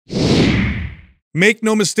Make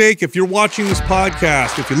no mistake, if you're watching this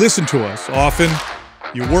podcast, if you listen to us often,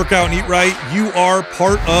 you work out and eat right, you are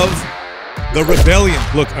part of the rebellion.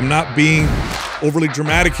 Look, I'm not being overly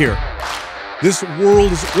dramatic here. This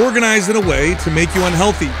world is organized in a way to make you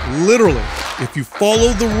unhealthy. Literally, if you follow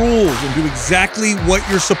the rules and do exactly what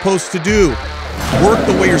you're supposed to do, work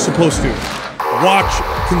the way you're supposed to, watch,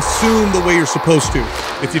 consume the way you're supposed to.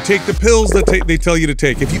 If you take the pills that they tell you to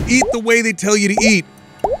take, if you eat the way they tell you to eat,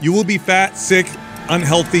 you will be fat, sick,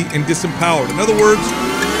 unhealthy, and disempowered. In other words,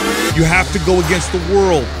 you have to go against the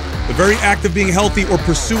world. The very act of being healthy or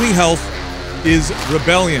pursuing health is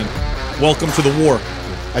rebellion. Welcome to the war.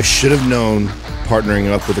 I should have known, partnering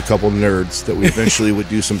up with a couple nerds, that we eventually would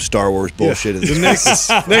do some Star Wars bullshit. The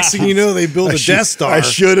next thing you know, they build a Death Star. I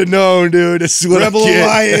should have known, dude. This is what Rebel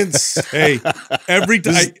Alliance. Hey, every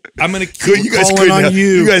time I'm gonna keep you guys calling on you.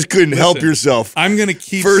 You guys couldn't help yourself. I'm gonna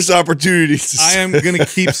keep first opportunities. I am gonna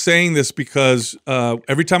keep saying this because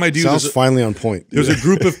every time I do, sounds finally on point. There's a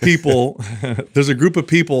group of people. There's a group of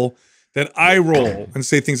people that I roll and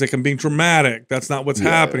say things like I'm being dramatic. That's not what's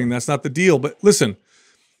happening. That's not the deal. But listen.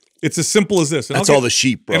 It's as simple as this. And That's all the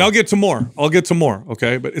sheep, bro. And I'll get to more.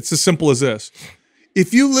 Okay? But it's as simple as this.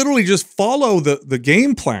 If you literally just follow the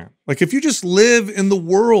game plan, like if you just live in the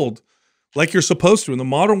world like you're supposed to, in the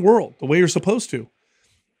modern world, the way you're supposed to,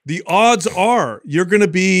 the odds are you're going to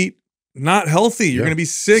be not healthy. You're going to be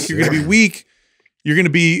sick. You're going to be weak. You're going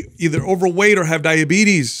to be either overweight or have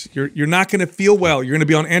diabetes. You're not going to feel well. You're going to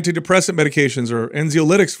be on antidepressant medications or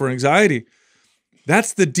anxiolytics for anxiety.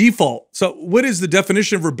 That's the default. So what is the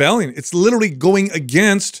definition of rebellion? It's literally going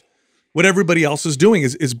against what everybody else is doing,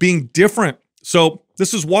 is being different. So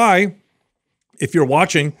this is why if you're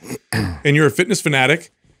watching and you're a fitness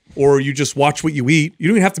fanatic or you just watch what you eat, you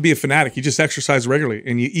don't even have to be a fanatic. You just exercise regularly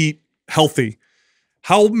and you eat healthy.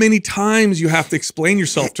 How many times you have to explain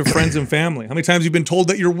yourself to friends and family? How many times you've been told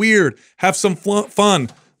that you're weird, have some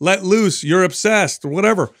fun, let loose, you're obsessed or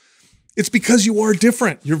whatever. It's because you are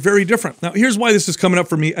different. You're very different. Now, here's why this is coming up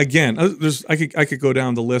for me again. I could go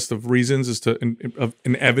down the list of reasons as to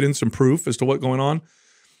and evidence and proof as to what's going on.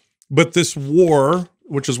 But this war,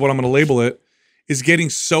 which is what I'm going to label it, is getting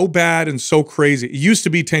so bad and so crazy. It used to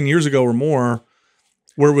be 10 years ago or more,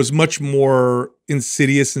 where it was much more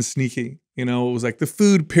insidious and sneaky. You know, it was like the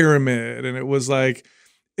food pyramid, and it was like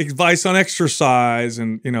advice on exercise,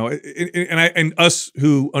 and you know, and us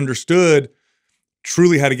who understood.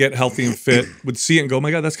 Truly had to get healthy and fit, would see it and go, oh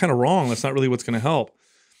my God, that's kind of wrong. That's not really what's going to help.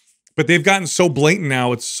 But they've gotten so blatant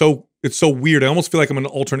now. It's so weird. I almost feel like I'm in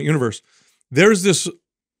an alternate universe. There's this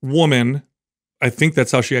woman, I think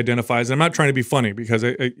that's how she identifies. I'm not trying to be funny because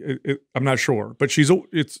I'm not sure, but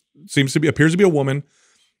appears to be a woman.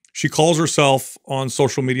 She calls herself on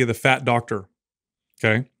social media the Fat Doctor.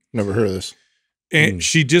 Okay. Never heard of this. And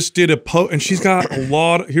she just did a post, and she's got a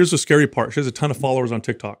lot. Here's the scary part. She has a ton of followers on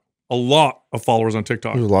TikTok. A lot of followers on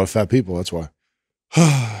TikTok. There's a lot of fat people. That's why.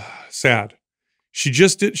 Sad. She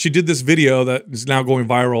did this video that is now going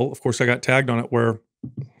viral. Of course, I got tagged on it, where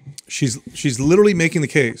she's literally making the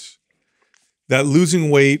case that losing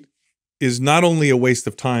weight is not only a waste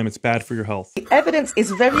of time, it's bad for your health. The evidence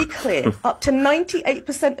is very clear. Up to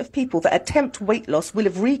 98% of people that attempt weight loss will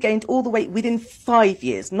have regained all the weight within 5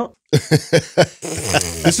 years. Not.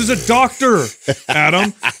 This is a doctor,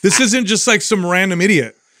 Adam. This isn't just like some random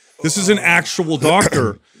idiot. This is an actual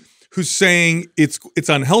doctor who's saying it's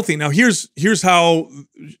unhealthy. Now, here's how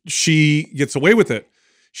she gets away with it.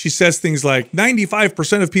 She says things like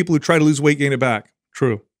 95% of people who try to lose weight gain it back.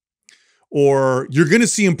 True. Or you're going to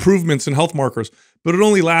see improvements in health markers, but it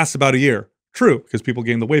only lasts about a year. True, because people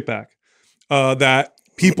gain the weight back. That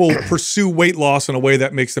people pursue weight loss in a way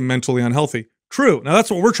that makes them mentally unhealthy. True. Now,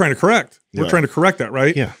 that's what we're trying to correct. We're trying to correct that,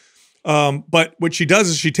 right? Yeah. But what she does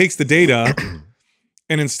is she takes the data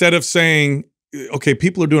and instead of saying, okay,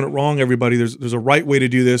 people are doing it wrong, everybody, there's a right way to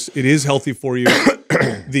do this. It is healthy for you.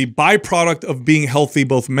 The byproduct of being healthy,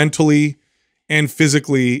 both mentally and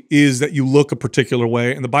physically, is that you look a particular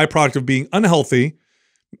way. And the byproduct of being unhealthy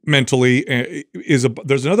mentally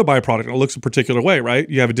there's another byproduct, and it looks a particular way, right?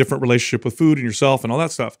 You have a different relationship with food and yourself and all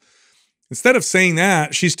that stuff. Instead of saying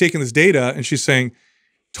that, she's taking this data and she's saying,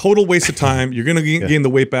 total waste of time. You're going to gain the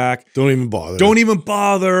weight back. Don't even bother. Don't even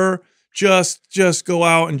bother. Just go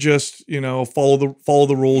out and just, you know, follow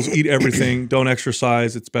the rules, eat everything, don't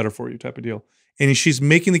exercise, it's better for you type of deal. And she's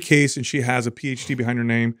making the case, and she has a PhD behind her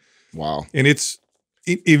name. Wow. And it's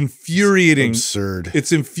infuriating. Absurd.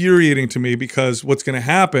 It's infuriating to me because what's going to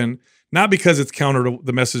happen, not because it's counter to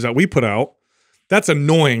the message that we put out, that's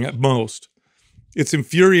annoying at most. It's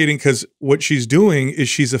infuriating because what she's doing is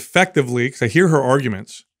she's effectively, because I hear her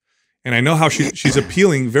arguments, and I know how she's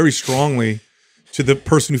appealing very strongly to the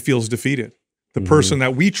person who feels defeated, the person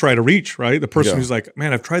that we try to reach, right? The person Yeah. who's like,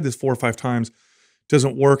 man, I've tried this 4 or 5 times,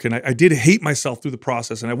 doesn't work. And I did hate myself through the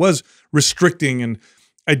process, and I was restricting, and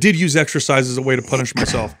I did use exercise as a way to punish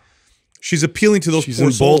myself. She's appealing to those She's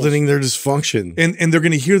poor emboldening souls. their dysfunction. And they're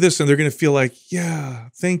going to hear this and they're going to feel like, yeah,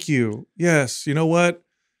 thank you. Yes, you know what?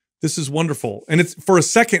 This is wonderful. And it's for a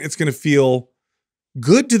second, it's going to feel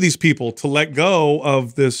good to these people to let go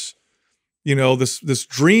of this, you know, this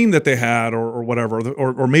dream that they had or whatever,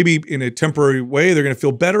 or maybe in a temporary way, they're going to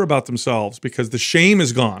feel better about themselves because the shame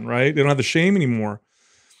is gone, right? They don't have the shame anymore.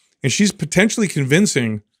 And she's potentially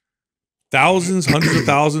convincing thousands, hundreds of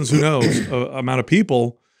thousands, who knows, amount of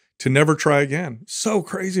people to never try again. So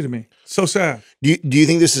crazy to me. So sad. Do you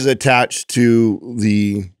think this is attached to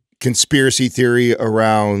the conspiracy theory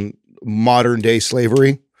around modern day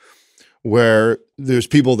slavery, where there's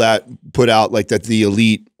people that put out like that the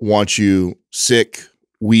elite wants you sick,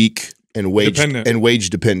 weak, and wage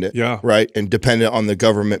dependent, Yeah. right, and dependent on the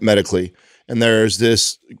government medically. And there's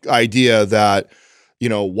this idea that, you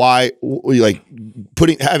know, why, like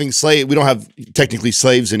having slave, we don't have technically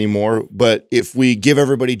slaves anymore, but if we give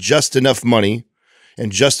everybody just enough money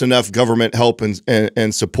and just enough government help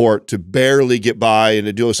and support to barely get by and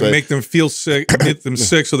to do so, And make them feel sick, get them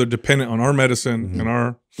sick, so they're dependent on our medicine and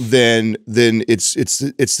our. then it's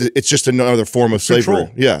just another form of slavery.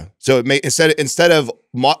 Control. Yeah. So it may instead of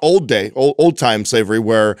old time slavery,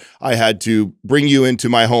 where I had to bring you into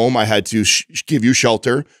my home, I had to give you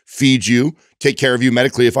shelter, feed you, take care of you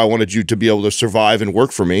medically if I wanted you to be able to survive and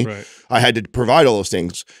work for me. Right. I had to provide all those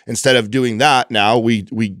things. Instead of doing that, now we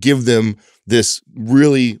give them this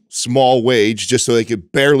really small wage just so they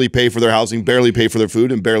could barely pay for their housing, barely pay for their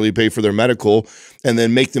food, and barely pay for their medical, and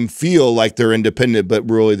then make them feel like they're independent, but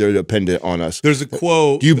really they're dependent on us. There's a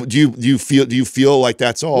quote. Do you feel like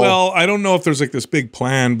that's all? Well, I don't know if there's like this big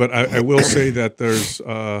plan, but I will say that there's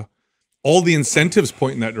all the incentives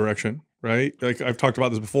point in that direction, right? Like I've talked about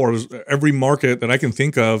this before. Every market that I can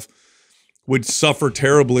think of would suffer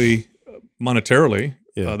terribly monetarily.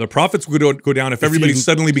 Yeah. The profits would go down if everybody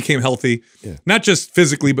suddenly became healthy, not just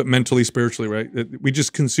physically, but mentally, spiritually, right? We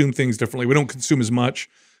just consume things differently. We don't consume as much.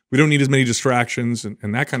 We don't need as many distractions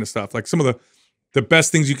and that kind of stuff. Like some of the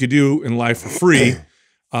best things you could do in life for free.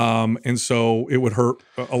 And so it would hurt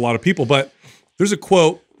a lot of people. But there's a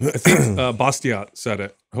quote, I think Bastiat said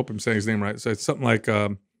it. I hope I'm saying his name right. So it's something like,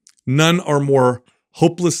 none are more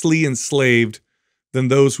hopelessly enslaved than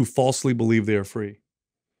those who falsely believe they are free.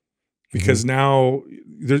 Because now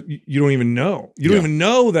you don't even know. You don't even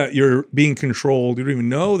know that you're being controlled. You don't even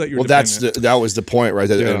know that you're dependent. That was the point,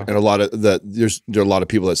 right? And a lot of there are a lot of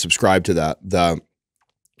people that subscribe to that.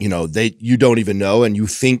 You don't even know, and you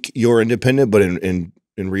think you're independent, but in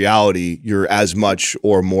reality, you're as much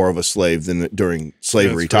or more of a slave than during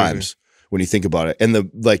slavery times when you think about it. And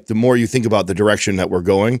the more you think about the direction that we're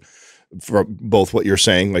going, for both what you're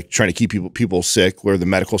saying, like trying to keep people sick, where the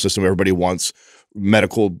medical system, everybody wants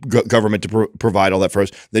medical government to provide all that for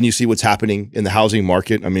us. Then you see what's happening in the housing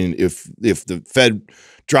market. I mean, if the Fed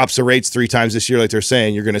drops the rates 3 times this year, like they're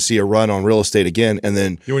saying, you're going to see a run on real estate again, and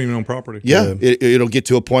then you won't even own property. Yeah, it'll get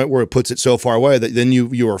to a point where it puts it so far away that then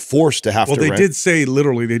you are forced to have to. Well, they did say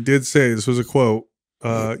literally. They did say, this was a quote.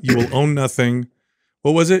 You will own nothing.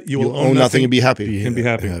 What was it? You will own nothing and be happy. And be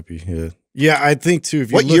happy. Yeah. Yeah, I think too.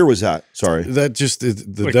 What year was that? Sorry, that just the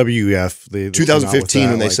WEF. They 2015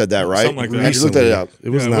 when they said that, right? Something like that. I just looked that up.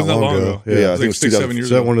 It wasn't that long ago. Yeah, I think it was 6-7 years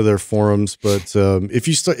ago. ago. One of their forums, but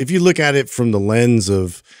if you look at it from the lens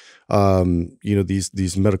of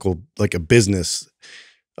these medical, like a business,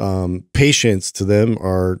 patients to them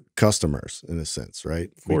are customers in a sense, right?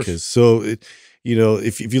 Of course. Because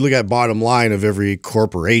if you look at bottom line of every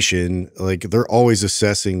corporation, like they're always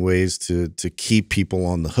assessing ways to keep people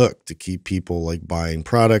on the hook, to keep people like buying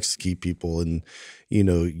products, to keep people in,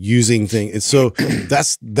 using things. And so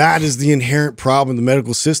that is the inherent problem in the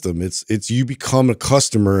medical system. It's you become a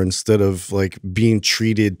customer instead of like being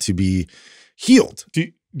treated to be healed.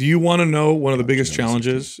 Do you want to know one of the biggest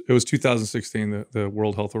challenges? It was 2016, the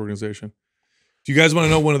World Health Organization. Do you guys want to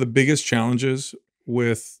know one of the biggest challenges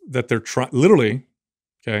with that they're trying, literally,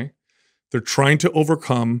 okay, they're trying to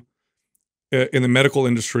overcome in the medical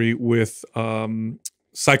industry with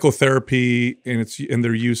psychotherapy and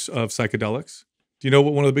their use of psychedelics? Do you know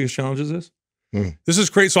what one of the biggest challenges is? This is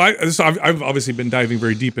crazy. So I've obviously been diving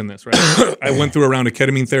very deep in this, right? I went through a round of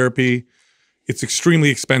ketamine therapy. It's extremely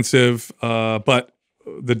expensive, but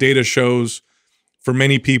the data shows for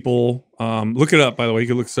many people, look it up, by the way, you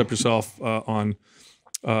can look this up yourself on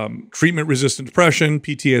treatment-resistant depression,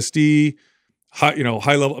 PTSD,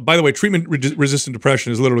 high level. By the way, treatment-resistant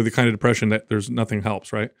depression is literally the kind of depression that there's nothing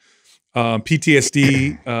helps, right?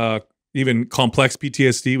 PTSD, even complex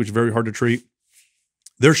PTSD, which is very hard to treat.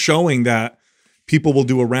 They're showing that people will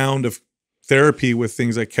do a round of therapy with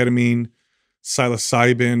things like ketamine,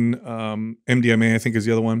 psilocybin, MDMA, I think is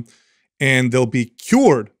the other one, and they'll be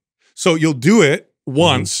cured. So you'll do it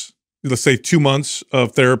once, let's say 2 months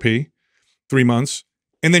of therapy, 3 months,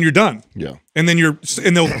 and then you're done. Yeah. And then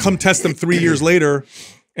they'll come test them 3 years later,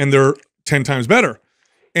 and they're 10 times better.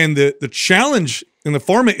 And the challenge in the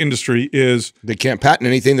pharma industry is they can't patent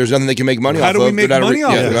anything. There's nothing they can make money off of. How do we make money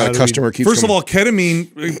off of it? A customer keeps First of all,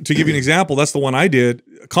 ketamine, to give you an example, that's the one I did.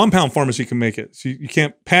 A compound pharmacy can make it. So you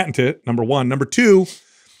can't patent it, number one. Number two,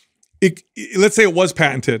 let's say it was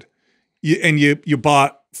patented and you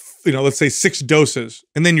bought, let's say 6 doses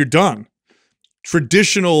and then you're done.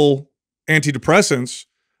 Traditional antidepressants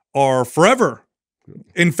are forever.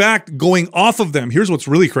 In fact, going off of them, here's what's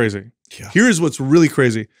really crazy. Yeah. Here's what's really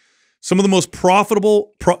crazy. Some of the most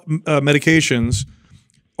profitable medications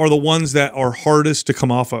are the ones that are hardest to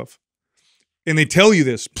come off of. And they tell you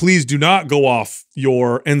this, please do not go off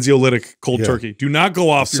your anxiolytic cold turkey. Do not go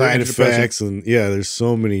off your side effects. And there's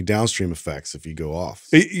so many downstream effects if you go off.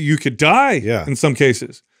 You could die in some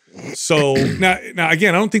cases. So now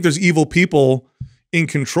again, I don't think there's evil people in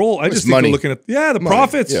control. I just think money. we're looking at the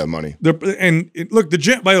profits. Yeah, money. And look, the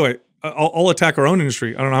gym, by the way, I'll attack our own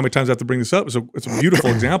industry. I don't know how many times I have to bring this up. It's a beautiful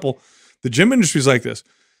example. The gym industry is like this.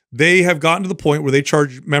 They have gotten to the point where they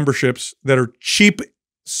charge memberships that are cheap,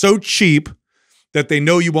 so cheap that they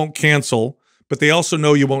know you won't cancel, but they also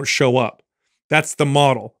know you won't show up. That's the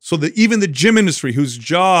model. So even the gym industry, whose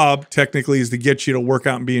job technically is to get you to work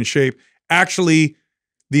out and be in shape, actually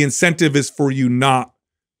the incentive is for you not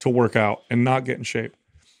to work out and not get in shape.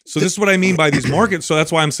 So this is what I mean by these markets. So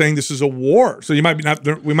that's why I'm saying this is a war. So we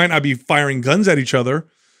might not be firing guns at each other,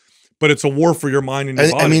 but it's a war for your mind and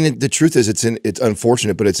your body. I mean, the truth is, it's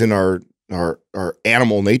unfortunate, but it's in our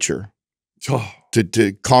animal nature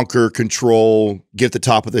to conquer, control, get the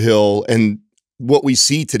top of the hill. And what we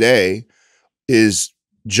see today is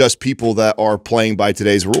just people that are playing by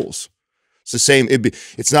today's rules. It's the same.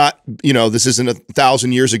 It's not, this isn't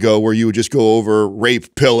 1,000 years ago where you would just go over,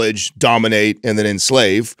 rape, pillage, dominate, and then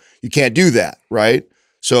enslave. You can't do that, right?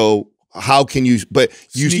 So how can you, but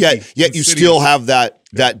yet you still have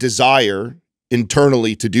that desire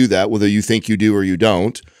internally to do that, whether you think you do or you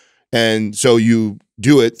don't. And so you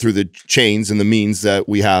do it through the chains and the means that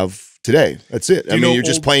we have today. That's it. I mean, you're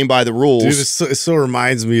just playing by the rules. Dude, it so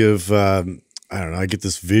reminds me of, I don't know, I get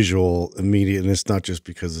this visual immediate, and it's not just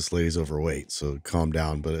because this lady's overweight, so calm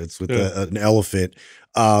down, but it's with an elephant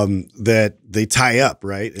that they tie up,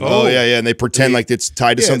 right? And and they pretend like it's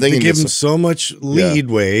tied to something. They give them so much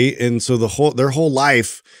leadway, and so their whole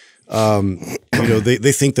life,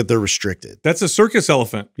 they think that they're restricted. That's a circus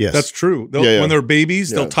elephant. Yes, that's true. When they're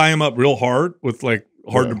babies, they'll tie them up real hard with like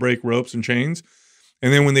hard to break ropes and chains.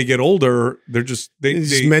 And then when they get older, they're just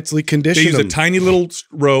they mentally conditioned. They use a tiny little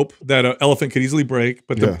rope that an elephant could easily break,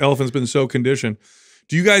 but the elephant's been so conditioned.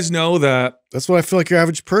 Do you guys know that? That's what I feel like your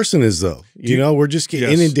average person is, though. We're just getting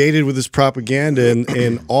inundated with this propaganda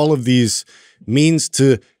and all of these means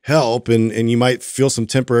to help, and you might feel some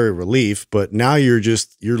temporary relief, but now you're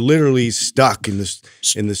literally stuck in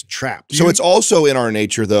this trap. So it's also in our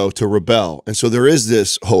nature, though, to rebel, and so there is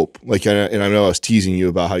this hope. Like, and I know I was teasing you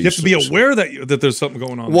about how you have to be aware that there's something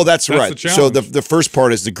going on. Well, that's right. So the first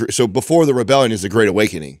part is so before the rebellion is the Great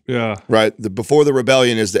Awakening. Yeah. Right. Before the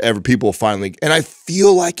rebellion is people finally, and I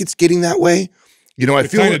feel like it's getting that way. I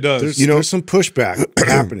feel like there's some pushback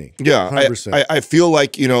happening. Yeah, 100%. I feel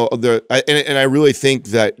like and I really think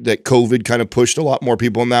that COVID kind of pushed a lot more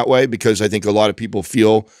people in that way, because I think a lot of people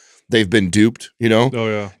feel they've been duped. Oh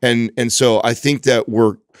yeah, and so I think that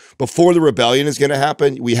before the rebellion is going to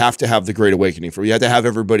happen, we have to have the Great Awakening. We have to have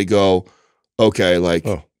everybody go, okay, like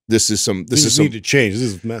this is need to change. This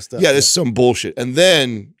is messed up. Yeah, this is some bullshit, and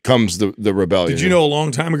then comes the rebellion. Did you know a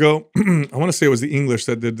long time ago? I want to say it was the English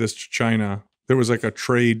that did this to China. There was like a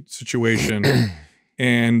trade situation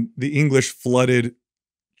and the English flooded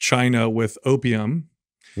China with opium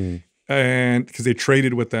and because they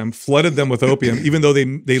traded with them, flooded them with opium, even though they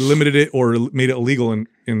limited it or made it illegal in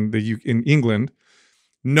England,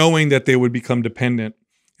 knowing that they would become dependent.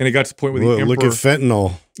 And it got to the point where the emperor— Look at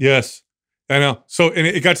fentanyl. Yes. I know. So, and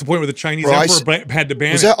it got to the point where the Chinese emperor had to ban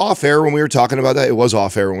it. Was that off air when we were talking about that? It was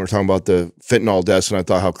off air when we were talking about the fentanyl deaths, and I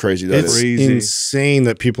thought how crazy that is. It's insane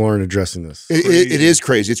that people aren't addressing this. It is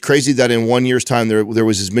crazy. It's crazy that in 1 year's time there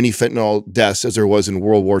was as many fentanyl deaths as there was in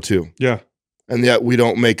World War II. Yeah. And yet we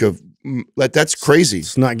don't make that's crazy.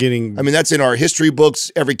 It's not getting— I mean, that's in our history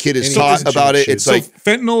books. Every kid is taught about it. It's like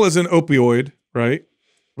fentanyl is an opioid, right?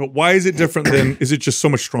 But why is it different than? Is it just so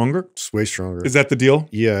much stronger? It's way stronger. Is that the deal?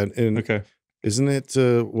 Yeah, and Okay. isn't it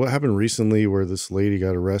what happened recently where this lady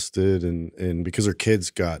got arrested and because her kids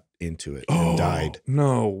got into it and died?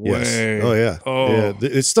 No way. Yes. Oh yeah. Oh. Yeah.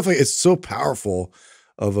 It's stuff like it's so powerful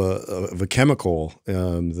of a chemical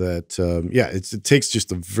that yeah, it takes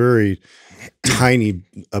just a very tiny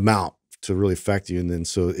amount to really affect you, and then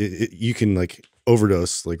so you can like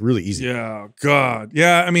overdose like really easy. Yeah, God.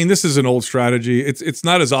 Yeah, I mean, this is an old strategy. It's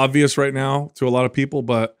not as obvious right now to a lot of people,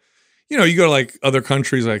 but you know, you go to like other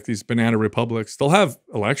countries like these banana republics, they'll have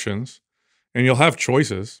elections and you'll have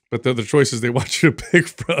choices, but they're the choices they want you to pick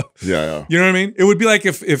from. Yeah. You know what I mean? It would be like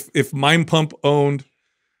if Mind Pump owned,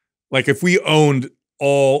 like if we owned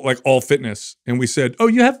all fitness and we said, oh,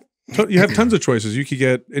 you have tons of choices. You could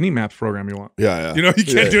get any MAPS program you want. Yeah. You know, you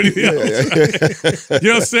can't do anything else. You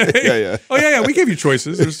know what I'm saying? Yeah. Oh, yeah. We give you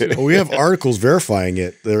choices. Well, we have articles verifying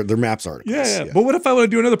it. They're MAPS articles. Yeah. But what if I want to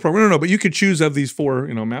do another program? No. But you could choose of these 4,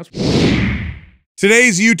 you know, MAPS.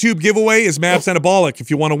 Today's YouTube giveaway is MAPS Anabolic. If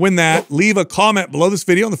you want to win that, leave a comment below this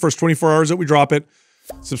video in the first 24 hours that we drop it.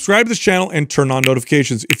 Subscribe to this channel and turn on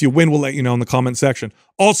notifications. If you win, we'll let you know in the comment section.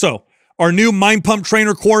 Also, our new Mind Pump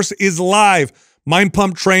Trainer course is live.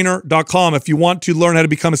 mindpumptrainer.com. If you want to learn how to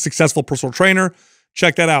become a successful personal trainer,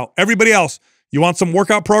 check that out. Everybody else, you want some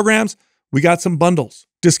workout programs? We got some bundles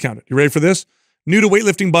discounted. You ready for this? New to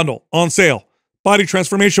weightlifting bundle on sale. Body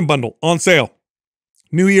transformation bundle on sale.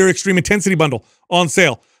 New Year extreme intensity bundle on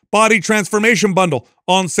sale. Body transformation bundle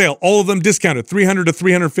on sale. All of them discounted, $300 to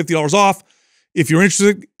 $350 off. If you're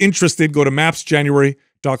interested, go to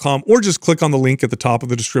mapsjanuary.com or just click on the link at the top of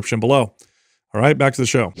the description below. All right, back to the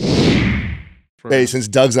show. Hey, since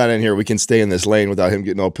Doug's not in here, we can stay in this lane without him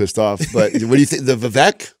getting all pissed off. But what do you think? The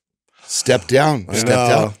Vivek stepped down.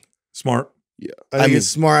 Smart. Yeah, I mean, it's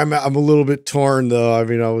smart. I'm a little bit torn though. I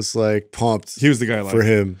mean, I was like pumped. He was the guy for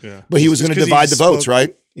him. Yeah. But he was going to divide the votes,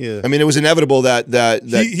 right? Yeah. I mean, it was inevitable that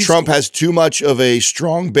Trump has too much of a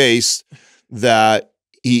strong base that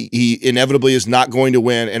he inevitably is not going to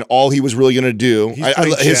win, and all he was really going to do,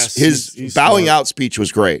 his bowing out speech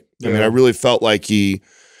was great. Yeah. I mean, I really felt like he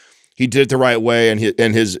did it the right way, and you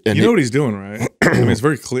know what he's doing, right? I mean, it's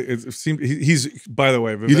very clear. It seemed he's. By the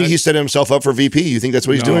way, Vivek, you think he's setting himself up for VP? You think that's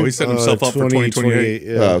what he's doing? He's setting himself up for 2028.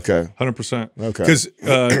 Yeah. Oh, okay, 100%. Okay,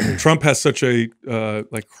 because Trump has such a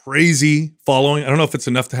like crazy following. I don't know if it's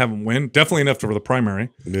enough to have him win. Definitely enough for the primary.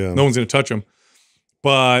 Yeah, no one's going to touch him.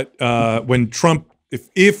 But when Trump,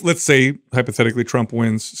 if let's say hypothetically Trump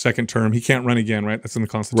wins second term, he can't run again, right? That's in the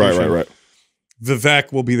Constitution. Right.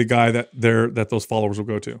 Vivek will be the guy that those followers will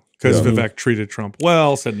go to, because Vivek treated Trump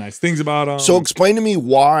well, said nice things about him. So explain to me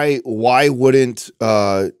why wouldn't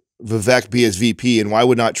Vivek be as VP, and why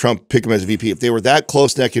would not Trump pick him as VP? If they were that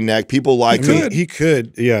close neck and neck, people like he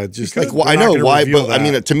could, yeah. Just like I know why, but that. I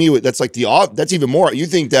mean, to me, that's like that's even more. You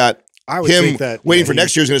think that I would think that waiting for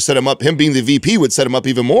next year is going to set him up? Him being the VP would set him up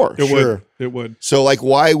even more. It would. So like,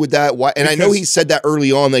 why would that? Why? And I know he said that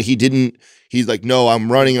early on that he didn't. He's like, no,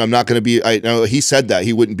 I'm running. I'm not going to be. I know he said that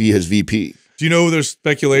he wouldn't be his VP. Do you know there's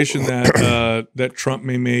speculation that that Trump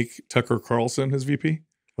may make Tucker Carlson his VP?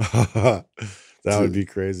 That would be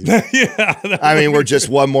crazy. Yeah. I mean, we're just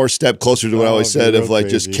one more step closer to what I always said of like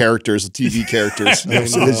just characters, TV characters.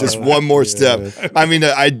 It's just one more step. I mean,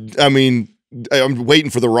 I'm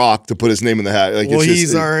waiting for The Rock to put his name in the hat. Like, well,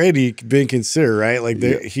 he's already been considered, right? Like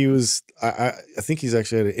he was. I think he's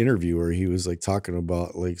actually had an interview where he was like talking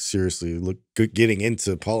about like seriously getting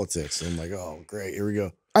into politics. And I'm like, oh, great, here we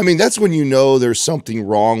go. I mean, that's when you know there's something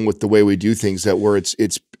wrong with the way we do things. That where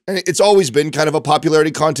it's always been kind of a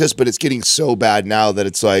popularity contest, but it's getting so bad now that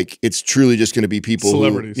it's like it's truly just going to be people,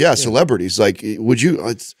 celebrities. Celebrities. Like, would you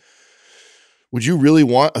really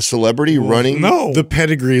want a celebrity running? No, the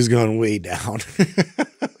pedigree has gone way down.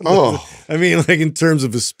 I mean, like in terms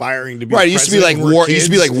of aspiring to be right. It used to be like war. It used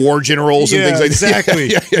to be like war generals and things like that.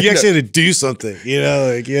 Exactly. You actually had to do something. You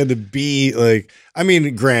know, like you had to be like. I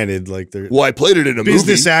mean, granted, like there's I played it in a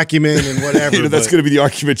business movie. acumen and whatever. That's going to be the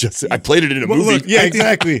argument. Just I played it in a movie. Look, yeah,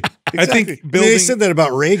 exactly. I think they said that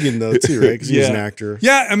about Reagan though too, right? Because he was an actor.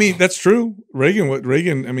 Yeah, I mean that's true.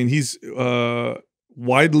 Reagan. I mean, he's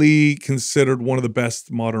widely considered one of the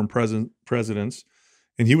best modern presidents,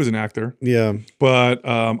 and he was an actor. Yeah, but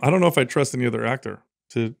I don't know if I trust any other actor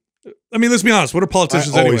to. I mean, let's be honest. What are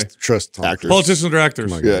politicians I always anyway? Trust actors. Politicians are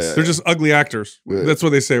actors. They're just ugly actors. Yeah. That's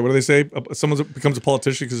what they say. What do they say? Someone becomes a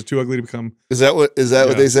politician because it's too ugly to become. Is that what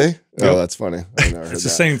they say? Oh, that's funny. I've never heard it's the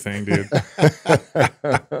same thing, dude.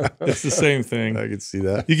 It's the same thing. I could see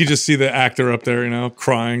that. You could just see the actor up there, you know,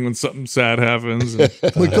 crying when something sad happens. And,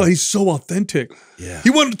 oh my God, he's so authentic. Yeah,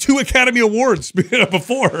 he won 2 Academy Awards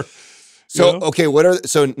before. So You know? okay,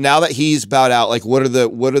 so now that he's bowed out, like what are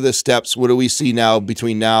the steps? What do we see now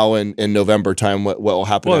between now and November time? What will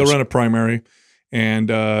happen? Well, next? they run a primary, and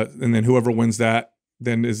then whoever wins that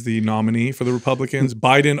then is the nominee for the Republicans.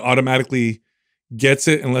 Biden automatically gets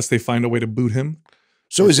it unless they find a way to boot him.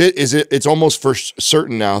 So it's almost for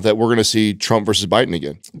certain now that we're going to see Trump versus Biden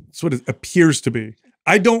again. That's what it appears to be.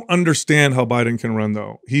 I don't understand how Biden can run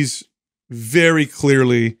though. He's very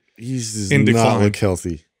clearly in decline. Not look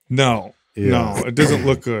healthy. No, no, it doesn't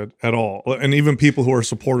look good at all. And even people who are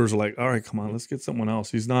supporters are like, all right, come on, let's get someone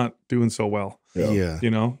else. He's not doing so well. Yeah.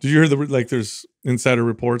 You know, did you hear there's insider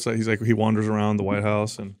reports that he's like, he wanders around the White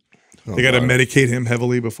House and they got to medicate him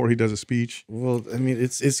heavily before he does a speech. Well, I mean,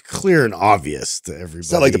 it's clear and obvious to everybody.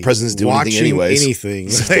 It's not like the president's doing anything anyways.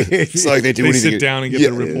 It's not like they do anything. They sit down and get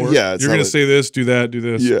the report. Yeah, you're going to say this, do that, do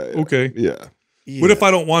this. Yeah. Okay. Yeah. What if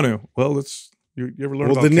I don't want to? Well, you ever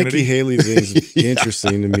learn about the Kennedy? Nikki Haley thing's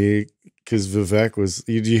interesting to me because Vivek was.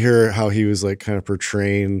 Did you hear how he was like kind of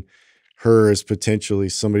portraying her as potentially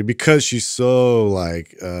somebody because she's so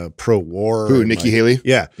like pro-war? Who, Nikki Haley?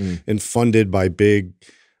 Yeah, and funded by big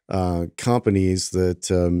companies that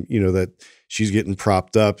that she's getting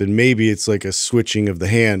propped up, and maybe it's like a switching of the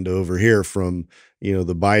hand over here from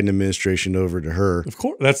the Biden administration over to her. Of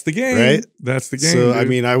course, that's the game, right? That's the game. So dude. I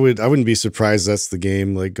mean, I wouldn't be surprised that's the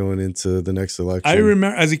game like going into the next election. I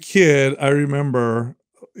remember as a kid,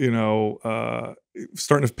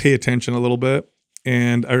 starting to pay attention a little bit,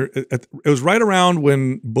 and it was right around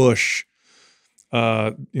when Bush.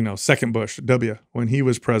 Second Bush, when he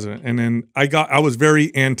was president. And then I was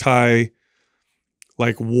very anti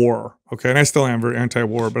like war. Okay. And I still am very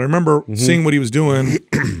anti-war, but I remember seeing what he was doing.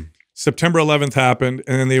 September 11th happened,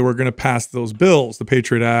 and then they were going to pass those bills, the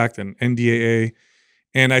Patriot Act and NDAA.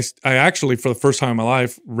 And I actually, for the first time in my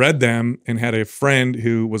life, read them and had a friend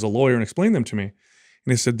who was a lawyer and explained them to me. And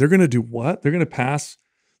they said, they're going to do what? They're going to pass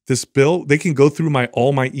this bill. They can go through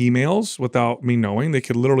all my emails without me knowing. They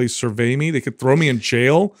could literally survey me. They could throw me in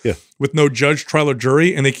jail with no judge, trial, or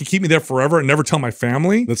jury, and they could keep me there forever and never tell my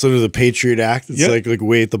family. That's under the Patriot Act. It's like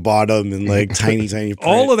way at the bottom and like tiny print.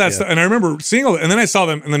 All of that stuff. And I remember seeing all that. And then I saw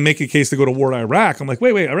them and then make a case to go to war in Iraq. I'm like,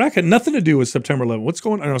 wait, Iraq had nothing to do with September 11th. What's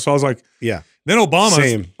going on? So I was like, yeah. Then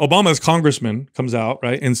Obama's congressman comes out,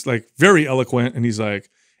 right? And it's like very eloquent. And he's like,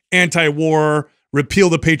 anti-war, repeal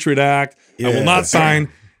the Patriot Act. I will not sign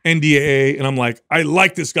NDAA. And I'm like, I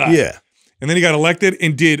like this guy. Yeah. And then he got elected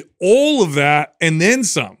and did all of that and then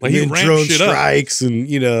some. Like he ramped drone shit strikes up.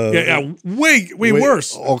 And way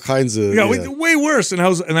worse. All kinds of way worse. And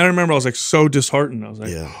I remember I was like so disheartened. I was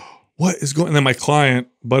like, what is going? And then my client,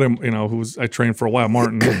 I trained for a while,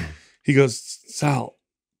 Martin. He goes, Sal,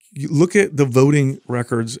 you look at the voting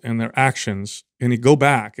records and their actions, and you go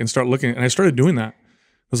back and start looking. And I started doing that.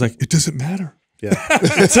 I was like, it doesn't matter. Yeah,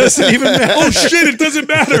 it doesn't even matter. Oh shit, it doesn't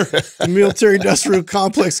matter. The military-industrial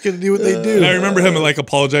complex can do what they do. And I remember him like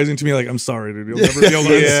apologizing to me, like, "I'm sorry, dude. You'll never be able to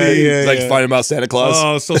unsee." Like finding about Santa Claus.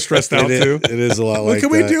 Oh, so stressed out too. It is a lot like that.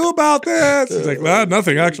 What can we do about this? He's like, well,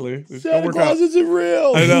 nothing actually. Santa Claus isn't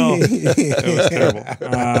real. I know. It was terrible.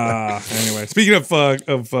 Anyway, speaking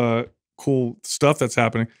of cool stuff that's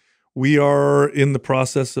happening, we are in the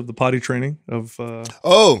process of the potty training of.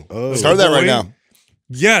 Started that right now.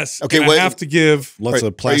 Yes. Okay. I have to give lots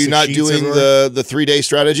of plastic. Are you not sheets doing everywhere? the 3-day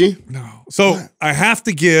strategy? No. So I have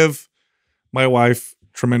to give my wife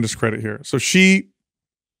tremendous credit here. So she's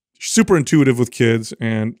super intuitive with kids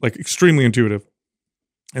and like extremely intuitive.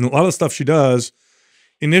 And a lot of the stuff she does,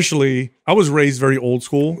 initially, I was raised very old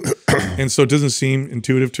school. And so it doesn't seem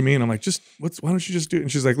intuitive to me. And I'm like, why don't you just do it?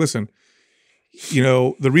 And she's like, listen,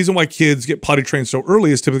 the reason why kids get potty trained so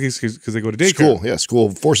early is typically because they go to daycare. School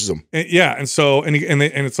forces them. And so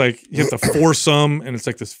it's like you have to force them, and it's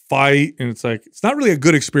like this fight, and it's like it's not really a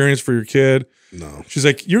good experience for your kid. No. She's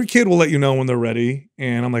like, your kid will let you know when they're ready,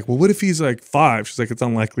 and I'm like, well, what if he's like 5? She's like, it's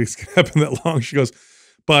unlikely it's gonna happen that long. She goes,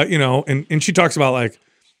 but and she talks about like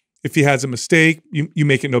if he has a mistake, you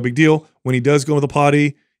make it no big deal. When he does go to the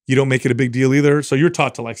potty, you don't make it a big deal either. So you're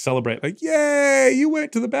taught to like celebrate, like, yay, you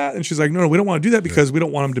went to the bath. And she's like, no, we don't want to do that because we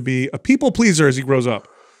don't want him to be a people pleaser as he grows up.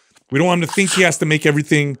 We don't want him to think he has to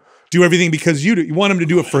do everything because you do. You want him to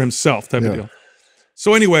do it for himself type of deal.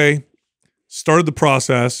 So anyway, started the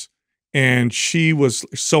process and she was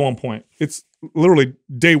so on point. It's literally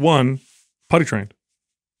day 1, potty trained.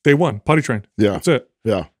 Day 1, potty trained. Yeah. That's it.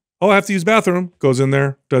 Yeah. Oh, I have to use bathroom. Goes in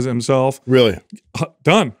there, does it himself. Really?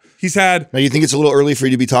 Done. He's had. Now you think it's a little early for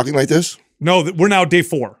you to be talking like this? No, we're now day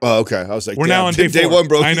 4. Oh, okay. I was like, we're now on day 4. Day 1,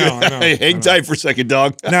 bro. I know. Hey, hang tight for a second,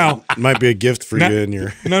 dog. Now might be a gift for you in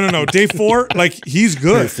your. No. Day 4, like he's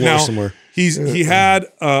good. Now, somewhere. he had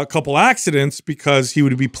a couple accidents because he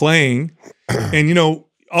would be playing, and you know,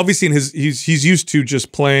 obviously he's used to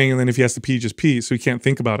just playing, and then if he has to pee, just pee, so he can't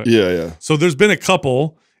think about it. Yeah. So there's been a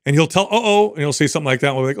couple, and he'll tell, and he'll say something like that.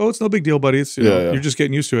 And we're like, oh, it's no big deal, buddy. It's you're just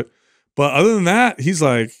getting used to it. But other than that, he's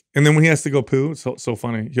like, and then when he has to go poo, it's so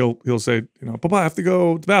funny. He'll say, you know, Papa, I have to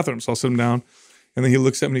go to the bathroom. So I'll sit him down, and then he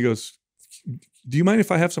looks at me and he goes, do you mind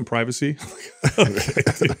if I have some privacy? Okay,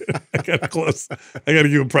 I gotta close. I gotta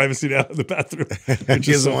give him privacy now in the bathroom.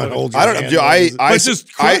 He doesn't want to hold your I don't hand. I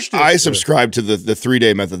subscribe to the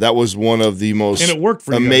 3-day method. That was one of the most And it worked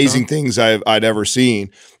for you amazing guys, huh? things I'd ever seen.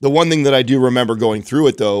 The one thing that I do remember going through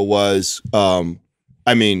it though was,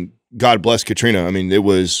 I mean, God bless Katrina. I mean,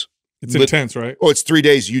 it's intense, right? Oh, it's 3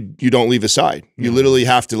 days. You don't leave his side. You literally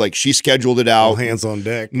have to, like, she scheduled it out. All hands on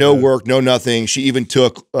deck. No work, no nothing. She even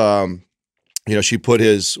took, you know, she put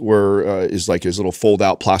his little fold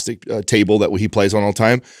out plastic table that he plays on all the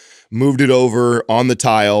time, moved it over on the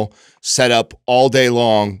tile, set up all day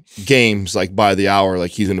long games, like by the hour,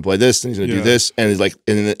 like he's going to play this and he's going to do this. And it's like,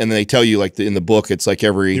 and then they tell you, like in the book, it's like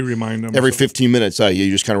every 15 minutes,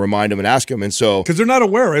 you just kind of remind them and ask them. And so, because they're not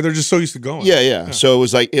aware, right? They're just so used to going. Yeah. So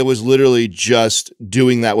it was literally just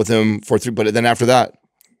doing that with him but then after that,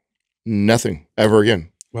 nothing ever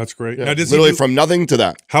again. Well, that's great. Yeah. Now, Literally from nothing to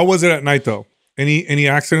that. How was it at night though? Any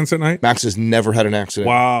accidents at night? Max has never had an accident.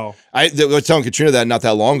 Wow. I was telling Katrina that not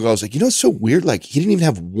that long ago. I was like, you know, it's so weird. Like, he didn't even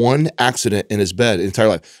have one accident in his bed his entire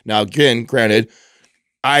life. Now, again, granted,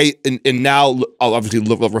 and now I'll obviously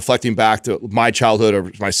reflecting back to my childhood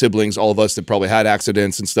or my siblings, all of us that probably had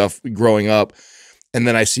accidents and stuff growing up. And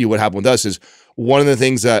then I see what happened with us is one of the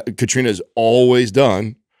things that Katrina's always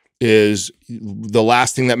done is the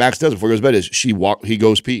last thing that Max does before he goes to bed is he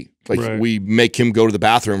goes pee. Like we make him go to the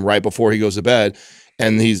bathroom right before he goes to bed.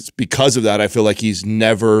 And because of that, I feel like he's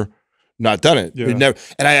never not done it. Yeah.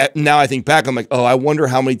 Now I think back, I'm like, oh, I wonder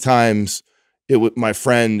how many times my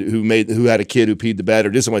friend who had a kid who peed the bed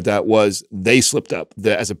or did something like that they slipped up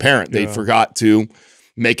as a parent. They forgot to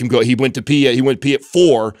make him go. He went to pee at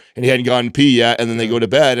 4 and he hadn't gone to pee yet. And then they go to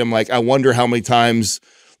bed. I'm like, I wonder how many times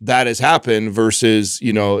that has happened versus,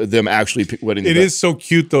 you know, them actually wetting the bed. It is so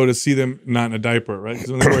cute though to see them not in a diaper, right? Because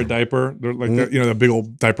when they wear a diaper, they're like, you know, that big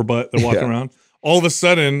old diaper butt they're walking around. All of a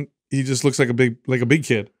sudden, he just looks like a big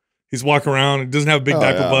kid. He's walking around and doesn't have a big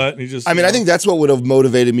diaper butt. And he just, I think that's what would have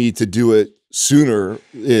motivated me to do it sooner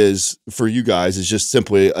is for you guys is just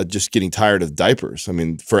simply just getting tired of diapers. I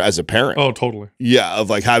mean, as a parent. Oh, totally. Yeah, of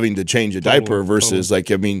like having to change a diaper versus like,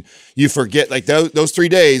 I mean, you forget like those 3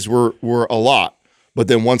 days were a lot. But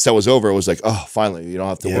then once that was over, it was like, oh, finally, you don't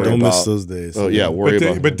have to worry about. Don't miss those days. Oh yeah,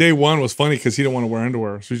 But day one was funny because he didn't want to wear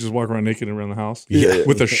underwear, so he just walk around naked around the house.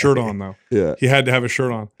 With a shirt on though. Yeah, he had to have a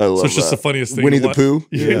shirt on. I love so it's just that. the funniest thing. Winnie the Pooh.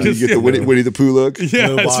 Yeah, you get the Winnie the Pooh look. Yeah,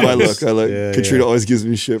 that's my look. I like. Katrina always gives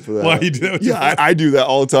me shit for that. Why you do that? Yeah, I do that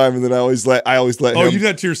all the time, and then I always let him. Oh, you do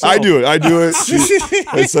that to yourself? I do it.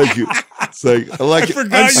 It's like I like it.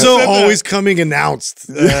 I'm so always coming announced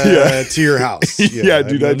to your house. Yeah,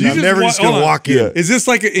 dude. I'm never just gonna walk in. Is this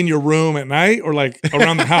like in your room at night or like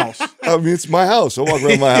around the house? I mean, it's my house. I walk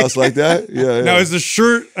around my house like that. Yeah. Now, is the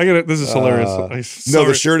shirt? This is hilarious. No,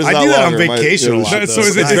 the shirt is not I do that on longer. vacation a lot. So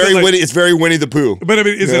is it's it very like, Winnie. It's very Winnie the Pooh. But I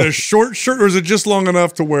mean, is it a short shirt or is it just long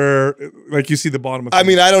enough to where like you see the bottom of? I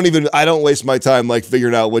mean, I don't waste my time like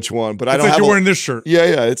figuring out which one. But I don't like have. You're wearing this shirt.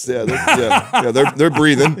 Yeah. They're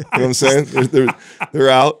breathing. You know what I'm saying? They're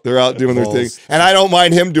out doing their thing, and I don't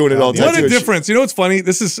mind him doing it all the time. What a difference! You know what's funny?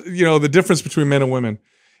 This is the difference between men and women.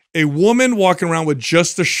 A woman walking around with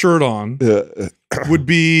just a shirt on would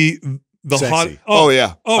be the sexy. hot. Oh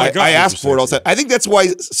yeah. Oh my God. I ask for it all the time. I think that's why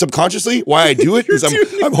subconsciously why I do it is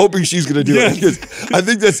I'm hoping she's gonna do it. I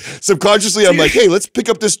think that's subconsciously I'm like, hey, let's pick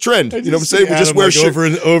up this trend. You know what I'm saying? We just wear shit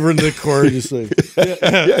over in the corner, just like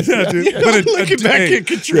dude. But looking back at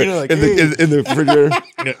Katrina like in the refrigerator.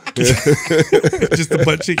 Just the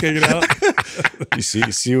butt cheek hanging out. You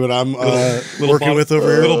see what I'm working with over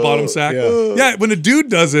here? Little bottom sack. Yeah, when a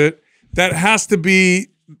dude does it, that has to be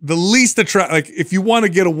the least attractive. Like, if you want to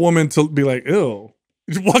get a woman to be like, ew,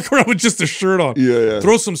 walk around with just a shirt on. Yeah.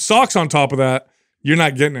 Throw some socks on top of that, you're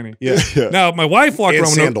not getting any. Yeah. Now, if my wife walked around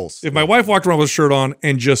sandals. If my wife walked around with a shirt on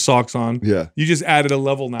and just socks on, yeah, you just added a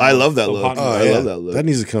level now. I love that look. I love that look. That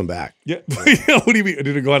needs to come back. Yeah. What do you mean?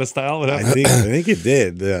 Did it go out of style? I think it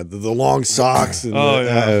did. The long socks.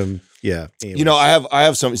 And yeah. Anyways. You know, I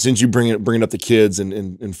have some, since you bringing up the kids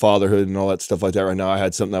and fatherhood and all that stuff like that right now, I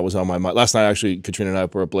had something that was on my mind. Last night, actually, Katrina and I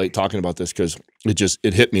were up late talking about this because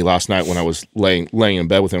it hit me last night when I was laying in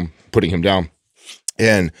bed with him, putting him down.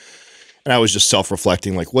 And And I was just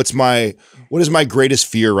self-reflecting, like, what is my greatest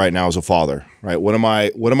fear right now as a father, right? What am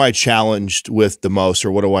I challenged with the most,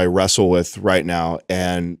 or what do I wrestle with right now?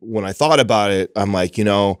 And when I thought about it, I'm like,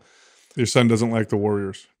 your son doesn't like the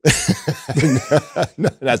Warriors. No,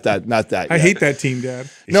 not that. I hate that team, Dad.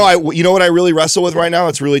 No, you know what I really wrestle with right now?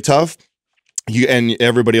 It's really tough. You and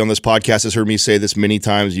everybody on this podcast has heard me say this many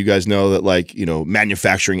times. You guys know that, like,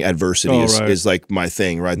 manufacturing adversity is like my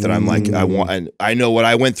thing, right? That I'm like, and I know what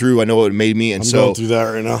I went through. I know what made me. And I'm going through that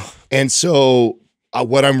right now. And so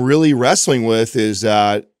what I'm really wrestling with is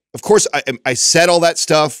that, of course, I said all that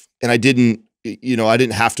stuff, and I didn't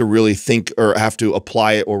have to really think or have to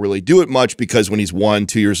apply it or really do it much, because when he's 1,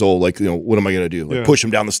 2 years old, like, what am I going to do? Like, push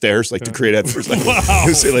him down the stairs, like, to create adversity?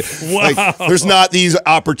 Like, like, there's not these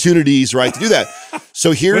opportunities, right, to do that.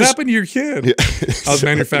 So here's what happened to your kid? I was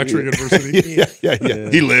manufacturing adversity. Yeah.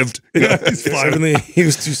 He lived. He's 5 and he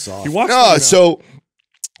was too soft. He walks. What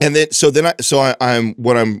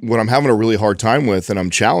I'm having a really hard time with, and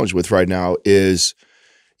I'm challenged with right now, is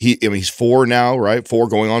he's 4 now, right? 4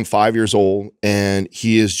 going on 5 years old, and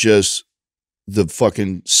he is just the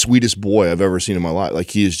fucking sweetest boy I've ever seen in my life. Like,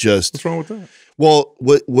 he is just. What's wrong with that? Well,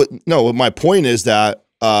 no, my point is that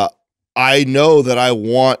I know that I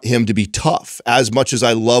want him to be tough as much as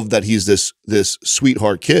I love that he's this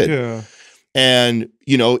sweetheart kid. Yeah. And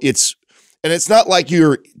it's not like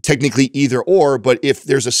you're technically either or, but if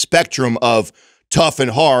there's a spectrum of tough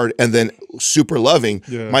and hard and then super loving,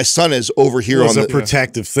 my son is over here on the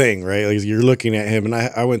protective thing, right? Like, you're looking at him, and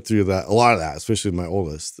I went through a lot of that, especially with my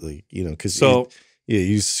oldest, like, because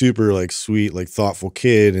he's super, like, sweet, like, thoughtful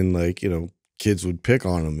kid, and, like, kids would pick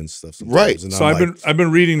on him and stuff sometimes. Right. And so I've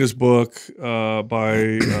been reading this book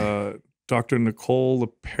by Dr. Nicole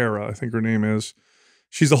LePera, I think her name is.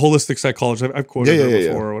 She's a holistic psychologist. I've quoted her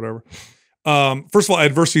before or whatever. First of all,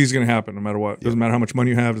 adversity is going to happen no matter what. Doesn't matter how much money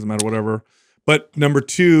you have. Doesn't matter whatever. But number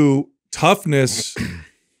 2, toughness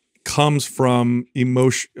comes from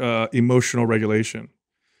emotional regulation,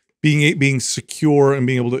 being secure and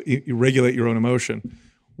being able to regulate your own emotion.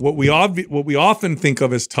 What we often think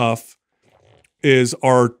of as tough is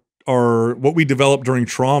our what we develop during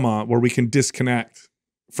trauma, where we can disconnect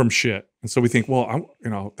from shit, and so we think, well,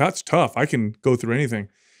 that's tough. I can go through anything.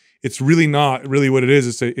 It's really not really what it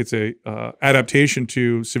is. It's a adaptation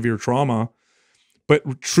to severe trauma.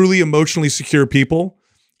 But truly emotionally secure people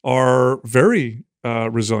are very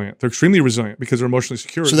resilient. They're extremely resilient because they're emotionally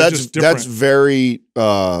secure. So that's very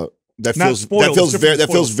that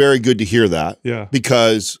feels very good to hear that. Yeah.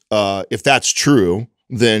 Because if that's true,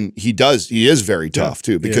 then he is very tough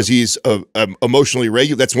too, because he's emotionally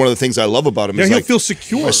regular. That's one of the things I love about him. Yeah, he'll feel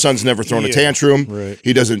secure. My son's never thrown a tantrum. Right.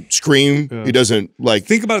 He doesn't scream. Yeah. He doesn't like.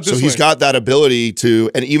 Think about it this way. So he's got that ability to,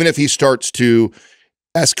 and even if he starts to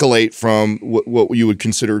escalate from what you would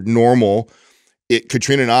consider normal,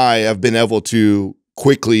 Katrina and I have been able to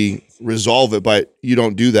quickly resolve it, but you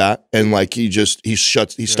don't do that. And like, he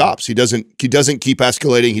stops. He doesn't keep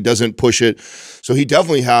escalating. He doesn't push it. So he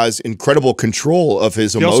definitely has incredible control of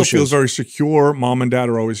his emotions. He also feels very secure. Mom and Dad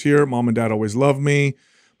are always here. Mom and Dad always love me.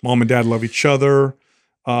 Mom and Dad love each other.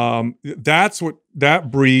 That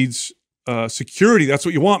breeds security. That's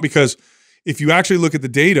what you want, because if you actually look at the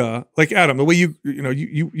data, like Adam, the way you've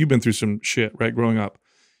been through some shit, right, growing up,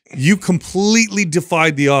 you completely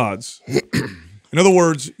defied the odds. In other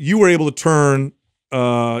words, you were able to turn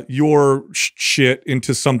your shit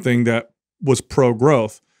into something that was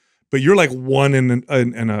pro-growth. But you're like 1 in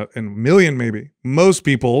a million, maybe. Most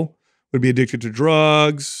people would be addicted to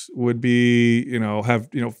drugs, would be, have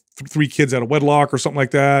 3 kids out of wedlock or something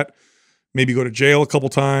like that, maybe go to jail a couple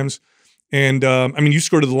times. And you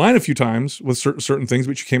skirted the line a few times with certain things,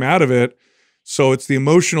 but you came out of it. So it's the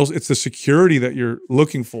emotional, it's the security that you're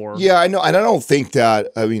looking for. Yeah, I know. And I don't think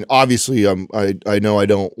that, obviously I know I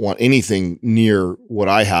don't want anything near what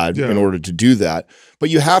I had in order to do that.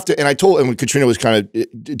 But you have to, and when Katrina was kind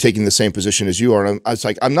of taking the same position as you are, and I was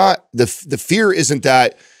like, I'm not, the fear isn't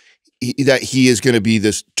that he is going to be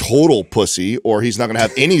this total pussy, or he's not going to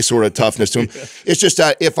have any sort of toughness to him. It's just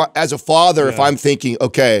that as a father, if I'm thinking,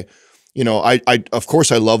 okay, of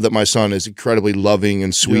course I love that my son is incredibly loving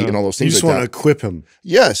and sweet and all those things. You just want to equip him.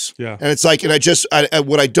 Yes. Yeah. And it's like, and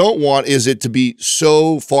what I don't want is it to be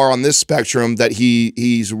so far on this spectrum that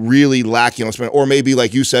he's really lacking on, or maybe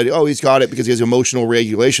like you said, oh, he's got it because he has emotional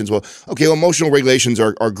regulations. Well, okay, emotional regulations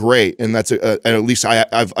are great. And that's, and at least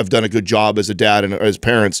I've done a good job as a dad and as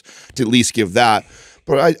parents to at least give that.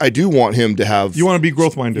 But I do want him to have. You want to be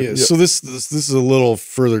growth minded. Yeah, so this is a little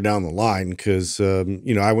further down the line, because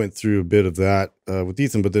I went through a bit of that with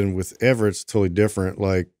Ethan, but then with Everett, it's totally different.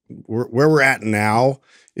 Like where we're at now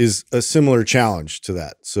is a similar challenge to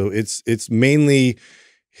that. So it's mainly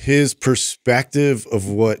his perspective of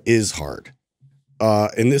what is hard.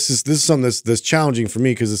 And this is something that's challenging for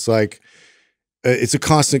me, because it's like it's a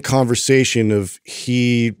constant conversation of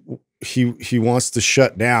he wants to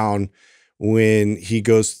shut down when he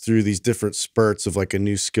goes through these different spurts of like a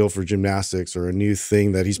new skill for gymnastics or a new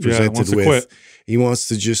thing that he's presented with. He wants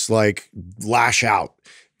to just like lash out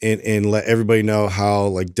and let everybody know how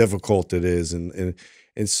like difficult it is. And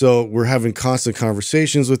so we're having constant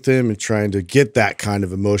conversations with him and trying to get that kind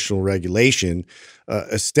of emotional regulation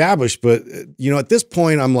established. But, you know, at this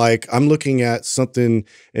point, I'm looking at something,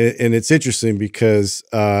 and it's interesting because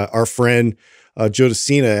our friend Joe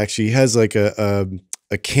DeCina actually has like a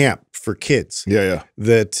camp for kids. Yeah.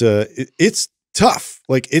 That it's tough.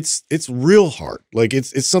 Like it's real hard. Like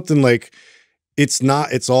it's something like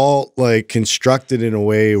it's all like constructed in a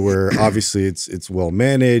way where obviously it's well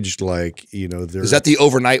managed. Like, you know, is that the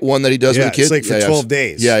overnight one that he does with the kids? It's like for 12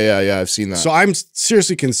 days. Yeah. I've seen that. So I'm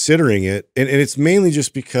seriously considering it. And it's mainly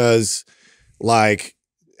just because like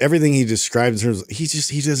everything he described in terms of, he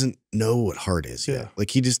doesn't know what hard is yet. Like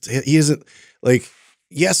he isn't like,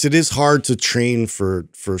 yes, it is hard to train for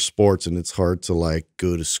sports, and it's hard to like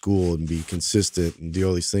go to school and be consistent and do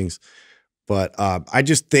all these things. But I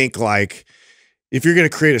just think like if you're going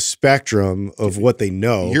to create a spectrum of what they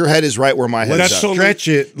know, your head is right where my head is. Let's stretch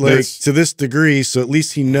it like to this degree, so at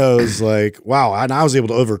least he knows like, wow, and I was able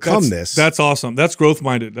to overcome this. That's awesome. That's growth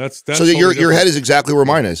minded. That's so that your head is exactly where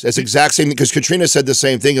mine is. It's exact same thing, because Katrina said the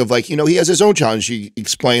same thing of like, you know, he has his own challenge. She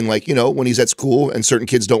explained like, you know, when he's at school and certain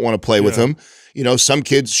kids don't want to play with him. You know, some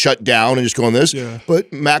kids shut down and just go on this,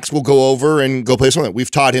 but Max will go over and go play something. We've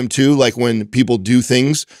taught him too, like when people do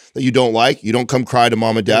things that you don't like, you don't come cry to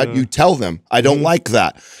mom and dad. You tell them, I don't like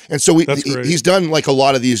that. And so he's done like a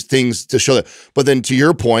lot of these things to show that. But then to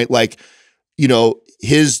your point, like, you know,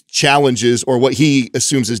 his challenges or what he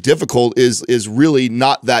assumes is difficult is really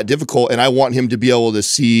not that difficult. And I want him to be able to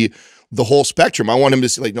see the whole spectrum. I want him to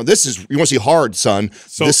see like, no, this is, you want to see hard, son.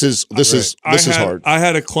 So this is hard. I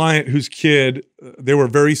had a client whose kid, they were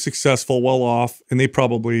very successful, well off, and they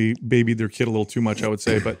probably babied their kid a little too much, I would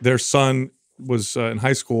say. But their son was in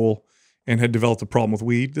high school and had developed a problem with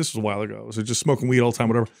weed. This was a while ago. So just smoking weed all the time,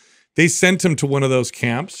 whatever. They sent him to one of those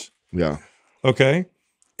camps. Yeah. Okay.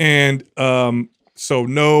 And so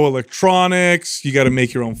no electronics. You got to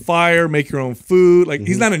make your own fire, make your own food. Like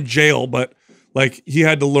he's not in jail, but like he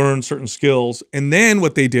had to learn certain skills. And then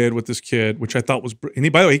what they did with this kid, which I thought was, and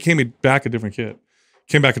by the way, he came back a different kid,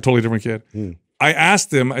 came back a totally different kid. I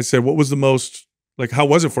asked him, I said, what was the most, like, how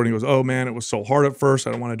was it for him? He goes, oh man, it was so hard at first.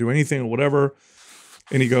 I don't want to do anything or whatever.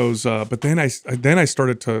 And he goes, but then I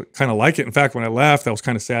started to kind of like it. In fact, when I left, I was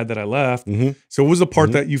kind of sad that I left. So what was the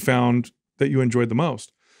part that you found that you enjoyed the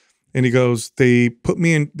most? And he goes, they put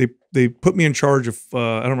me in charge of,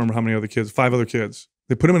 I don't remember how many other kids, 5 other kids.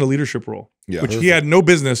 They put him in a leadership role, which he had no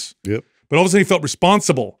business. But all of a sudden he felt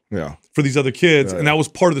responsible for these other kids. And that was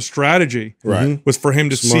part of the strategy, was for him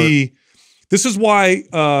to see. This is why,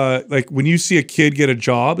 like when you see a kid get a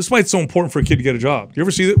job, this is why it's so important for a kid to get a job. Do you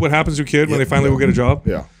ever see what happens to a kid when they finally will get a job?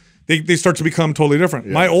 They start to become totally different.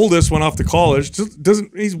 My oldest went off to college,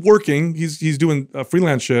 he's working, he's doing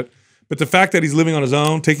freelance shit. But the fact that he's living on his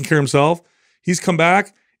own, taking care of himself, he's come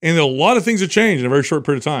back. And a lot of things have changed in a very short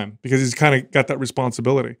period of time because he's kind of got that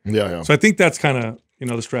responsibility. So I think that's kind of, you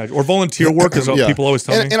know, the strategy. Or volunteer work is what people always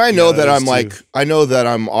tell me. And I know that I'm like, I know that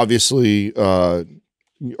I'm obviously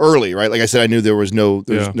early, right? Like I said, I knew there was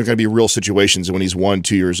there's going to be real situations when he's 1,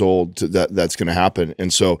 2 years old that's going to happen.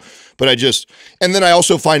 And so, but and then I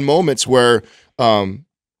also find moments where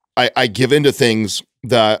I give into things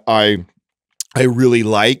that I really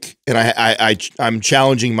like, and I'm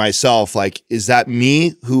challenging myself. Like, is that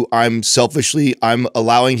me who I'm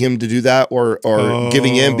allowing him to do that, or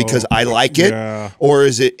giving in because I like it, or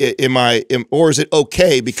is it or is it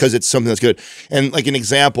okay because it's something that's good? And like an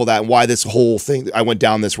example that why this whole thing I went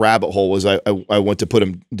down this rabbit hole was I went to put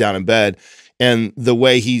him down in bed, and the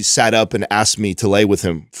way he sat up and asked me to lay with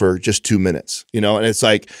him for just 2 minutes, you know, and it's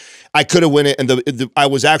like. I could have went in, and I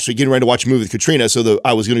was actually getting ready to watch a movie with Katrina, so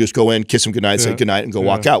I was going to just go in, kiss him goodnight, say goodnight, and go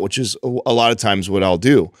walk out, which is a lot of times what I'll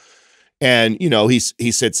do. And, you know, he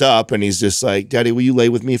sits up, and he's just like, Daddy, will you lay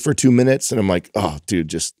with me for 2 minutes? And I'm like, oh, dude,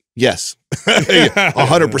 just, yes.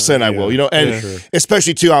 100% I will, you know, and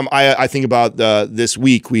especially too, I think about this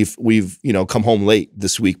week, we've, you know, come home late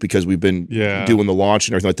this week because we've been doing the launch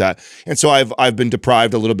and everything like that. And so I've been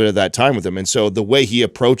deprived a little bit of that time with him. And so the way he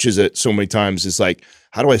approaches it so many times is like,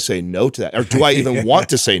 how do I say no to that? Or do I even want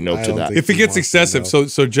to say no to that? If it gets excessive,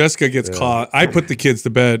 so Jessica gets caught. I put the kids to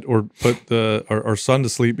bed or put our son to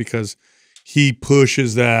sleep because he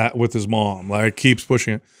pushes that with his mom, like keeps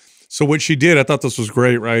pushing it. So what she did, I thought this was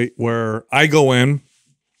great, right? Where I go in,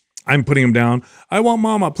 I'm putting him down. I want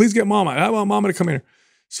mama, please get mama. I want mama to come here.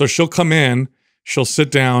 So she'll come in, she'll sit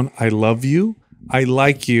down. I love you, I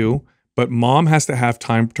like you, but mom has to have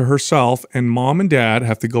time to herself, and mom and dad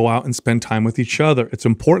have to go out and spend time with each other. It's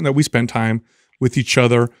important that we spend time with each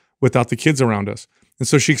other without the kids around us. And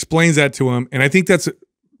so she explains that to him, and I think that's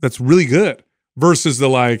really good versus the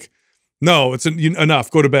like, no, it's enough,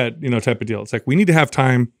 go to bed, you know, type of deal. It's like we need to have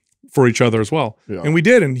time for each other as well. Yeah. And we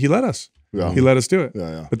did, and he let us. Yeah. He let us do it. Yeah,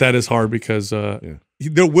 yeah. But that is hard because there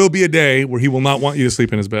will be a day where he will not want you to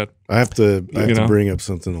sleep in his bed. I have to bring up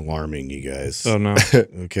something alarming, you guys. Oh, no.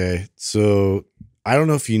 Okay. So I don't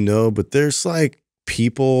know if you know, but there's like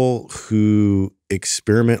people who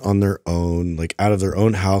experiment on their own, like out of their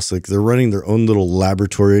own house. Like they're running their own little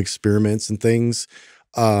laboratory experiments and things.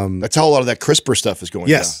 That's how a lot of that CRISPR stuff is going.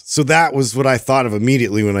 Yes. Down. So that was what I thought of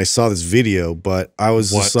immediately when I saw this video, but I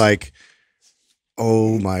was just like,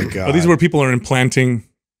 oh my God. Oh, these are where people are implanting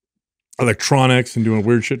electronics and doing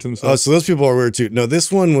weird shit to themselves. Oh, so those people are weird too. No,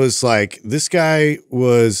 this one was like, this guy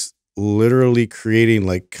was literally creating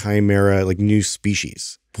like chimera, like new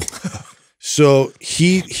species. So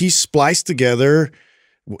he spliced together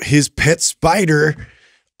his pet spider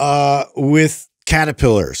with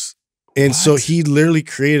caterpillars. And so he literally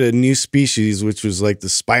created a new species, which was like the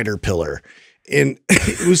Spiderpillar. And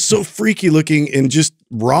it was so freaky looking and just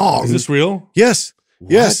wrong. Is this real? Yes.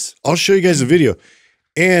 What? Yes. I'll show you guys a video.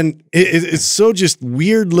 And it's so just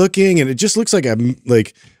weird looking, and it just looks like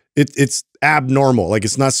it's abnormal. Like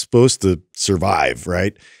it's not supposed to survive,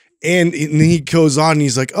 right? And he goes on and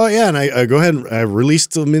he's like, oh yeah, and I go ahead and I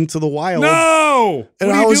released them into the wild. No!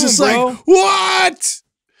 And I was just like, what?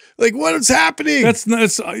 Like what is happening? That's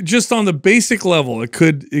just on the basic level. It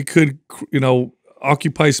could you know,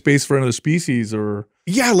 occupy space for another species or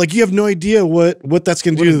yeah, like you have no idea what that's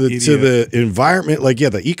going to do to the environment. Like, yeah,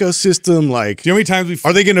 the ecosystem. Like, do you know how many times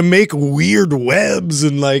are they going to make weird webs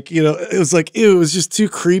and like, you know, it was like, ew, it was just too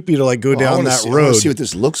creepy to like go down that road. I want to see what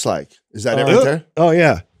this looks like. Is that it right there? Oh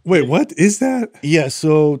yeah. Wait, what is that? Yeah.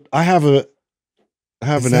 So I have an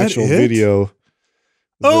actual video.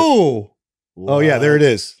 Oh. Oh yeah, there it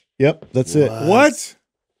is. Yep, that's it. What?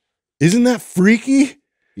 Isn't that freaky?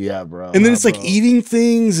 Yeah, bro. And then it's like eating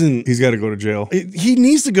things, and he's got to go to jail. He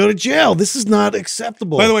needs to go to jail. This is not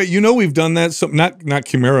acceptable. By the way, you know we've done that. So not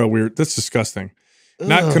chimera weird. That's disgusting.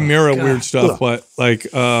 Not chimera weird stuff, but like, do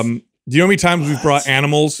you know how many times we've brought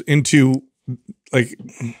animals into like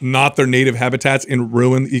not their native habitats and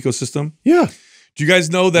ruin the ecosystem? Yeah. Do you guys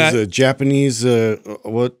know that there's a Japanese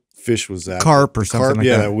what fish was that? Carp or something like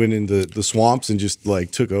that. That went into the swamps and just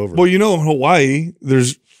like took over. Well, you know, in Hawaii,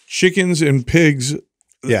 there's chickens and pigs.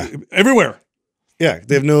 Yeah, everywhere. Yeah,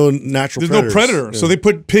 they have no natural. There's no predator, so they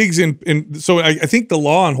put pigs in. So I think the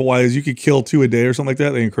law in Hawaii is you could kill 2 a day or something like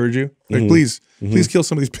that. They encourage you, like please kill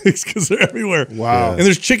some of these pigs because they're everywhere. Wow, and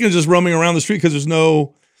there's chickens just roaming around the street because there's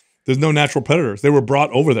no natural predators. They were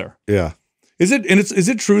brought over there. Yeah, is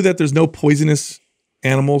it true that there's no poisonous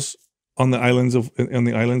animals on the islands of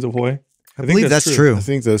Hawaii? I believe that's true. I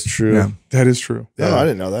think that's true. Yeah, that is true. Yeah, I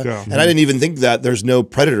didn't know that, and I didn't even think that there's no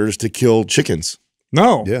predators to kill chickens.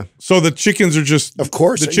 No. Yeah. So the chickens are just of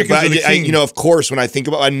course the chickens are the king. you know, of course, when I think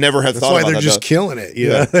about, I never have thought about that. That's why they're just killing it.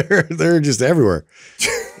 Yeah, they're just everywhere.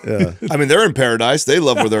 Yeah. I mean, they're in paradise. They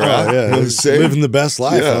love where they're at. Yeah, living the best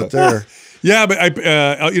life out there. Yeah, but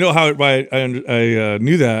you know how I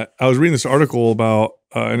knew that. I was reading this article about,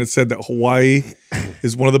 and it said that Hawaii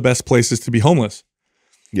is one of the best places to be homeless.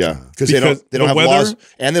 Yeah, because they don't have laws,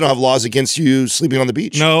 and they don't have laws against you sleeping on the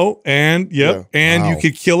beach. No, and you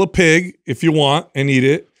could kill a pig if you want and eat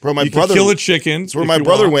it. Bro, my you brother could kill a chicken. That's where my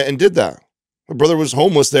brother went and did that. My brother was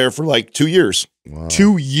homeless there for like 2 years. Wow.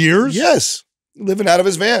 2 years? Yes, living out of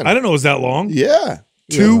his van. I didn't know it was that long. Yeah,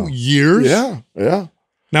 2 years. Yeah.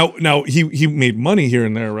 Now he made money here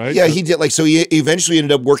and there, right? Yeah, he did. Like, so he eventually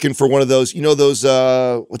ended up working for one of those, you know, those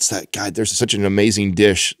what's that? God, there's such an amazing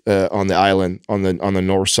dish on the island on the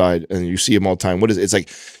north side, and you see them all the time. What is it? It's like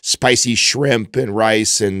spicy shrimp and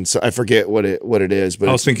rice, and so I forget what it is. But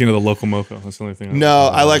I was thinking of the loco moco. That's the only thing.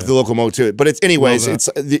 I like the loco moco too. But it's anyways. It's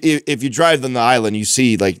if you drive on the island, you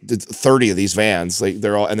see like 30 of these vans. Like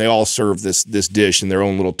they all serve this dish in their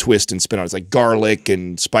own little twist and spin on it. It's like garlic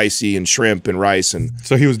and spicy and shrimp and rice and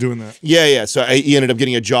so. He was doing that. Yeah. So he ended up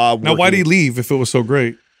getting a job. Now, why did he leave if it was so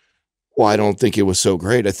great? Well, I don't think it was so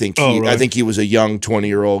great. I think I think he was a young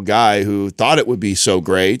 20-year-old guy who thought it would be so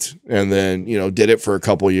great, and then did it for a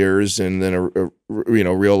couple of years, and then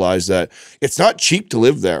realized that it's not cheap to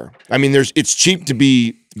live there. I mean, it's cheap to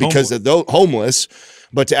be because of those homeless,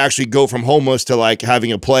 But to actually go from homeless to like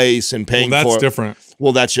having a place and paying Well, for that's different.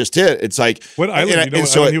 Well, that's just it. It's like What island? You know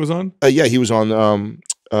what island he was on? Yeah, he was on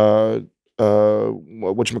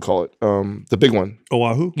whatchamacallit? The big one.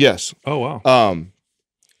 Oahu? Yes. Oh wow.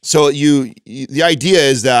 So the idea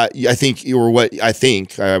is that I think, or what I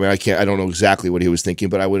think, I mean, I don't know exactly what he was thinking,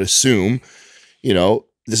 but I would assume, you know,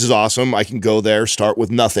 this is awesome. I can go there, start with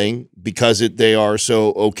nothing because they are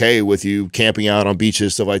so okay with you camping out on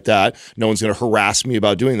beaches, stuff like that. No one's going to harass me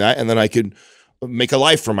about doing that. And then I could make a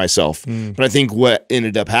life for myself. But I think what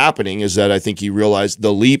ended up happening is that I think he realized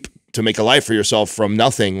the leap to make a life for yourself from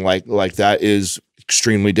nothing like that is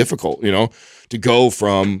extremely difficult, you know, to go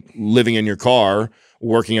from living in your car,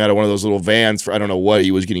 working out of one of those little vans for, I don't know what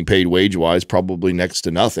he was getting paid wage-wise, probably next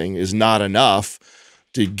to nothing, is not enough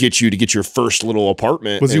to get your first little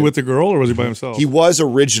apartment. Was he with the girl or was he by himself? He was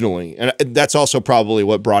originally. And that's also probably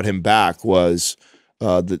what brought him back was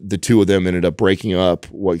the two of them ended up breaking up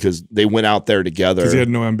because they went out there together. Because he had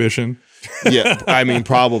no ambition. Yeah, I mean,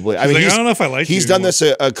 probably. I mean, like, I don't know if I like He's done this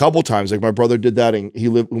a couple times. Like my brother did that, and he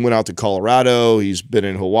went out to Colorado. He's been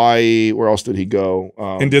in Hawaii. Where else did he go?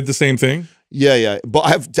 And did the same thing? Yeah.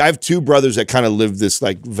 But I have two brothers that kind of live this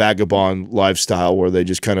like vagabond lifestyle where they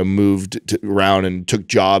just kind of moved around and took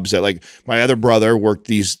jobs that, like, my other brother worked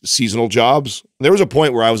these seasonal jobs. There was a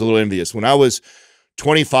point where I was a little envious. When I was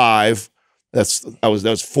 25, that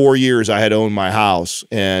was 4 years I had owned my house,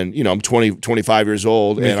 and you know, I'm 25 years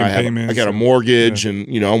old, and I got a mortgage,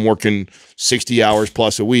 and you know, I'm working 60 hours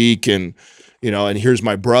plus a week, and you know, and here's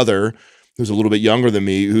my brother who's a little bit younger than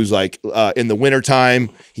me, who's like in the wintertime,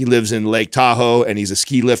 he lives in Lake Tahoe and he's a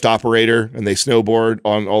ski lift operator and they snowboard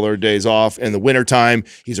on all their days off. In the wintertime,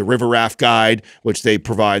 he's a river raft guide, which they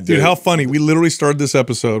provide. Dude, how funny. We literally started this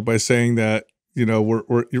episode by saying that, you know,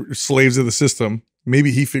 we're slaves of the system.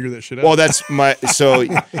 Maybe he figured that shit out. Well, that's my, so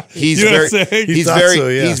he's you know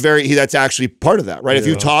he's very, that's actually part of that, right? Yeah. If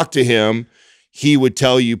you talk to him, he would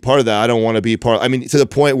tell you part of that. I don't want to be part of, I mean, to the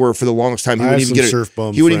point where for the longest time, he wouldn't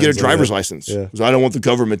even get a driver's license. Yeah. So I don't want the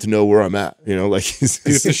government to know where I'm at. You know, like dude,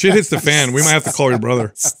 if the shit hits the fan, we might have to call your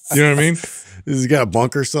brother. You know what I mean? He's got a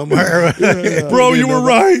bunker somewhere. Bro, you were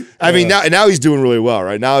right. I mean, now he's doing really well,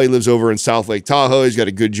 right? Now he lives over in South Lake Tahoe. He's got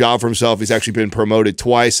a good job for himself. He's actually been promoted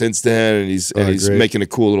twice since then, and he's making a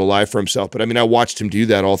cool little life for himself. But I mean, I watched him do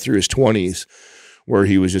that all through his 20s, where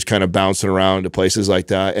he was just kind of bouncing around to places like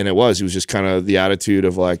that. And he was just kind of the attitude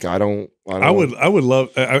of like, I would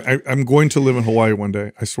love, I'm going to live in Hawaii one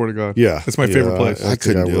day. I swear to God. Yeah. It's my favorite place. I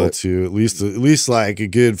couldn't do it too. At least like a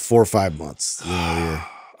good 4 or 5 months. You know, yeah.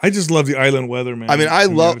 I just love the island weather, man. I mean, I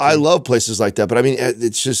love places like that, but I mean,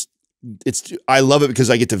 I love it because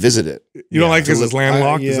I get to visit it. You don't like because it's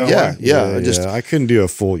landlocked? I couldn't do a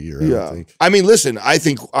full year. I don't think. I mean, listen, I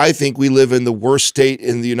think we live in the worst state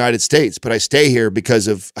in the United States, but I stay here because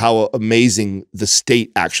of how amazing the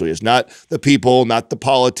state actually is. Not the people, not the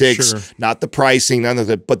politics, not the pricing, none of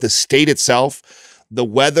that, but the state itself, the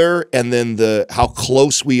weather, and then how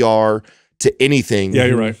close we are to anything. Yeah,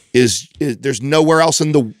 you're right. Is there's nowhere else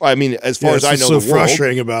in the, I mean, as far as I know, so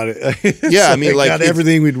frustrating about it. Yeah, I mean, like got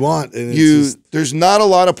everything we'd want. And there's not a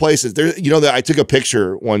lot of places there. You know, that I took a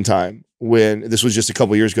picture one time when this was just a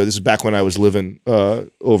couple of years ago. This is back when I was living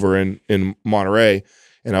over in Monterey,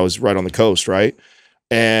 and I was right on the coast, right?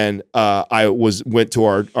 And I went to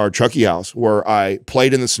our Chucky house where I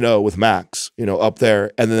played in the snow with Max, you know, up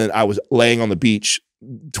there, and then I was laying on the beach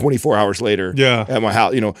 24 hours later at my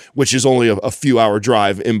house, you know, which is only a few hour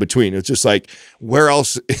drive in between. It's just like, where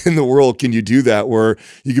else in the world can you do that, where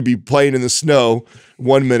you could be playing in the snow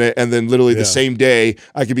 1 minute and then literally the same day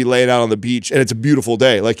I could be laying out on the beach and it's a beautiful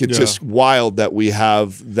day. Like, it's just wild that we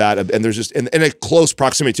have that. And there's just, and a close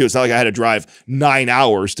proximity too. It's not like I had to drive 9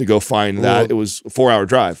 hours to go find that. It was a 4 hour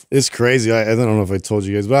drive. It's crazy. I don't know if I told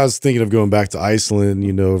you guys, but I was thinking of going back to Iceland,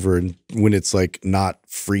 you know, when it's like not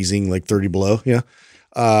freezing, like 30 below. Yeah.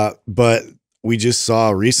 But we just saw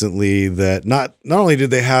recently that not only did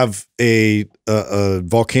they have a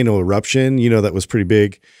volcano eruption, you know, that was pretty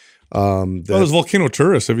big. There's volcano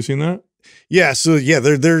tourists. Have you seen that? Yeah. So yeah,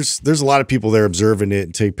 there's a lot of people there observing it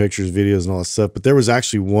and take pictures, videos, and all that stuff. But there was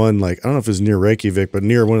actually one, like, I don't know if it was near Reykjavik, but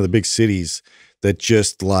near one of the big cities that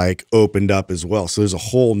just like opened up as well. So there's a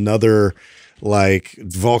whole nother like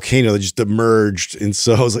volcano that just emerged, and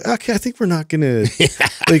so I was like, okay, I think we're not gonna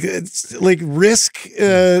like risk.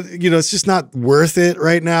 You know, it's just not worth it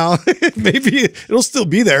right now. Maybe it'll still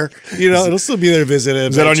be there. You know, it'll still be there to visit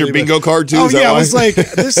it. Is that on your bingo card too? Oh yeah, I was like,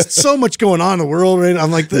 there's so much going on in the world right now.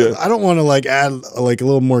 I'm like, I don't want to like add like a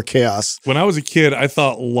little more chaos. When I was a kid, I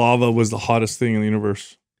thought lava was the hottest thing in the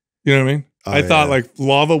universe. You know what I mean? I thought like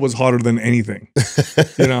lava was hotter than anything,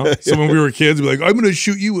 you know? So when we were kids, we'd be like, I'm going to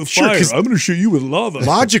shoot you with fire. I'm going to shoot you with lava.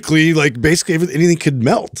 Logically, like basically anything could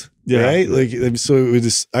melt. Yeah. Right? Like, so it would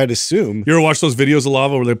just, I'd assume. You ever watch those videos of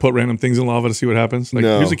lava where they put random things in lava to see what happens? Like,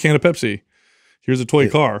 here's a can of Pepsi. Here's a toy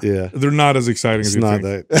car. Yeah. They're not as exciting as you think.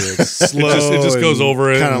 That it's slow. It just goes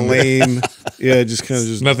over it. Kind of lame. Yeah, it just kind of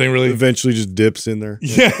just nothing really. Eventually just dips in there.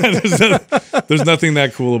 Yeah, there's nothing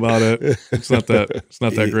that cool about it. It's not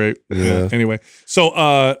that great. Yeah. Anyway, so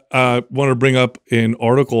wanted to bring up an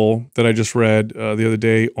article that I just read the other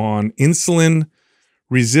day on insulin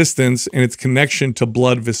resistance and its connection to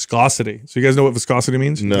blood viscosity. So you guys know what viscosity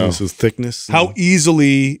means? No. This is thickness. How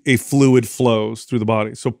easily a fluid flows through the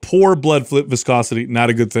body. So poor blood viscosity, not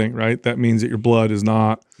a good thing, right? That means that your blood is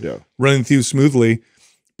not running through smoothly.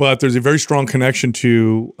 But there's a very strong connection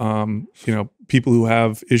to, you know, people who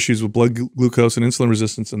have issues with blood glucose and insulin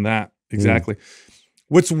resistance and that. Exactly.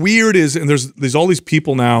 What's weird is, and there's all these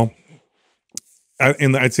people now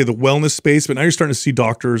in I'd say the wellness space, but now you're starting to see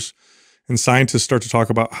doctors and scientists start to talk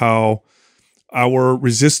about how our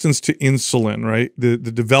resistance to insulin, right? The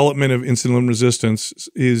development of insulin resistance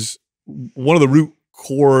is one of the root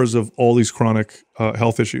cores of all these chronic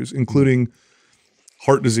health issues, including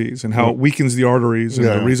heart disease and how it weakens the arteries. And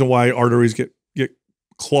the reason why arteries get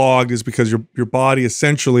clogged is because your body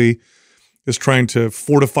essentially is trying to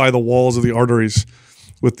fortify the walls of the arteries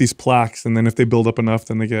with these plaques. And then if they build up enough,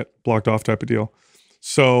 then they get blocked off type of deal.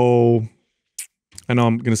 So I know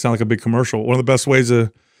I'm going to sound like a big commercial. One of the best ways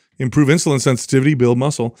to improve insulin sensitivity, build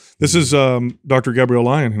muscle. This is Dr. Gabrielle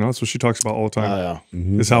Lyon. You know, that's what she talks about all the time.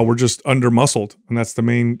 Is how we're just under muscled, and that's the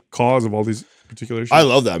main cause of all these particular issues. I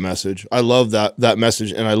love that message. I love that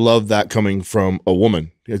message, and I love that coming from a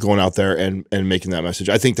woman going out there and making that message.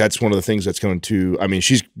 I think that's one of the things that's going to. I mean,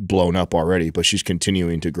 she's blown up already, but she's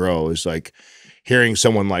continuing to grow. Is like hearing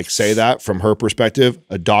someone like say that from her perspective,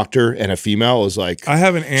 a doctor and a female is like, I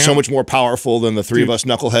have an aunt, so much more powerful than the three of us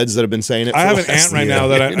knuckleheads that have been saying it. I have an aunt right now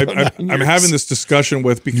that I'm having this discussion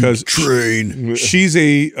with because she's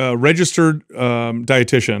a registered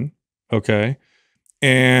dietitian. Okay.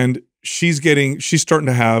 And she's starting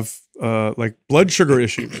to have like blood sugar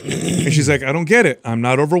issues. And she's like, I don't get it. I'm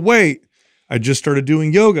not overweight. I just started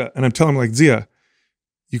doing yoga. And I'm telling her like, Zia,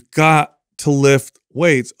 you got to lift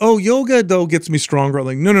weights. Oh, yoga though gets me stronger. I'm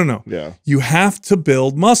like, no. Yeah. You have to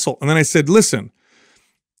build muscle. And then I said, listen,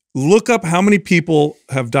 look up how many people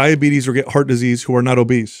have diabetes or get heart disease who are not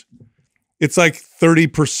obese. It's like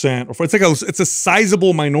 30%, or it's a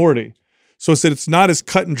sizable minority. So I said, it's not as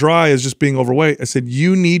cut and dry as just being overweight. I said,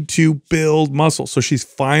 you need to build muscle. So she's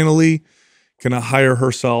finally going to hire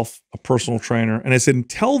herself a personal trainer. And I said,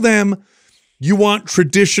 tell them you want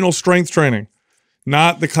traditional strength training.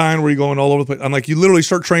 Not the kind where you're going all over the place. I'm like, you literally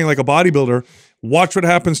start training like a bodybuilder. Watch what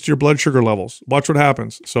happens to your blood sugar levels. Watch what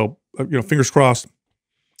happens. So, you know, fingers crossed,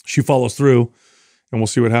 she follows through, and we'll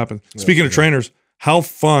see what happens. Yeah, Speaking of trainers, how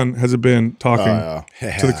fun has it been talking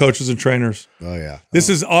to the coaches and trainers? Oh, yeah. This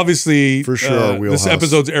is obviously, for sure, this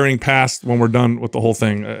episode's airing past when we're done with the whole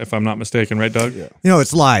thing, if I'm not mistaken. Right, Doug? Yeah. You know,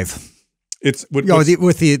 it's live. It's with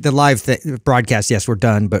the live broadcast. Yes, we're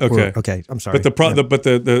done, but okay. I'm sorry. But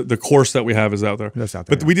the course that we have is out there. That's out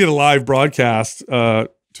there. But we did a live broadcast to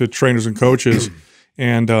trainers and coaches,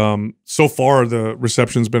 and so far the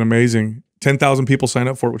reception's been amazing. 10,000 people signed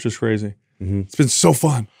up for it, which is crazy. It's been so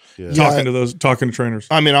fun talking to trainers.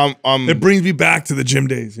 I mean, it brings me back to the gym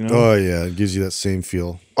days. You know? Oh yeah, it gives you that same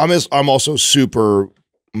feel. I'm also super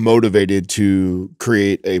motivated to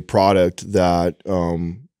create a product that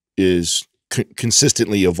is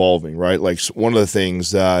consistently evolving, right? Like one of the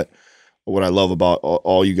things that what I love about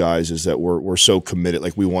all you guys is that we're so committed.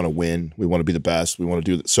 Like we want to win, we want to be the best, we want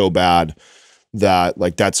to do it so bad that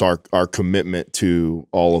like that's our commitment to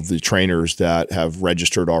all of the trainers that have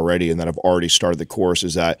registered already and that have already started the course,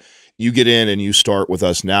 is that you get in and you start with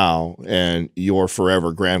us now and you're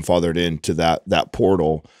forever grandfathered into that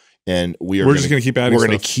portal, and we're just going to keep adding. We're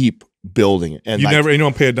going to keep building it, and you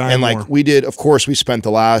don't pay a dime. And more. like we did, of course, we spent the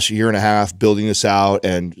last year and a half building this out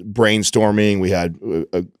and brainstorming. We had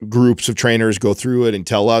groups of trainers go through it and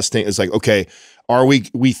tell us things. It's like, okay,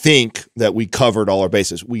 we think that we covered all our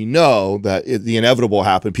bases. We know that the inevitable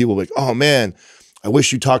happened. People will be like, oh man, I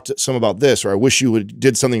wish you talked to some about this, or I wish you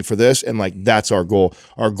did something for this. And like, that's our goal.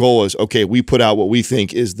 Our goal is, okay, we put out what we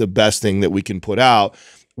think is the best thing that we can put out.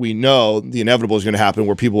 We know the inevitable is going to happen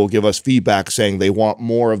where people will give us feedback saying they want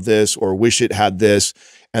more of this or wish it had this.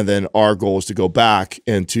 And then our goal is to go back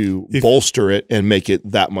and to bolster it and make it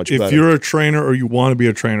that much better. If you're a trainer or you want to be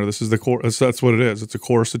a trainer, this is the course. That's what it is. It's a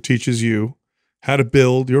course that teaches you how to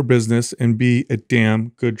build your business and be a damn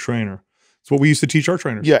good trainer. It's what we used to teach our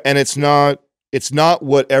trainers. Yeah, and it's not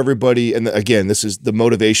what everybody, and again, this is the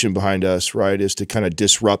motivation behind us, right, is to kind of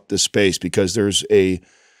disrupt the space, because there's a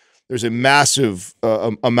massive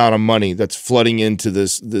amount of money that's flooding into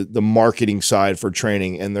the marketing side for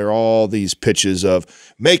training, and there are all these pitches of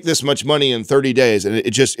make this much money in 30 days, and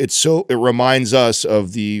it reminds us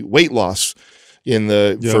of the weight loss in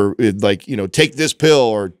take this pill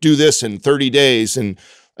or do this in 30 days, and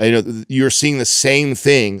you're seeing the same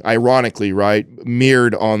thing, ironically, right,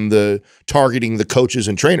 mirrored on targeting the coaches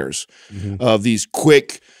and trainers of these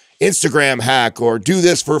quick Instagram hack or do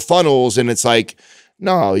this for funnels, and it's like,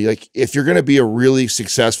 no, like if you're going to be a really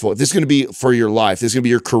successful, if this is going to be for your life, this is going to be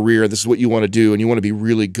your career, this is what you want to do, and you want to be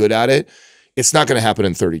really good at it, it's not going to happen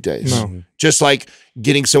in 30 days. No. Just like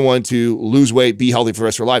getting someone to lose weight, be healthy for the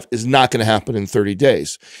rest of their life is not going to happen in 30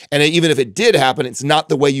 days. And even if it did happen, it's not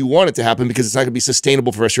the way you want it to happen, because it's not going to be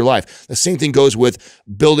sustainable for the rest of your life. The same thing goes with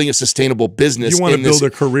building a sustainable business. You want to build a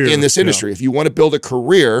career in this industry. If you want to build a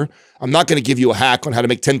career, I'm not going to give you a hack on how to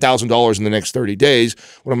make $10,000 in the next 30 days.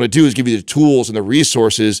 What I'm going to do is give you the tools and the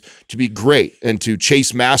resources to be great and to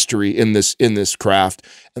chase mastery in this craft.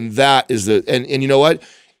 And that is and you know what?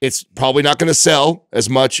 It's probably not going to sell as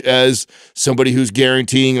much as somebody who's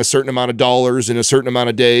guaranteeing a certain amount of dollars in a certain amount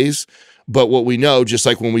of days. But what we know, just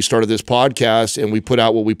like when we started this podcast and we put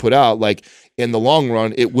out what we put out, like in the long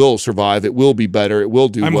run, it will survive. It will be better. It will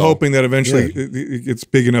do well. I'm hoping that eventually it's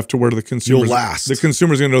big enough to where the consumers, the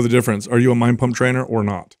consumer's going to know the difference. Are you a Mind Pump trainer or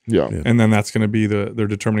not? Yeah. And then that's going to be their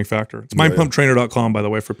determining factor. It's mindpumptrainer.com, by the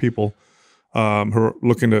way, for people who are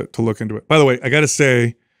looking to look into it. By the way, I got to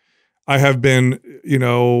say, I have been,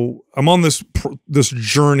 I'm on this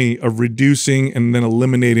journey of reducing and then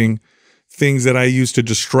eliminating things that I use to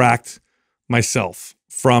distract myself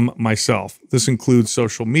from myself. This includes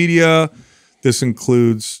social media. This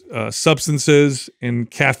includes substances, and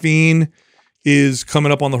caffeine is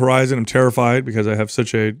coming up on the horizon. I'm terrified because I have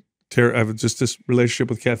I have just this relationship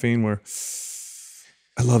with caffeine where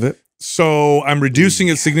I love it. So I'm reducing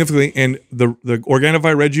it significantly, and the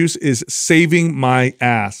Organifi Red Juice is saving my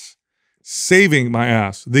ass. Saving my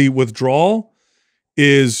ass. The withdrawal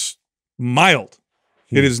is mild.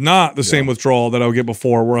 It is not the same withdrawal that I would get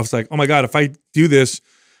before, where I was like, oh my God, if I do this,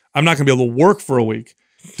 I'm not going to be able to work for a week.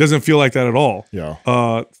 Doesn't feel like that at all. Yeah.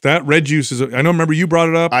 That red juice is, remember you brought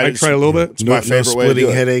it up. I tried a little bit. It's my favorite way to do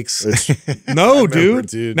it. Headaches. No,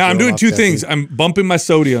 dude. Now I'm doing two things. I'm bumping my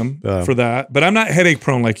sodium for that, but I'm not headache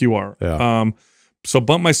prone like you are. Yeah. So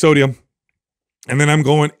bump my sodium. And then I'm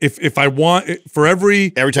going, if I want it, for every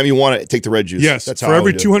time you want it, take the red juice. Yes. That's for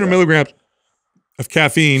every 200 milligrams of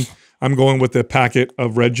caffeine, I'm going with a packet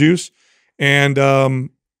of red juice. And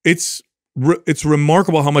it's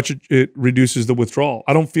remarkable how much it reduces the withdrawal.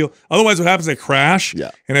 I don't feel, otherwise what happens is I crash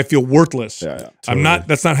and I feel worthless. Totally.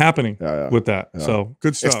 That's not happening with that. So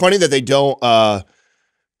good stuff. It's funny that they don't,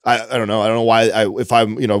 I don't know. I don't know why.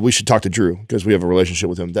 We should talk to Drew because we have a relationship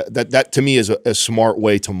with him. That to me is a smart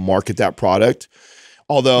way to market that product.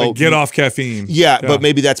 Although like get off caffeine. Yeah, but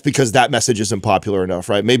maybe that's because that message isn't popular enough,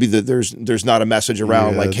 right? Maybe there's not a message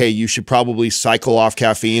around like, hey, you should probably cycle off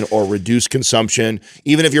caffeine or reduce consumption,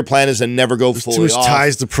 even if your plan is to never go fully off.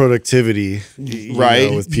 Ties to productivity,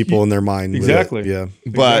 right? With people in their mind. Exactly. Yeah.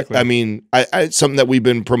 But exactly. I mean, it's something that we've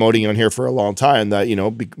been promoting on here for a long time. That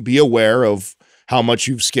be aware of how much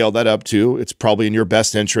you've scaled that up to. It's probably in your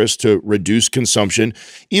best interest to reduce consumption,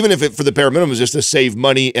 even if it for the bare minimum is just to save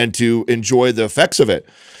money and to enjoy the effects of it.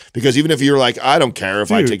 Because even if you're like, I don't care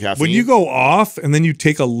if I take caffeine. When you go off and then you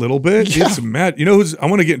take a little bit, it's mad. I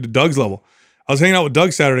want to get into Doug's level. I was hanging out with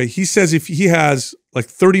Doug Saturday. He says if he has like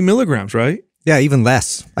 30 milligrams, right? Yeah, even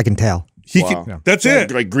less. I can tell. That's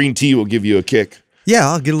it. Like green tea will give you a kick. Yeah,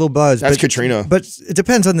 I'll get a little buzz. That's Katrina. But it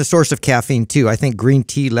depends on the source of caffeine, too. I think green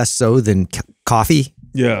tea less so than coffee.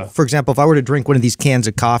 Yeah. For example, if I were to drink one of these cans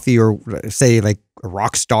of coffee or say like a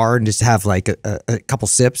rock star and just have like a couple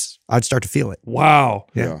sips, I'd start to feel it. Wow.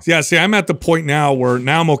 Yeah. See, I'm at the point now where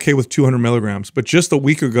now I'm okay with 200 milligrams. But just a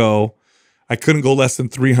week ago, I couldn't go less than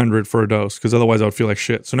 300 for a dose because otherwise I would feel like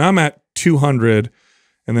shit. So now I'm at 200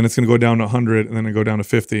 and then it's going to go down to 100 and then I go down to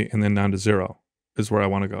 50 and then down to 0 is where I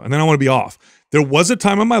want to go. And then I want to be off. There was a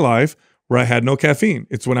time in my life where I had no caffeine.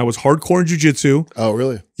 It's when I was hardcore in jiu-jitsu. Oh,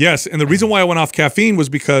 really? Yes. And the reason why I went off caffeine was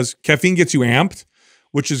because caffeine gets you amped,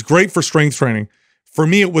 which is great for strength training. For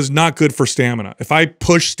me, it was not good for stamina. If I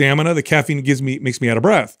push stamina, the caffeine makes me out of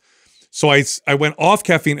breath. So I went off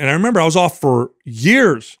caffeine, and I remember I was off for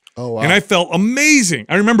years. Oh, wow. And I felt amazing.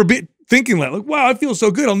 I remember thinking like, wow, I feel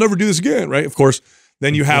so good. I'll never do this again, right? Of course,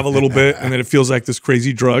 Then you have a little bit, and then it feels like this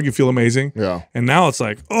crazy drug. You feel amazing. Yeah. And now it's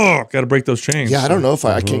like, oh, got to break those chains. Yeah, I don't know if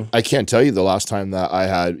I can't tell you the last time that I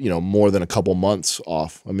had, more than a couple months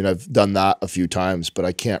off. I mean, I've done that a few times, but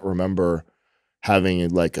I can't remember having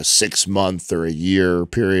like a 6-month or a year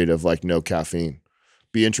period of like no caffeine.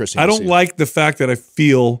 Be interesting. I don't like the fact that I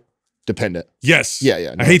feel dependent. Yes.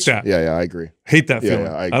 Yeah. I hate that. Yeah, I agree. Hate that feeling.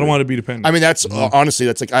 I don't want to be dependent. I mean, that's honestly,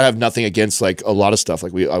 that's like, I have nothing against like a lot of stuff.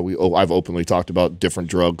 Like I've openly talked about different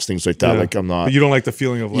drugs, things like that. Yeah. Like I'm not. But you don't like the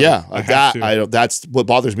feeling of like, that's what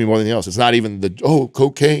bothers me more than anything else. It's not even the,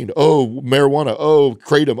 cocaine, marijuana,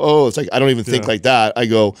 kratom. It's like, I don't even think like that. I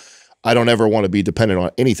go, I don't ever want to be dependent on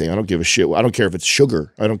anything. I don't give a shit. I don't care if it's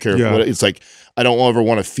sugar. I don't care what it's like. I don't ever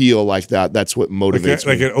want to feel like that. That's what motivates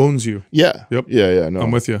me. Like it owns you. Yeah. Yep. Yeah. No, I'm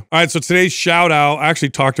with you. All right. So today's shout out, I actually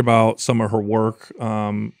talked about some of her work.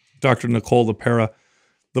 Dr. Nicole LePera,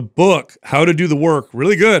 the book, How to Do the Work,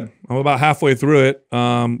 really good. I'm about halfway through it.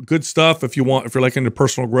 Good stuff. If you're like into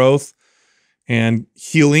personal growth and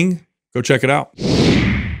healing, go check it out.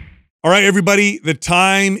 All right, everybody, the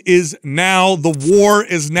time is now. The war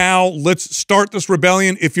is now. Let's start this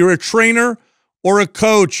rebellion. If you're a trainer or a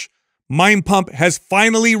coach, Mind Pump has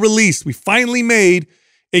finally released. We finally made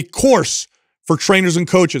a course for trainers and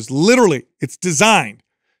coaches. Literally, it's designed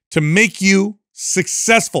to make you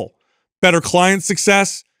successful. Better client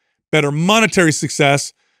success, better monetary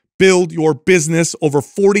success, build your business. Over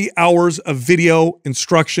 40 hours of video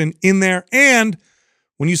instruction in there. And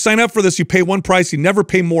when you sign up for this, you pay one price. You never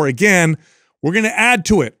pay more again. We're going to add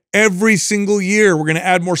to it every single year. We're going to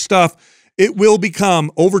add more stuff. It will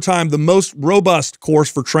become, over time, the most robust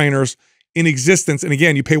course for trainers in existence. And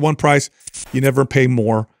again, you pay one price. You never pay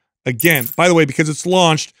more again. By the way, because it's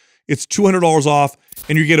launched, it's $200 off,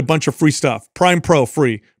 and you get a bunch of free stuff. Prime Pro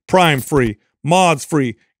free, Prime free, mods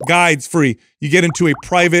free, guides free. You get into a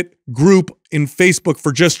private group in Facebook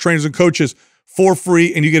for just trainers and coaches for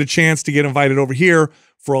free, and you get a chance to get invited over here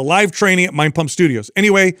for a live training at Mind Pump Studios.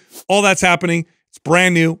 Anyway, all that's happening. It's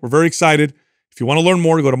brand new. We're very excited. If you want to learn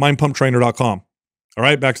more, go to mindpumptrainer.com. All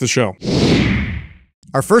right, back to the show.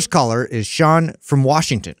 Our first caller is Sean from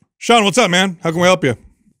Washington. Sean, what's up, man? How can we help you?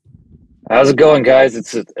 How's it going, guys?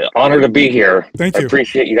 It's an honor to be here. Thank you. I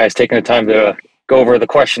appreciate you guys taking the time to go over the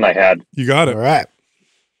question I had. You got it. All right.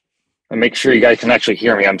 And make sure you guys can actually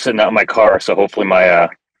hear me. I'm sitting out in my car, so hopefully my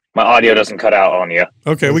audio doesn't cut out on you.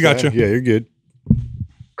 Okay, we got you. Yeah, you're good.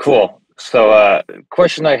 Cool. So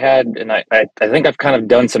question I had, and I think I've kind of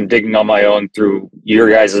done some digging on my own through your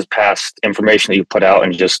guys' past information that you put out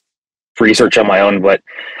and just research on my own, but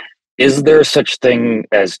is there such thing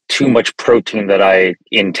as too much protein that I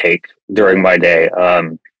intake during my day?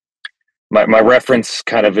 My reference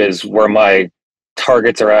kind of is where my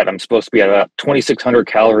targets are at. I'm supposed to be at about 2,600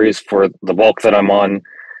 calories for the bulk that I'm on,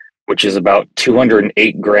 which is about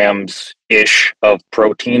 208 grams-ish of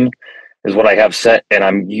protein is what I have set. And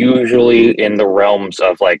I'm usually in the realms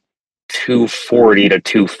of like 240 to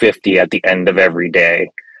 250 at the end of every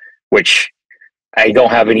day, which I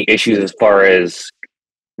don't have any issues as far as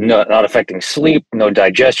not affecting sleep, no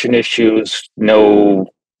digestion issues, no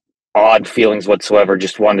odd feelings whatsoever.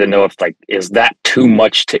 Just wanted to know if is that too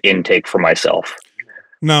much to intake for myself?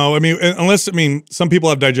 No, I mean, some people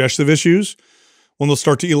have digestive issues when they'll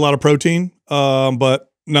start to eat a lot of protein.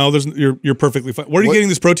 But no, you're perfectly fine. Where are you getting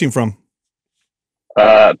this protein from?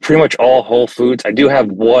 Pretty much all whole foods. I do have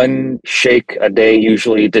one shake a day,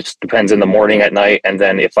 usually. Just depends in the morning, at night, and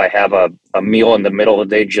then if I have a meal in the middle of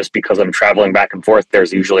the day, just because I'm traveling back and forth,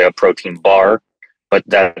 there's usually a protein bar, but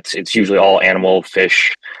it's usually all animal,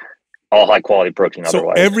 fish, all high quality protein. So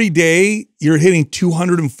otherwise, every day you're hitting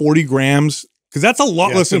 240 grams, because that's a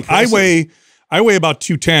lot. Yeah, listen, I weigh about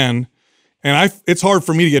 210, and it's hard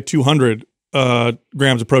for me to get 200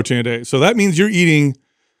 grams of protein a day. So that means you're eating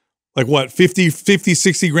like what, 50,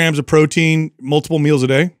 60 grams of protein, multiple meals a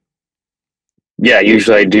day? Yeah,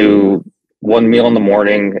 usually I do one meal in the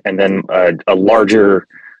morning and then a larger,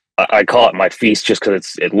 I call it my feast just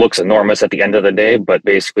because it looks enormous at the end of the day, but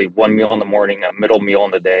basically one meal in the morning, a middle meal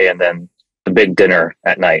in the day, and then the big dinner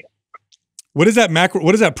at night. What does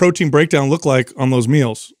that protein breakdown look like on those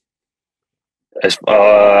meals?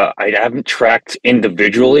 I haven't tracked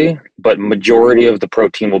individually, but majority of the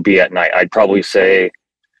protein will be at night. I'd probably say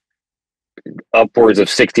upwards of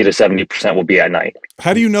 60 to 70% will be at night.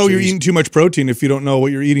 How do you know you're eating too much protein if you don't know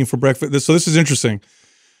what you're eating for breakfast? So this is interesting.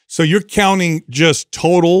 So you're counting just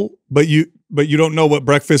total, but you don't know what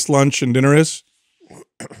breakfast, lunch, and dinner is?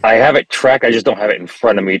 I have it tracked. I just don't have it in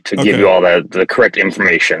front of me to give you all the correct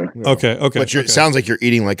information. Okay. But it sounds like you're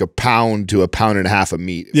eating like a pound to a pound and a half of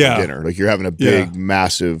meat for dinner. Like you're having a big,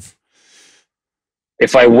 massive.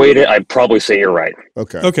 if I weighed it, I'd probably say you're right.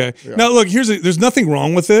 Okay. Yeah. Now look, there's nothing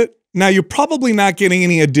wrong with it. Now you're probably not getting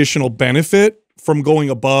any additional benefit from going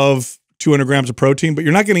above 200 grams of protein, but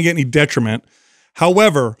you're not going to get any detriment.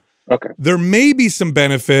 However, there may be some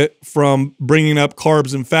benefit from bringing up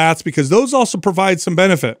carbs and fats because those also provide some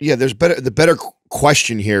benefit. Yeah, the better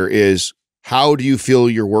question here is, how do you feel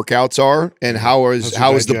your workouts are, and how is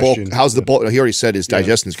the bulk? How's the bulk? He already said his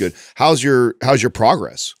digestion's good. How's your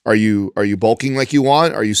progress? Are you bulking like you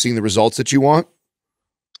want? Are you seeing the results that you want?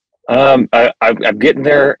 I'm getting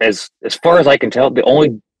there as far as I can tell. The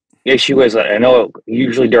only issue is that I know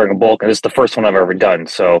usually during a bulk, and this is the first one I've ever done.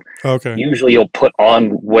 So usually you'll put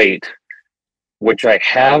on weight, which I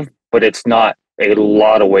have, but it's not a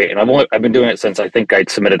lot of weight. And I've been doing it since I think I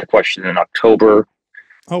submitted the question in October.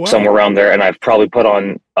 Somewhere around there, and I've probably put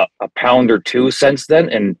on a pound or two since then,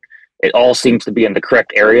 and it all seems to be in the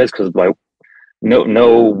correct areas because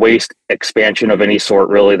no waist expansion of any sort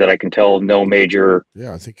really that I can tell, no major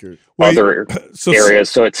other areas.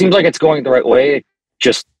 So it seems like it's going the right way.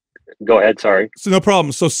 Just go ahead, sorry. So no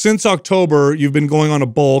problem. So since October, you've been going on a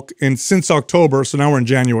bulk, and since October, so now we're in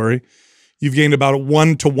January, you've gained about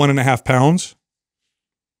 1 to 1.5 pounds.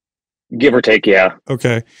 Give or take, yeah.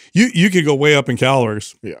 Okay. You could go way up in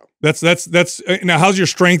calories. Yeah. That's now how's your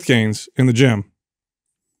strength gains in the gym?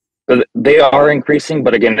 They are increasing,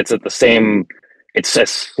 but again, it's a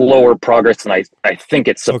slower progress than I think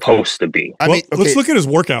it's supposed to be. Let's look at his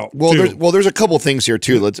workout. There's a couple things here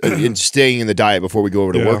too. Let's in staying in the diet before we go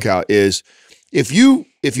over to workout is if you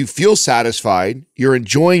feel satisfied, you're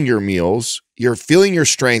enjoying your meals, you're feeling your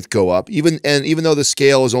strength go up, even though the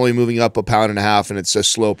scale is only moving up 1.5 pounds and it's a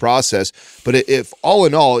slow process, but if all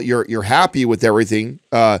in all you're happy with everything,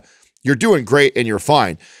 you're doing great and you're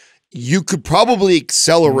fine. You could probably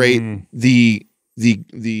accelerate the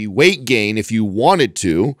weight gain if you wanted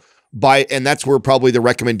to and that's where probably the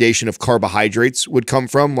recommendation of carbohydrates would come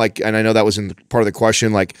from. And I know that was in part of the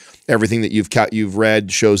question, like everything that you've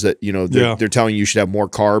read shows that, they're telling you should have more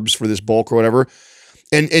carbs for this bulk or whatever.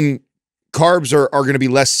 And carbs are going to be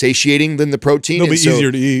less satiating than the protein. It'll be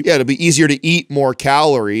easier to eat. Yeah, it'll be easier to eat more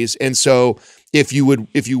calories. And so if you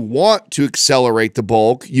want to accelerate the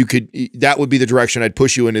bulk, that would be the direction I'd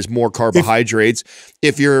push you in, is more carbohydrates.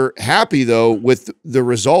 If you're happy though with the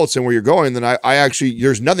results and where you're going, then I actually,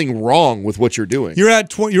 there's nothing wrong with what you're doing. You're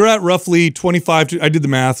at roughly 25 I did the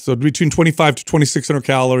math, so between 25 to 2,600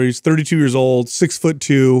 calories, 32 years old,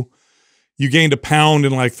 6'2". You gained 1 pound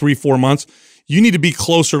in like 3-4 months. You need to be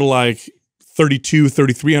closer to like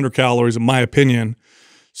 3,300 calories in my opinion.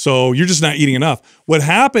 So you're just not eating enough. What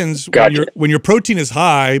happens when your protein is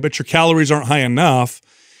high, but your calories aren't high enough,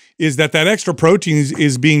 is that extra protein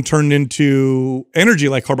is being turned into energy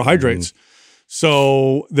like carbohydrates.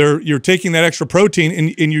 So you're taking that extra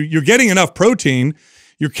protein and you're getting enough protein.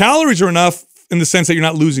 Your calories are enough in the sense that you're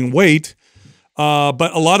not losing weight,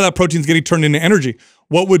 but a lot of that protein is getting turned into energy.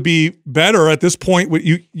 What would be better at this point?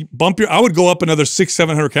 You I would go up another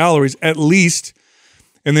 600-700 calories at least,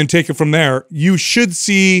 and then take it from there. You should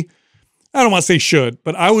see, I don't want to say should,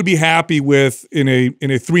 but I would be happy with in a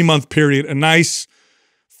 3-month period a nice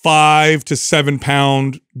 5 to 7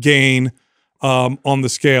 pound gain on the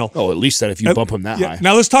scale. Oh, at least that if you bump them that high.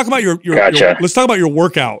 Now let's talk about your let's talk about your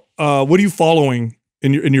workout. What are you following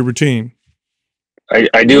in your routine?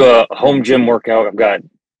 I do a home gym workout. I've got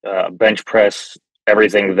bench press,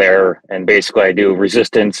 everything there, and basically I do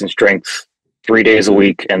resistance and strength 3 days a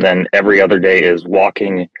week, and then every other day is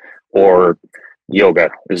walking or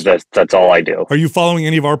yoga. That's all I do. Are you following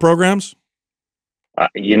any of our programs?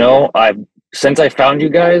 Since I found you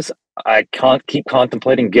guys, I can't keep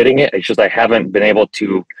contemplating getting it. It's just I haven't been able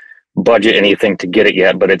to budget anything to get it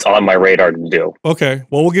yet, but it's on my radar to do. Okay,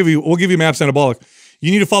 well we'll give you MAPS Anabolic.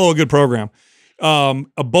 You need to follow a good program.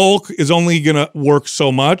 A bulk is only going to work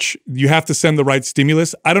so much. You have to send the right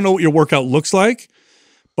stimulus. I don't know what your workout looks like,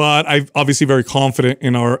 but I'm obviously very confident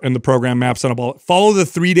in the program MAPS Anabolic. Follow the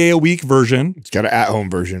 3-day-a-week version. It's got an at-home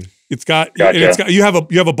version. It's got you have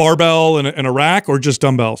a barbell and a rack, or just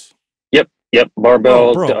dumbbells? Yep,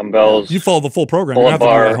 barbell, dumbbells. You follow the full program. Pull-up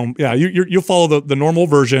bar. At home. Yeah, you'll follow the normal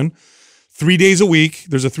version. 3 days a week.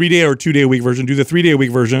 There's a 3-day or 2-day-a-week version. Do the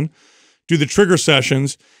 3-day-a-week version. Do the trigger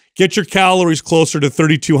sessions. Get your calories closer to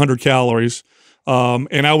 3,200 calories.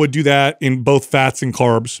 And I would do that in both fats and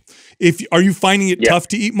carbs. Are you finding it tough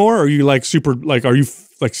to eat more? Or are you like are you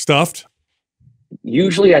like stuffed?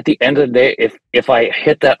 Usually at the end of the day, if I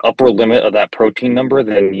hit that upper limit of that protein number,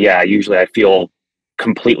 then yeah, usually I feel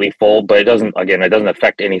completely full, but it doesn't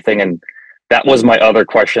affect anything. And that was my other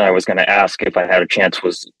question I was going to ask if I had a chance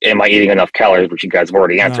was, am I eating enough calories? Which you guys have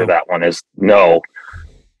already answered. That one is no.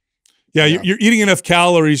 Yeah, you're eating enough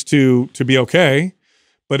calories to be okay.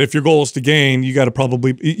 But if your goal is to gain, you got to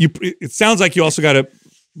probably, it sounds like you also got a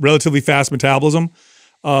relatively fast metabolism.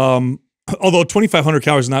 Although 2,500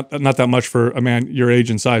 calories is not that much for a man your age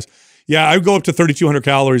and size. Yeah, I would go up to 3,200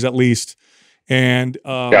 calories at least. And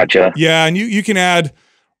Gotcha. Yeah, and you can add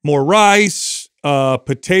more rice,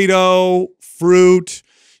 potato, fruit.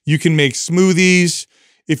 You can make smoothies.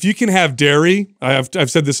 If you can have dairy, I've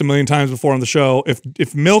said this a million times before on the show.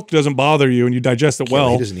 If milk doesn't bother you and you digest it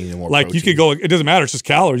well, he doesn't need any more like protein. you could go. It doesn't matter. It's just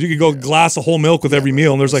calories. You could go a glass of whole milk with every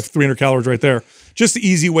meal, and there's like 300 calories right there. Just the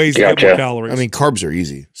easy ways to get more calories. I mean, carbs are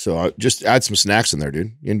easy, so just add some snacks in there,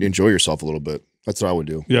 dude. And enjoy yourself a little bit. That's what I would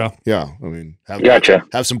do. Yeah. I mean,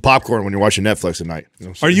 have some popcorn when you're watching Netflix at night. You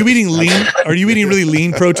know, are you eating lean? Are you eating really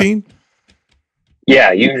lean protein?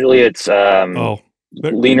 Yeah, usually it's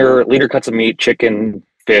leaner cuts of meat, chicken,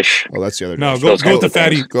 fish. Oh, that's the other. No, go with the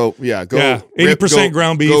fatty. Go 80%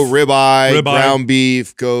 ground beef. Go ribeye, ground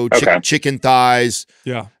beef. Go chicken thighs.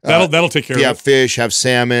 Yeah, that'll take care of it. Yeah, fish. Have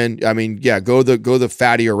salmon. I mean, yeah, go the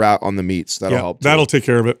fattier route on the meats. That'll help. That'll take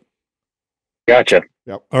care of it. Gotcha.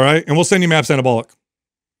 Yep. All right, and we'll send you MAPS Anabolic.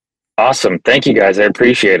 Awesome. Thank you, guys. I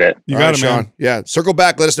appreciate it. You got it, man. Sean. Yeah, circle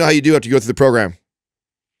back. Let us know how you do after you go through the program.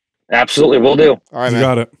 Absolutely, will do. All right, you man.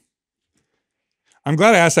 got it. I'm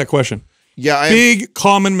glad I asked that question. Yeah, big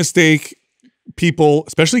common mistake people,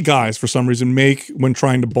 especially guys, for some reason, make when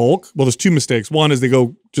trying to bulk. Well, there's two mistakes. One is they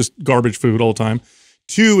go just garbage food all the time.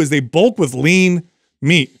 Two is they bulk with lean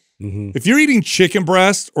meat. Mm-hmm. If you're eating chicken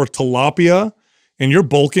breast or tilapia and you're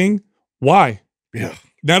bulking, why? Yeah.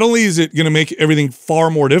 Not only is it going to make everything far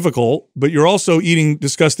more difficult, but you're also eating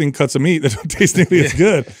disgusting cuts of meat that don't taste nearly as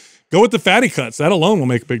good. Go with the fatty cuts. That alone will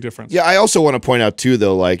make a big difference. Yeah, I also want to point out too,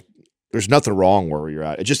 though, like there's nothing wrong where you're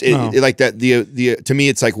at. It just like that. To me,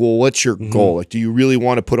 it's like, well, what's your goal? Like, do you really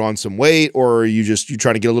want to put on some weight, or are you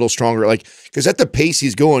trying to get a little stronger? Like, because at the pace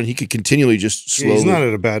he's going, he could continually just slowly. He's not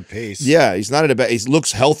at a bad pace. Yeah, he's not at a bad. He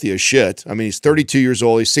looks healthy as shit. I mean, he's 32 years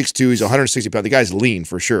old. He's 6'2". He's 160 pounds. The guy's lean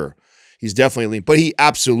for sure. He's definitely lean, but he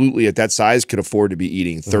absolutely at that size could afford to be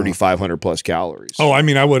eating 3,500 plus calories. Oh, I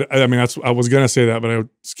mean, I would. I mean, I was gonna say that, but I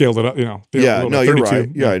scaled it up. You know. Yeah, no, you're right.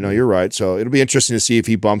 Yeah, no, you're right. So it'll be interesting to see if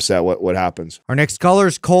he bumps that. What happens? Our next caller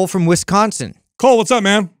is Cole from Wisconsin. Cole, what's up,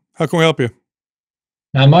 man? How can we help you?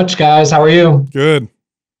 Not much, guys. How are you? Good.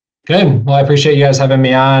 Good. Well, I appreciate you guys having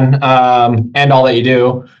me on and all that you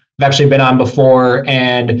do. I've actually been on before,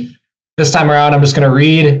 and this time around, I'm just going to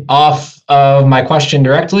read off of my question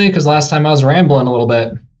directly because last time I was rambling a little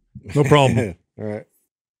bit. No problem. All right.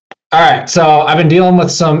 All right. So I've been dealing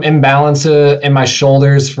with some imbalance in my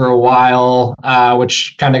shoulders for a while,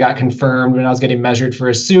 which kind of got confirmed when I was getting measured for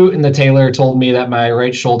a suit. And the tailor told me that my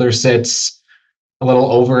right shoulder sits a little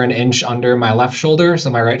over an inch under my left shoulder. So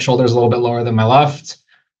my right shoulder is a little bit lower than my left.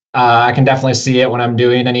 I can definitely see it when I'm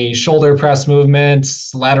doing any shoulder press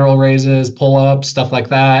movements, lateral raises, pull-ups, stuff like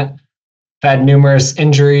that. I've had numerous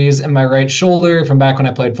injuries in my right shoulder from back when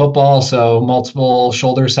I played football. So multiple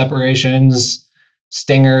shoulder separations,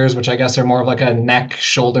 stingers, which I guess are more of like a neck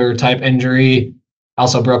shoulder type injury. I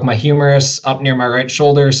also broke my humerus up near my right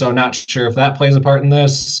shoulder. So not sure if that plays a part in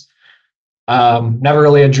this. Never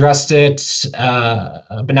really addressed it.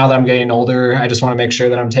 But now that I'm getting older, I just want to make sure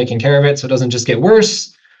that I'm taking care of it so it doesn't just get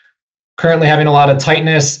worse. Currently having a lot of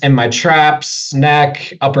tightness in my traps,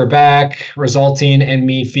 neck, upper back, resulting in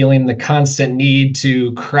me feeling the constant need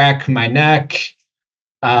to crack my neck.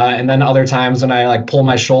 And then other times when I like pull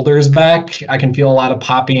my shoulders back, I can feel a lot of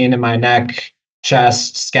popping in my neck,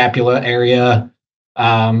 chest, scapula area.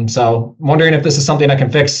 So I'm wondering if this is something I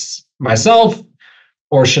can fix myself,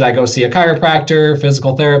 or should I go see a chiropractor,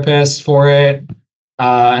 physical therapist for it?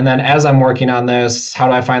 And then as I'm working on this, how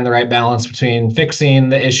do I find the right balance between fixing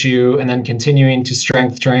the issue and then continuing to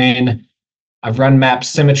strength train? I've run MAP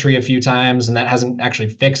Symmetry a few times, and that hasn't actually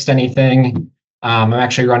fixed anything. I'm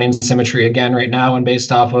actually running Symmetry again right now, and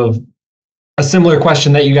based off of a similar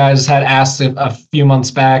question that you guys had asked a few months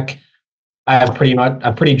back, I have pretty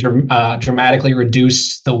dramatically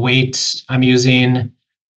reduced the weight I'm using.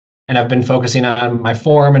 And I've been focusing on my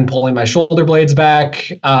form and pulling my shoulder blades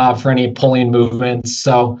back for any pulling movements.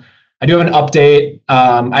 So I do have an update.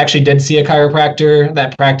 I actually did see a chiropractor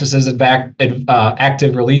that practices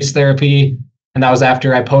active release therapy. And that was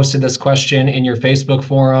after I posted this question in your Facebook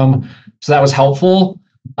forum. So that was helpful.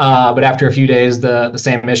 But after a few days, the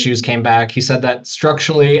same issues came back. He said that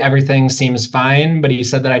structurally everything seems fine, but he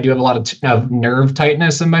said that I do have a lot of nerve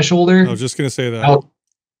tightness in my shoulder. I was just going to say that.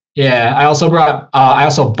 Yeah, I also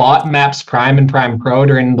bought MAPS Prime and Prime Pro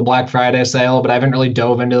during the Black Friday sale, but I haven't really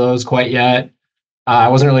dove into those quite yet. I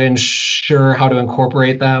wasn't really sure how to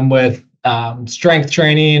incorporate them with strength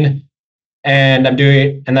training And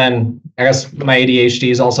then I guess my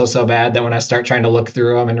ADHD is also so bad that when I start trying to look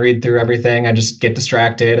through them and read through everything, I just get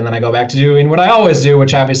distracted, and then I go back to doing what I always do,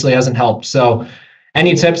 which obviously hasn't helped. So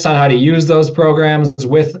any tips on how to use those programs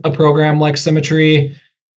with a program like Symmetry?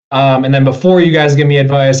 And then before you guys give me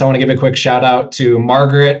advice, I want to give a quick shout out to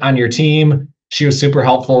Margaret on your team. She was super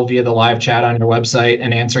helpful via the live chat on your website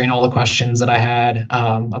and answering all the questions that I had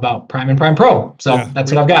about Prime and Prime Pro. So that's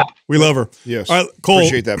what I've got. We love her. Yes. All right, Cole,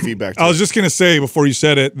 appreciate that feedback. I was just going to say before you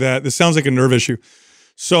said it that this sounds like a nerve issue.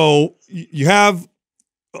 So you have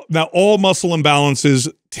now all muscle imbalances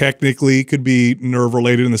technically could be nerve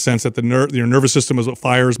related in the sense that your nervous system is what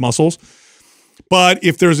fires muscles. But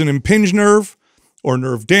if there's an impinged nerve or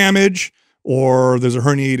nerve damage, or there's a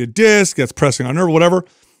herniated disc that's pressing on nerve, whatever,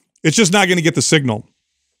 it's just not going to get the signal.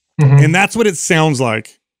 And that's what it sounds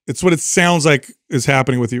like. It's what it sounds like is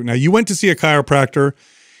happening with you. Now, you went to see a chiropractor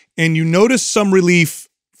and you noticed some relief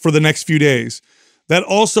for the next few days. That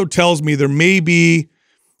also tells me there may be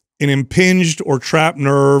an impinged or trapped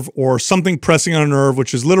nerve or something pressing on a nerve,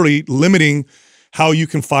 which is literally limiting how you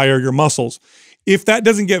can fire your muscles. If that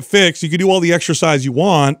doesn't get fixed, you can do all the exercise you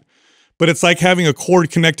want, but it's like having a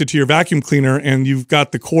cord connected to your vacuum cleaner and you've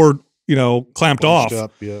got the cord, you know, clamped off.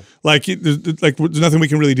 Like there's nothing we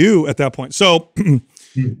can really do at that point. So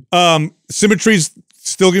Symmetry's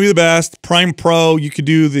still gonna be the best. Prime Pro, you could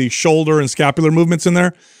do the shoulder and scapular movements in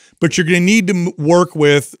there, but you're gonna need to work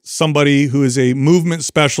with somebody who is a movement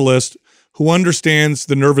specialist who understands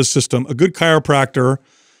the nervous system. A good chiropractor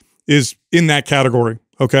is in that category,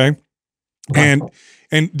 okay? And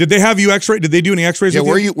did they have you x-ray? Did they do any x-rays? Yeah,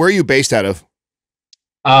 where are you based out of?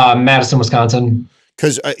 Madison, Wisconsin.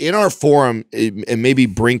 Because in our forum, and maybe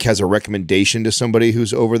Brink has a recommendation to somebody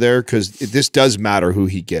who's over there, because this does matter who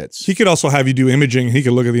he gets. He could also have you do imaging. He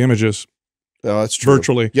could look at the images. Oh, that's true.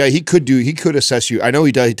 Virtually. Yeah, he could assess you. I know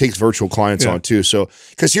he does. He takes virtual clients on too. So,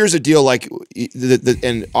 because here's the deal, like,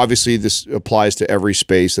 and obviously this applies to every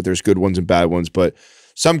space, that there's good ones and bad ones, but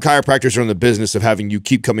some chiropractors are in the business of having you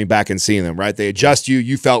keep coming back and seeing them, right? They adjust you.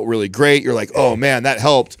 You felt really great. You're like, oh man, that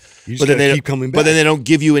helped. But then they keep coming back. But then they don't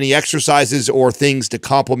give you any exercises or things to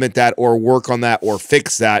complement that or work on that or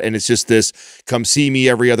fix that. And it's just this, come see me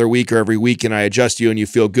every other week or every week and I adjust you and you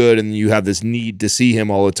feel good and you have this need to see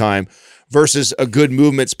him all the time, versus a good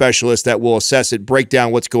movement specialist that will assess it, break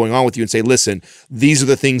down what's going on with you and say, listen, these are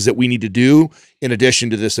the things that we need to do in addition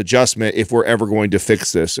to this adjustment if we're ever going to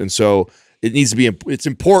fix this. And so it needs to be, it's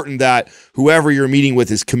important that whoever you're meeting with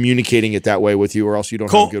is communicating it that way with you, or else you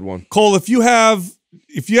don't have a good one. Cole, if you have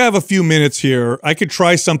a few minutes here, I could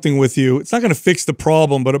try something with you. It's not going to fix the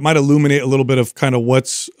problem, but it might illuminate a little bit of kind of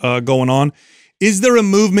what's going on. Is there a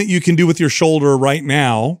movement you can do with your shoulder right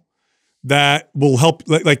now that will help?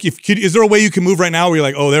 Like is there a way you can move right now where you're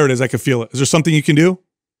like, oh, there it is, I can feel it? Is there something you can do?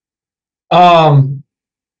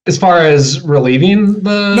 As far as relieving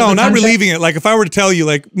the No, the not tension? relieving it. Like if I were to tell you,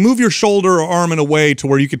 like, move your shoulder or arm in a way to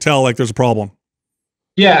where you could tell like there's a problem.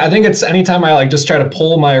 Yeah, I think it's anytime I just try to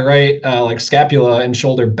pull my right scapula and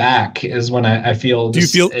shoulder back is when I feel. Do you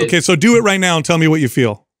feel okay? So do it right now and tell me what you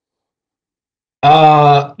feel.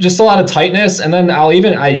 Just a lot of tightness, and then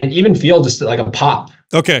I even feel just like a pop.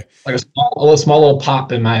 Okay. Like a small little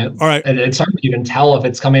pop in my. All right. And it's hard to even tell if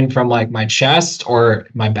it's coming from like my chest or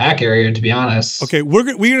my back area, to be honest. Okay, we're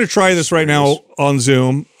gonna try this right now on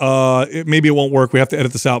Zoom. Maybe it won't work. We have to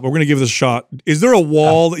edit this out, but we're gonna give this a shot. Is there a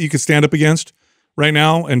wall that you could stand up against right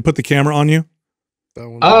now and put the camera on you?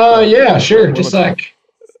 Yeah, sure. Just like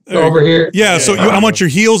over here. Yeah. So I want your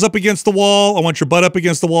heels up against the wall. I want your butt up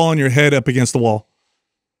against the wall and your head up against the wall.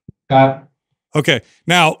 Okay.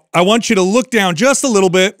 Now I want you to look down just a little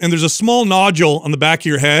bit, and there's a small nodule on the back of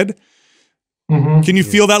your head. Can you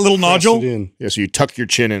feel that little nodule? Yeah. So you tuck your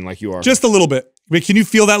chin in like you are. Just a little bit. Wait, can you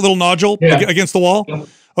feel that little nodule against the wall? Yeah.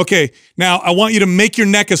 Okay. Now I want you to make your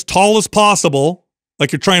neck as tall as possible,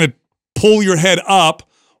 like you're trying to pull your head up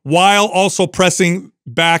while also pressing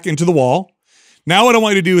back into the wall. Now what I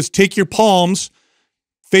want you to do is take your palms,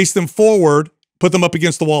 face them forward, put them up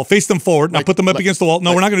against the wall. Face them forward. Now put them up against the wall.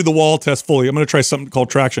 No, we're not going to do the wall test fully. I'm going to try something called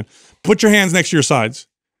traction. Put your hands next to your sides,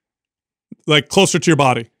 like closer to your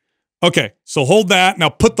body. Okay, so hold that. Now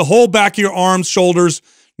put the whole back of your arms, shoulders,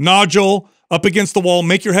 nodule up against the wall.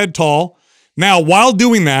 Make your head tall. Now, while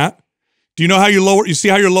doing that, do you know how you see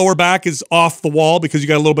how your lower back is off the wall because you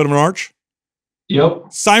got a little bit of an arch? Yep.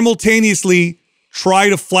 Simultaneously, try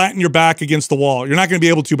to flatten your back against the wall. You're not going to be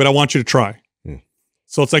able to, but I want you to try.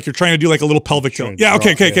 So it's like you're trying to do like a little pelvic tilt. Yeah,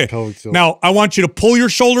 okay. Now, I want you to pull your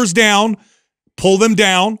shoulders down, pull them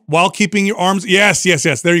down while keeping your arms. Yes.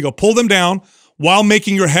 There you go. Pull them down while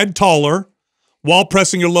making your head taller, while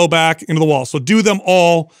pressing your low back into the wall. So do them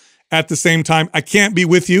all at the same time. I can't be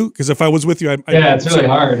with you because if I was with you, yeah, it's really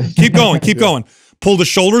hard. Keep going, keep going. Pull the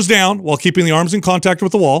shoulders down while keeping the arms in contact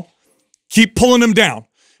with the wall. Keep pulling them down.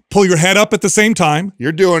 Pull your head up at the same time.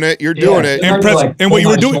 You're doing it. You're doing it. And press. Like, and what you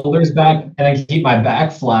were doing. Shoulders back and then keep my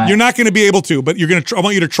back flat. You're not going to be able to, but you're going to. I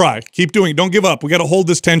want you to try. Keep doing it. Don't give up. We got to hold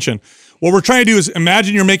this tension. What we're trying to do is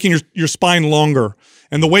imagine you're making your spine longer,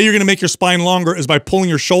 and the way you're going to make your spine longer is by pulling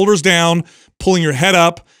your shoulders down, pulling your head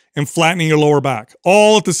up, and flattening your lower back,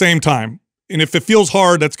 all at the same time. And if it feels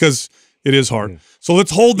hard, that's because it is hard. So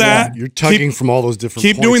let's hold that. You're tugging from all those different.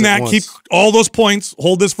 Keep points doing at that. once. Keep all those points.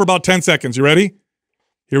 Hold this for about 10 seconds. You ready?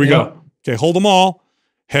 Here we go. Okay, hold them all.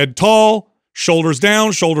 Head tall, shoulders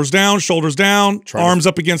down, shoulders down, shoulders down, arms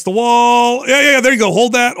up against the wall. Yeah, there you go.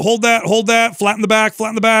 Hold that, hold that, hold that. Flatten the back,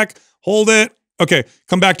 hold it. Okay,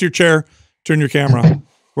 come back to your chair. Turn your camera.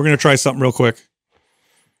 We're going to try something real quick.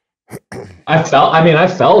 I felt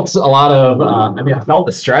a lot of, I felt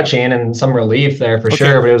the stretching and some relief there for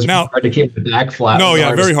sure, but it was hard to keep the back flat. No,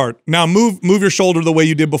 yeah, very hard. Now move your shoulder the way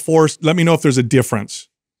you did before. Let me know if there's a difference.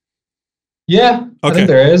 Yeah, I think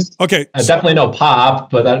there is. Okay. I definitely know pop,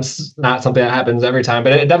 but that's not something that happens every time,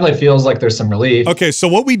 but it definitely feels like there's some relief. Okay, so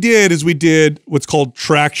what we did is we did what's called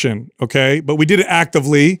traction, okay? But we did it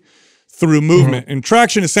actively through movement. And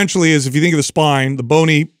traction essentially is, if you think of the spine, the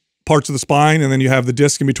bony parts of the spine, and then you have the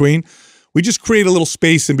disc in between, we just create a little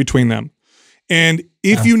space in between them. And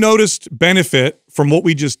if you noticed benefit from what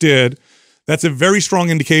we just did, that's a very strong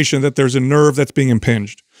indication that there's a nerve that's being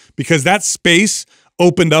impinged, because that space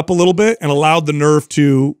opened up a little bit and allowed the nerve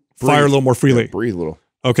to fire a little more freely. Breathe a little.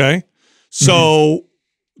 Okay. So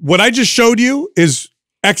what I just showed you is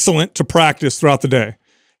excellent to practice throughout the day.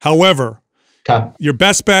 However, your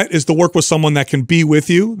best bet is to work with someone that can be with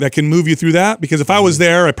you, that can move you through that. Because if I was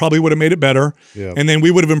there, I probably would have made it better. Yeah. And then we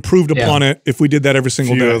would have improved upon it if we did that every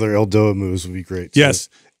single day. Other Eldoa moves would be great too. Yes.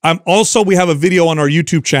 Also, we have a video on our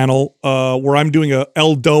YouTube channel where I'm doing a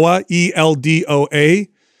Eldoa, E-L-D-O-A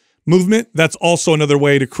movement. That's also another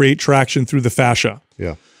way to create traction through the fascia.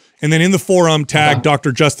 Yeah. And then in the forum, tag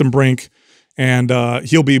Dr. Justin Brink, and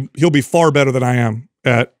he'll be far better than I am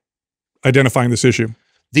at identifying this issue.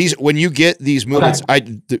 When you get these movements,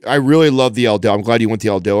 I really love the Eldoa. I'm glad you went the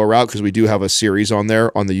Eldoa route, because we do have a series on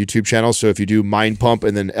there on the YouTube channel. So if you do Mind Pump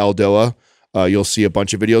and then Eldoa, you'll see a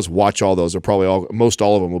bunch of videos. Watch all those. They're probably most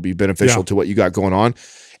all of them will be beneficial to what you got going on.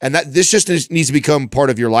 And this just needs to become part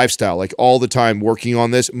of your lifestyle, like all the time working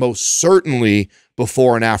on this, most certainly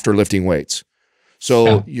before and after lifting weights.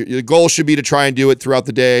 So your goal should be to try and do it throughout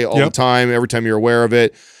the day, all the time, every time you're aware of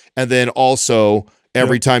it. And then also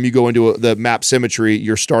every time you go into the map symmetry,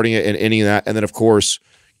 you're starting it and ending that. And then of course,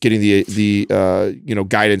 getting the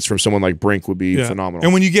guidance from someone like Brink would be phenomenal.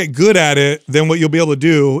 And when you get good at it, then what you'll be able to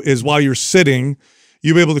do is while you're sitting,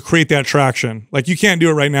 you'll be able to create that traction. Like you can't do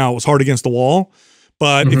it right now. It was hard against the wall.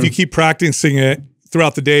 But if you keep practicing it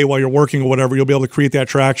throughout the day while you're working or whatever, you'll be able to create that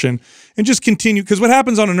traction and just continue. Because what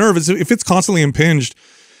happens on a nerve is if it's constantly impinged,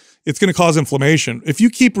 it's going to cause inflammation. If you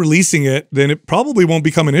keep releasing it, then it probably won't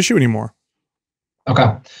become an issue anymore. Okay.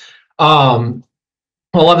 Well,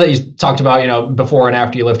 I love that you talked about, before and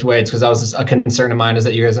after you lift weights, because that was a concern of mine, is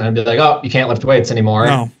that you guys are going to be like, oh, you can't lift weights anymore.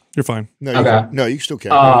 No, you're fine. No, you still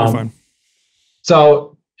can. You're fine.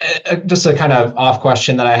 So just a kind of off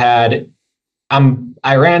question that I had,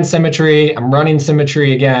 I ran symmetry. I'm running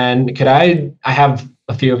symmetry again. I have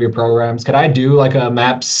a few of your programs. Could I do like a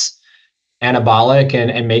MAPS anabolic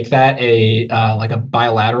and make that like a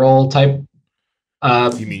bilateral type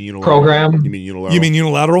program? You mean unilateral? You mean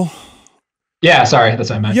unilateral? Yeah, sorry,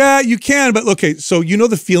 that's what I meant. Yeah, you can, but okay, so you know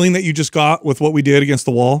the feeling that you just got with what we did against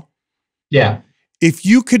the wall? Yeah. If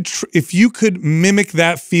you could mimic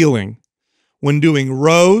that feeling when doing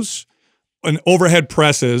rows and overhead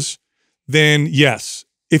presses, then yes.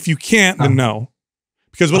 If you can't, then no.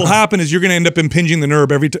 Because what'll happen is you're going to end up impinging the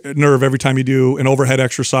nerve every time you do an overhead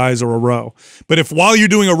exercise or a row. But if while you're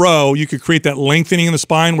doing a row, you could create that lengthening in the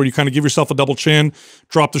spine where you kind of give yourself a double chin,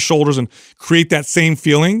 drop the shoulders, and create that same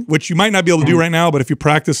feeling, which you might not be able to do right now, but if you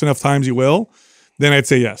practice enough times, you will. Then I'd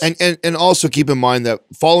say yes. And also keep in mind that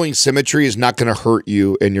following symmetry is not going to hurt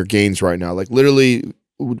you and your gains right now. Like literally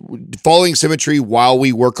following symmetry while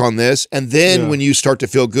we work on this, and then when you start to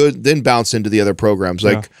feel good, then bounce into the other programs.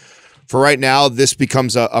 Like for right now, this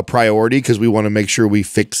becomes a priority because we want to make sure we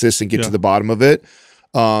fix this and get to the bottom of it.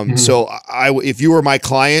 So if you were my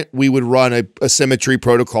client, we would run a symmetry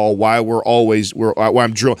protocol while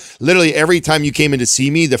I'm drilling. Literally every time you came in to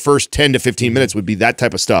see me, the first 10 to 15 minutes would be that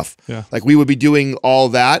type of stuff. Like we would be doing all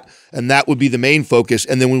that, and that would be the main focus.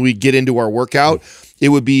 And then when we get into our workout, it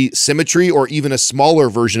would be symmetry or even a smaller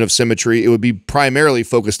version of symmetry. It would be primarily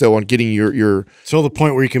focused though on getting your to the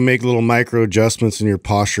point where you can make little micro adjustments in your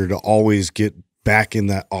posture to always get back in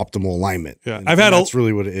that optimal alignment. Yeah, that's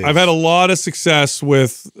really what it is. I've had a lot of success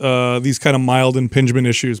with these kind of mild impingement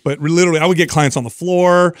issues, but literally I would get clients on the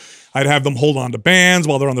floor. I'd have them hold on to bands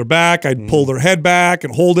while they're on their back. I'd pull their head back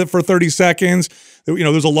and hold it for 30 seconds. You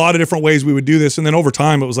know, there's a lot of different ways we would do this. And then over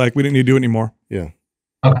time, it was like, we didn't need to do it anymore. Yeah.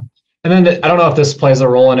 Okay. And then I don't know if this plays a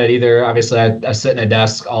role in it either. Obviously, I sit in a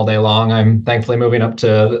desk all day long. I'm thankfully moving up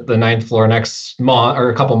to the 9th floor next month or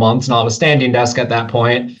a couple months, and I'll have a standing desk at that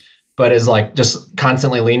point. But is like just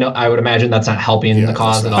constantly lean. I would imagine that's not helping the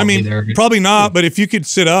cause at all. I mean, either. Probably not. But if you could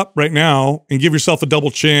sit up right now and give yourself a double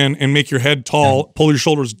chin and make your head tall, pull your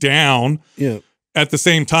shoulders down. Yeah. At the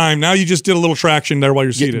same time, now you just did a little traction there while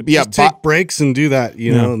you're seated. Yeah, just take breaks and do that,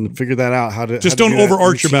 you know, and figure that out. How to just how to don't do that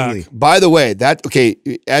overarch your back. routinely. By the way,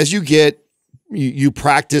 as you get you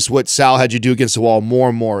practice what Sal had you do against the wall more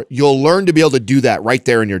and more, you'll learn to be able to do that right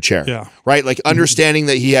there in your chair. Yeah. Right? Like understanding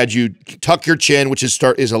that he had you tuck your chin, which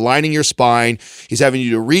is aligning your spine. He's having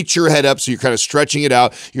you to reach your head up, so you're kind of stretching it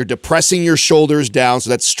out. You're depressing your shoulders down, so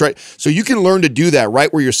that's stretch. So you can learn to do that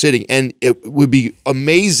right where you're sitting, and it would be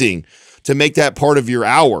amazing to make that part of your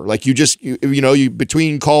hour. Like you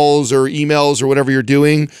between calls or emails or whatever you're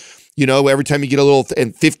doing, you know, every time you get a little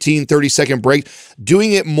 15, 30-second break,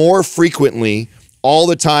 doing it more frequently all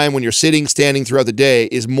the time when you're sitting, standing throughout the day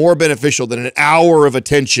is more beneficial than an hour of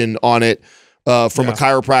attention on it from a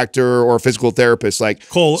chiropractor or a physical therapist. Like,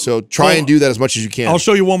 Cole, so try and do that as much as you can. I'll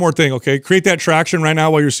show you one more thing, okay? Create that traction right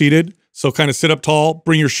now while you're seated. So kind of sit up tall,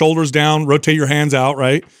 bring your shoulders down, rotate your hands out,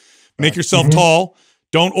 right? Make yourself tall.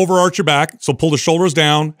 Don't overarch your back. So pull the shoulders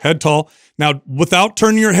down, head tall. Now, without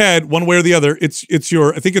turning your head one way or the other, I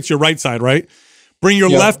think it's your right side, right? Bring your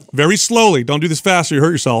left, very slowly. Don't do this fast or you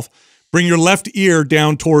hurt yourself. Bring your left ear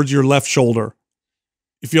down towards your left shoulder.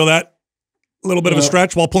 You feel that? A little bit of a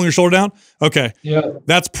stretch while pulling your shoulder down? Okay. Yeah.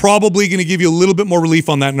 That's probably going to give you a little bit more relief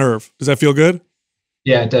on that nerve. Does that feel good?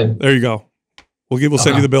 Yeah, it did. There you go. We'll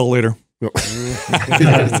send you the bill later.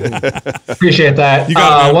 Appreciate that. You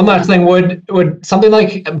got it, one last thing, would something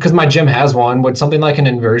like, because my gym has one, would something like an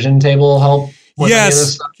inversion table help with any of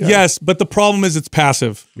this stuff? Yes, but the problem is it's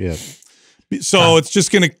passive. Yeah. So it's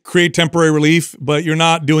just going to create temporary relief, but you're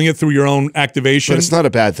not doing it through your own activation. But it's not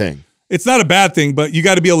a bad thing. It's not a bad thing, but you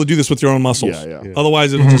got to be able to do this with your own muscles. Yeah.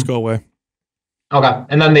 Otherwise, it'll just go away. Okay.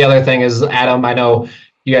 And then the other thing is, Adam, I know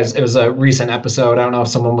you guys, it was a recent episode. I don't know if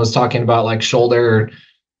someone was talking about like shoulder or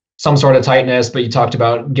some sort of tightness, but you talked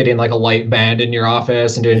about getting like a light band in your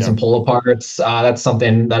office and doing some pull aparts. That's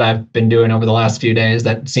something that I've been doing over the last few days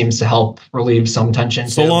that seems to help relieve some tension.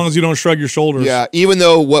 So long as you don't shrug your shoulders. Yeah, even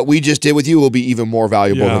though what we just did with you will be even more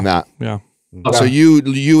valuable than that. Yeah. Okay. So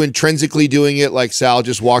you intrinsically doing it like Sal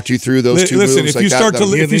just walked you through those two moves. If you start to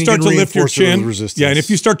lift your chin, and if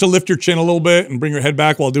you start to lift your chin a little bit and bring your head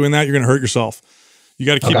back while doing that, you're going to hurt yourself. You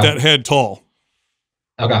got to keep that head tall.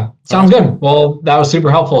 Okay. Sounds good. Well, that was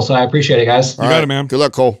super helpful. So I appreciate it, guys. You got it, man. Good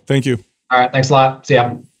luck, Cole. Thank you. All right. Thanks a lot. See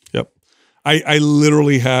ya. Yep. I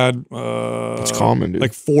literally had it's common, dude.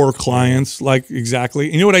 like 4 clients, like exactly.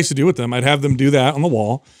 And you know what I used to do with them? I'd have them do that on the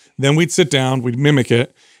wall. Then we'd sit down, we'd mimic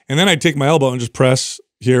it. And then I'd take my elbow and just press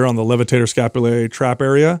here on the levitator scapulae trap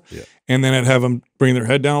area. Yeah. And then I'd have them bring their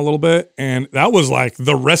head down a little bit. And that was like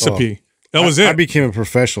the recipe. That was it. I became a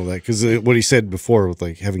professional at that because what he said before with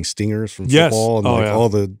like having stingers from football and all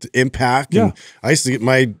the impact. Yeah. And I used to get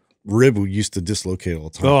my rib used to dislocate all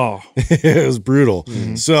the time. Oh, it was brutal.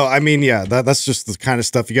 So, I mean, yeah, that's just the kind of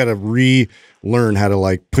stuff you got to relearn how to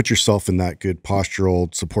like put yourself in that good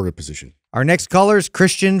postural supportive position. Our next caller is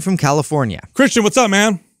Christian from California. Christian, what's up,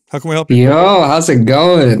 man? How can we help you? Yo, how's it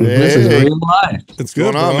going? Hey. This is real life. It's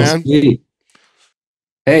good, going on, man. Sweet.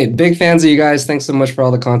 Hey, big fans of you guys. Thanks so much for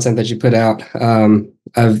all the content that you put out.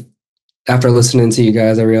 After listening to you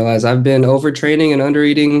guys, I realized I've been overtraining and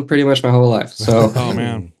undereating pretty much my whole life. So, Oh,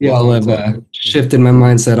 man. y'all have shifted my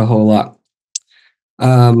mindset a whole lot.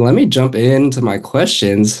 Let me jump into my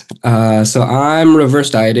questions. So I'm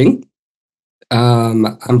reverse dieting.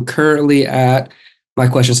 I'm currently at, my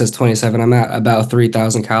question says 27. I'm at about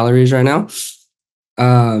 3,000 calories right now.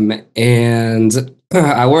 And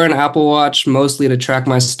I wear an Apple Watch mostly to track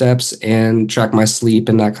my steps and track my sleep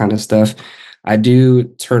and that kind of stuff. I do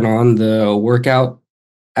turn on the workout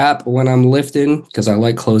app when I'm lifting because I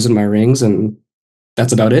like closing my rings, and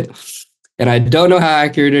that's about it. And I don't know how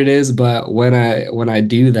accurate it is, but when I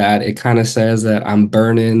do that, it kind of says that I'm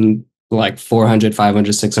burning like 400,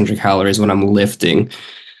 500, 600 calories when I'm lifting.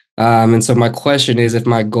 And so my question is, if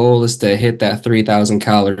my goal is to hit that 3,000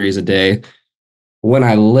 calories a day, when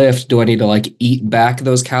I lift, do I need to like eat back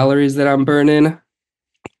those calories that I'm burning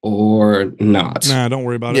or not? Nah, don't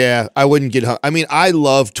worry about it. Yeah, I wouldn't get hung. I mean, I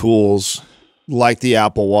love tools like the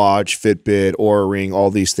Apple Watch, Fitbit, Oura Ring,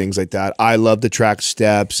 all these things like that. I love to track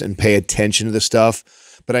steps and pay attention to the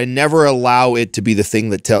stuff, but I never allow it to be the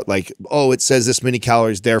thing that oh, it says this many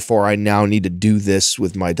calories, therefore I now need to do this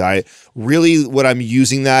with my diet. Really, what I'm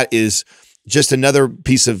using that is just another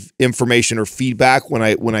piece of information or feedback when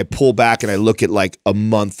I pull back and I look at like a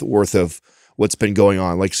month worth of what's been going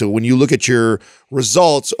on. Like, so when you look at your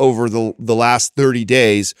results over the last 30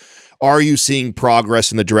 days, are you seeing progress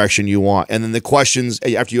in the direction you want? And then the questions,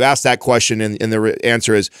 after you ask that question and the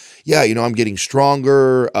answer is, yeah, you know, I'm getting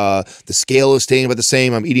stronger. The scale is staying about the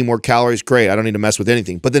same. I'm eating more calories. Great. I don't need to mess with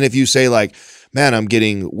anything. But then if you say like, man, I'm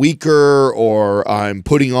getting weaker or I'm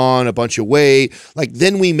putting on a bunch of weight, like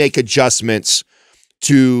then we make adjustments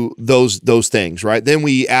to those things, right? Then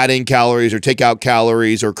we add in calories or take out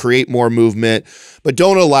calories or create more movement, but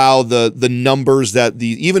don't allow the numbers that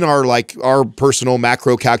even our personal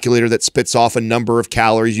macro calculator that spits off a number of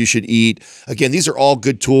calories you should eat. Again, these are all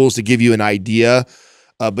good tools to give you an idea,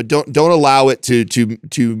 but don't allow it to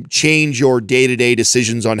change your day-to-day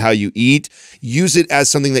decisions on how you eat. Use it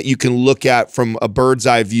as something that you can look at from a bird's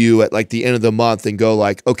eye view at like the end of the month and go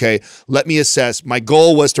like, okay, let me assess. My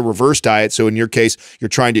goal was to reverse diet. So in your case, you're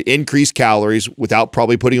trying to increase calories without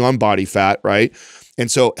probably putting on body fat, right? And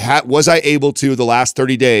so was I able to, the last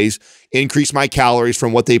 30 days, increase my calories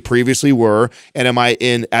from what they previously were? And am I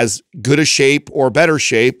in as good a shape or better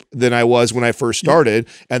shape than I was when I first started?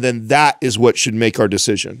 And then that is what should make our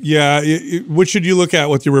decision. Yeah. What should you look at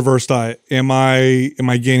with your reverse diet? Am I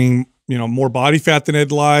gaining, you know, more body fat than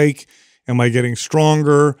I'd like? Am I getting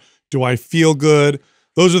stronger? Do I feel good?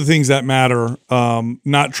 Those are the things that matter.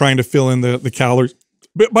 Not trying to fill in the calories.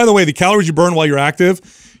 But by the way, the calories you burn while you're active,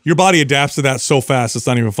 your body adapts to that so fast, it's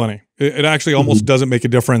not even funny. It actually almost doesn't make a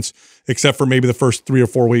difference except for maybe the first 3 or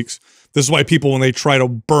 4 weeks. This is why people, when they try to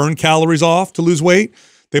burn calories off to lose weight,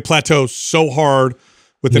 they plateau so hard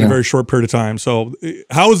within a very short period of time. So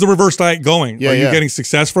how is the reverse diet going? Are you getting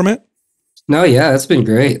success from it? No, yeah, it's been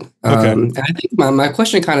great. Okay. And I think my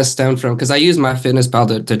question kind of stemmed from, because I use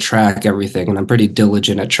MyFitnessPal to track everything, and I'm pretty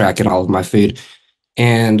diligent at tracking all of my food.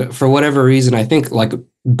 And for whatever reason, I think like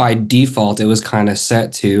by default, it was kind of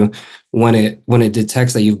set to when it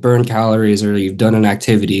detects that you've burned calories or you've done an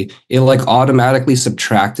activity, it like automatically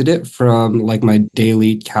subtracted it from like my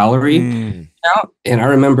daily calorie count. And I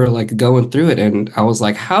remember like going through it and I was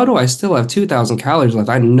like, how do I still have 2,000 calories left?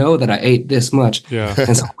 I know that I ate this much. Yeah.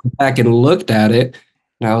 And so I went back and looked at it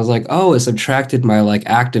and I was like, oh, it subtracted my like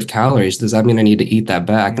active calories. Does that mean I need to eat that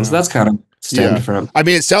back? And so that's kind of stemmed from. I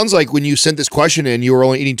mean, it sounds like when you sent this question in, you were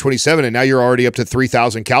only eating 27 and now you're already up to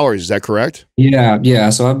 3,000 calories. Is that correct? Yeah. Yeah.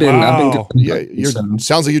 So I've been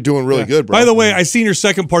sounds like you're doing really good, bro. By the way, I seen your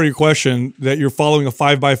second part of your question that you're following a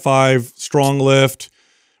 5x5 strong lift,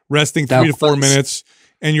 resting 3 to 4 minutes,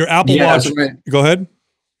 and your Apple Watch. Go ahead.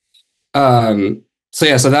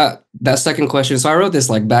 So that second question. So I wrote this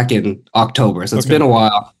like back in October. So it's been a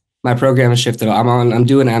while. My program has shifted. I'm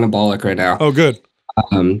doing anabolic right now. Oh, good.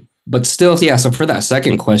 But still, yeah. So for that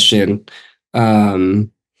second question, so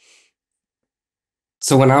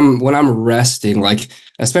when I'm resting, like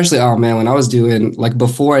especially, oh man, when I was doing like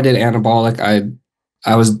before I did anabolic,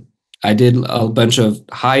 I did a bunch of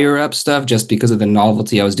higher up stuff just because of the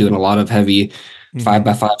novelty. I was doing a lot of heavy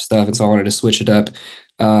 5x5 stuff, and so I wanted to switch it up.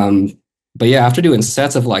 But yeah, after doing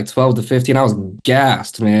sets of like 12 to 15, I was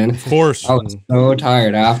gassed, man. Of course, I was so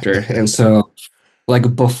tired after, and so.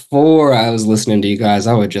 Like before I was listening to you guys,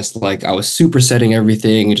 I would just like, I was supersetting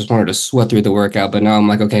everything and just wanted to sweat through the workout. But now I'm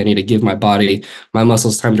like, okay, I need to give my body, my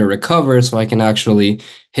muscles time to recover so I can actually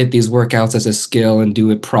hit these workouts as a skill and do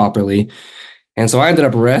it properly. And so I ended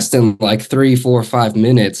up resting like 3, 4, 5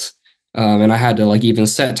 minutes. And I had to like even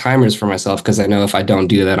set timers for myself because I know if I don't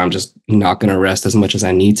do that, I'm just not going to rest as much as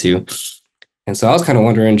I need to. And so I was kind of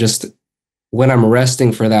wondering, just when I'm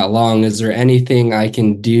resting for that long, is there anything I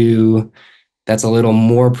can do that's a little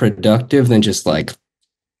more productive than just like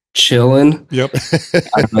chilling? Yep.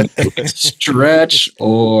 Stretch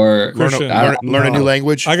or learn a new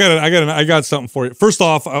language. I got something for you. First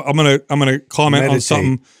off, I'm gonna comment on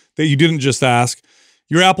something that you didn't just ask.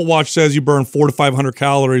 Your Apple Watch says you burn 400 to 500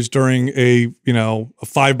 calories during a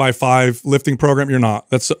 5x5 lifting program. You're not.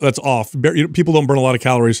 That's off. People don't burn a lot of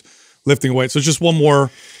calories lifting weight. So it's just one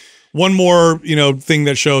more thing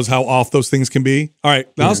that shows how off those things can be. All right,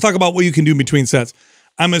 now let's talk about what you can do in between sets.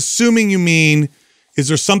 I'm assuming you mean, is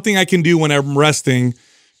there something I can do when I'm resting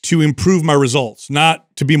to improve my results,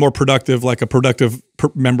 not to be more productive, like a productive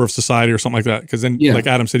member of society or something like that. Because then, like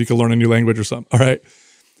Adam said, you can learn a new language or something. All right.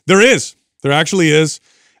 There actually is.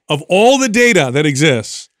 Of all the data that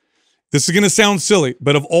exists, this is going to sound silly,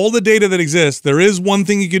 but of all the data that exists, there is one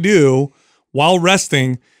thing you could do while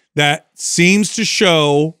resting that seems to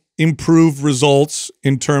show improved results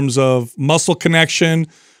in terms of muscle connection,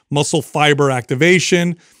 muscle fiber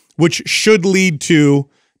activation, which should lead to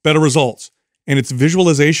better results. And it's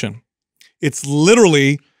visualization. It's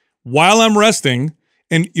literally while I'm resting.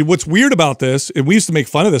 And what's weird about this, and we used to make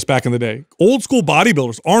fun of this back in the day, old school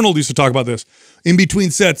bodybuilders, Arnold used to talk about this. In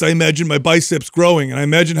between sets, I imagine my biceps growing, and I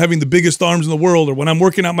imagine having the biggest arms in the world, or when I'm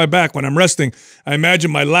working out my back, when I'm resting, I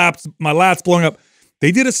imagine my lats blowing up.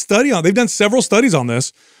 They did a study on, they've done several studies on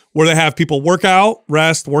this, where they have people work out,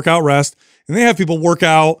 rest, and they have people work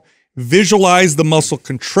out, visualize the muscle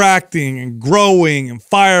contracting and growing and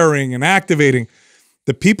firing and activating.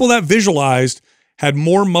 The people that visualized had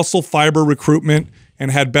more muscle fiber recruitment and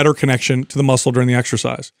had better connection to the muscle during the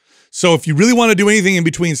exercise. So if you really want to do anything in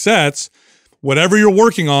between sets, whatever you're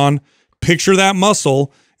working on, picture that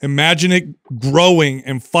muscle, imagine it growing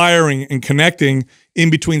and firing and connecting in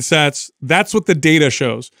between sets. That's what the data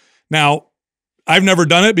shows. Now, I've never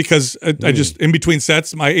done it because I just, in between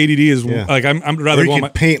sets, my ADD is like, I'm rather go on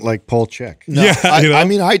paint like Paul Check. No, yeah. I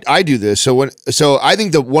mean, I do this. So I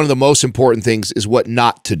think that one of the most important things is what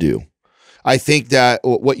not to do. I think that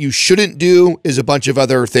what you shouldn't do is a bunch of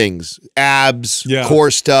other things, abs, core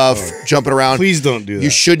stuff, jumping around. Please don't do that. You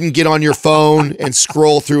shouldn't get on your phone and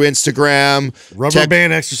scroll through Instagram. Rubber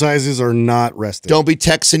band exercises are not resting. Don't be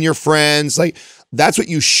texting your friends. Like, that's what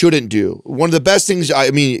you shouldn't do. One of the best things, I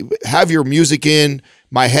mean, have your music in,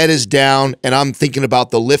 my head is down, and I'm thinking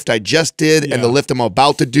about the lift I just did and the lift I'm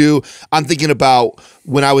about to do. I'm thinking about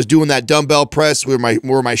when I was doing that dumbbell press where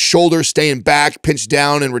my shoulders staying back, pinched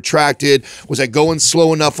down and retracted. Was I going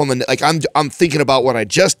slow enough on the, like, I'm thinking about what I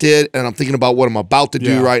just did, and I'm thinking about what I'm about to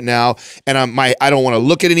do right now. And I don't want to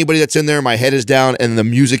look at anybody that's in there. My head is down and the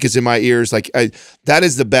music is in my ears. Like, that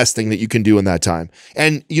is the best thing that you can do in that time.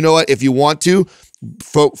 And you know what? If you want to,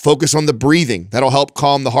 focus on the breathing. That'll help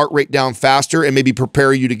calm the heart rate down faster and maybe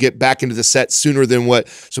prepare you to get back into the set sooner than what.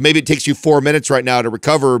 So maybe it takes you 4 minutes right now to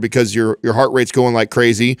recover because your heart rate's going like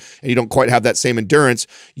crazy and you don't quite have that same endurance.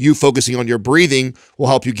 You focusing on your breathing will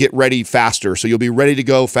help you get ready faster. So you'll be ready to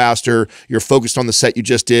go faster. You're focused on the set you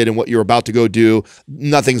just did and what you're about to go do.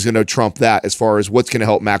 Nothing's going to trump that as far as what's going to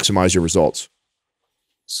help maximize your results.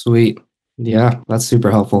 Sweet. Yeah, that's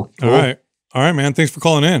super helpful. All right, man. Thanks for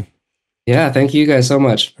calling in. Yeah, thank you guys so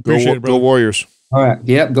much. Appreciate it, bro. Go Warriors. All right.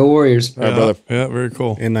 Yep, go Warriors. All right, brother. Yeah, very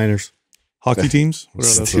cool. And Niners. Hockey teams.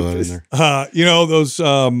 You know, those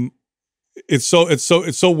it's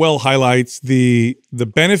so well highlights the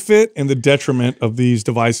benefit and the detriment of these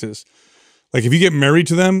devices. Like if you get married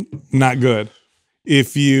to them, not good.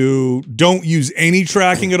 If you don't use any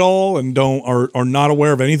tracking at all and are not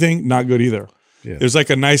aware of anything, not good either. Yeah. There's like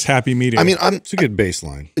a nice happy medium. I mean, it's a good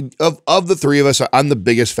baseline. Of the three of us, I'm the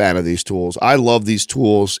biggest fan of these tools. I love these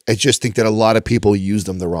tools. I just think that a lot of people use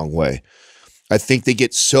them the wrong way. I think they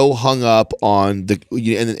get so hung up on the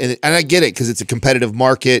and I get it because it's a competitive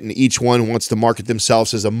market and each one wants to market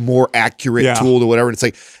themselves as a more accurate tool or whatever. And it's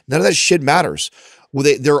like none of that shit matters.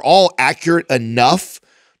 Well, they're all accurate enough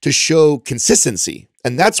to show consistency,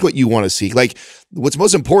 and that's what you want to see. Like what's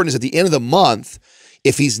most important is at the end of the month,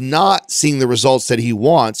 if he's not seeing the results that he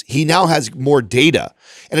wants, he now has more data.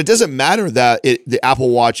 And it doesn't matter that the Apple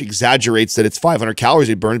Watch exaggerates that it's 500 calories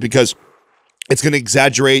he burned because it's going to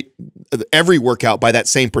exaggerate every workout by that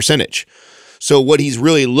same percentage. So what he's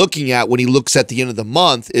really looking at when he looks at the end of the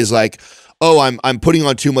month is like, oh, I'm putting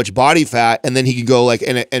on too much body fat, and then he can go like,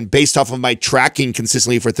 and based off of my tracking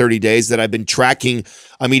consistently for 30 days that I've been tracking,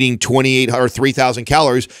 I'm eating 28 or 3,000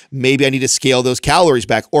 calories. Maybe I need to scale those calories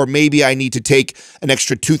back, or maybe I need to take an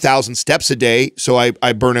extra 2,000 steps a day so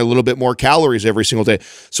I burn a little bit more calories every single day.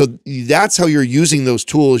 So that's how you're using those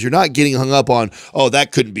tools. You're not getting hung up on, oh,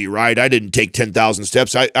 that couldn't be right. I didn't take 10,000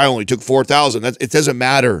 steps. I only took 4,000. It doesn't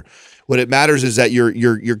matter. What it matters is that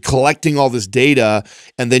you're collecting all this data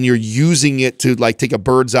and then you're using it to like take a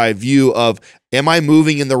bird's eye view of, am I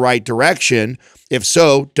moving in the right direction? If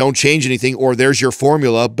so, don't change anything, or there's your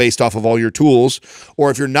formula based off of all your tools.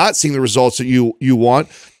 Or if you're not seeing the results that you want,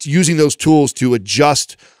 using those tools to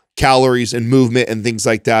adjust calories and movement and things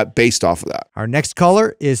like that based off of that. Our next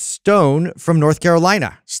caller is Stone from North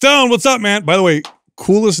Carolina. Stone, what's up, man? By the way,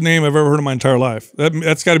 coolest name I've ever heard in my entire life.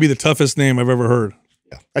 That's got to be the toughest name I've ever heard.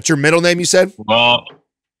 That's your middle name, you said? Well,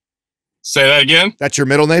 say that again. That's your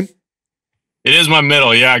middle name? It is my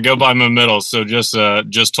middle. Yeah, I go by my middle. So just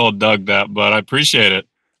told Doug that, but I appreciate it.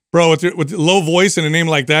 Bro, with low voice and a name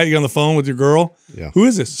like that, you get on the phone with your girl. Yeah. Who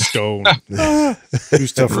is this? Stone.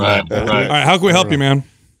 Who's tough for Right, that? right. All right, how can we help you, man?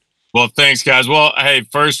 Well, thanks, guys. Well, hey,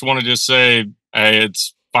 first want to just say, hey,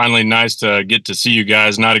 it's finally nice to get to see you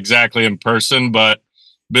guys. Not exactly in person, but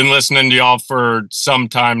been listening to y'all for some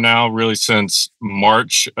time now, really since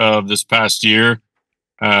March of this past year.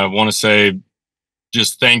 I want to say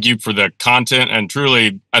just thank you for the content, and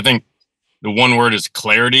truly, I think the one word is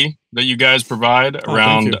clarity that you guys provide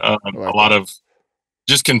around a lot of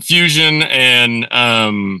just confusion and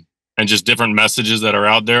just different messages that are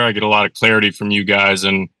out there. I get a lot of clarity from you guys,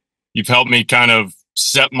 and you've helped me kind of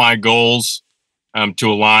set my goals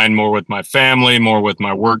to align more with my family, more with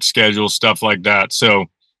my work schedule, stuff like that. So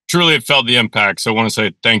truly it felt the impact. So I want to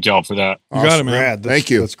say thank y'all for that. You got it, man. Rad. Thank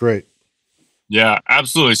you. That's great. Yeah,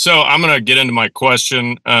 absolutely. So I'm going to get into my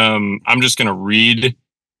question. I'm just going to read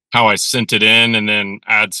how I sent it in and then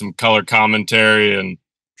add some color commentary, and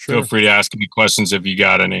feel free to ask me questions if you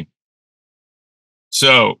got any.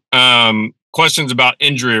 So questions about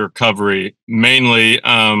injury recovery, mainly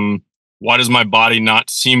why does my body not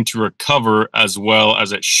seem to recover as well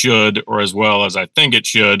as it should, or as well as I think it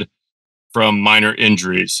should, from minor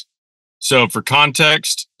injuries? So for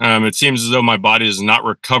context, it seems as though my body does not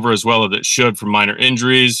recover as well as it should from minor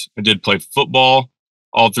injuries. I did play football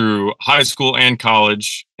all through high school and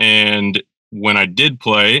college. And when I did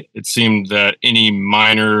play, it seemed that any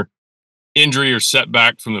minor injury or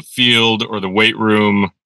setback from the field or the weight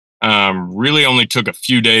room really only took a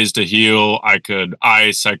few days to heal. I could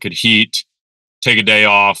ice, I could heat, take a day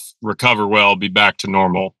off, recover well, be back to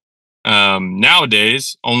normal.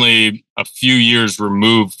 Nowadays, only a few years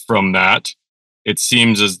removed from that, it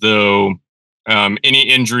seems as though any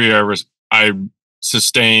injury I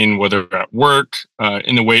sustain, whether at work,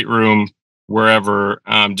 in the weight room, wherever,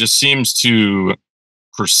 just seems to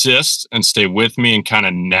persist and stay with me and kind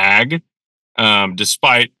of nag,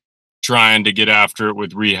 despite trying to get after it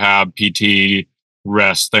with rehab, PT,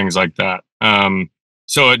 rest, things like that.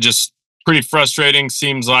 So it just pretty frustrating.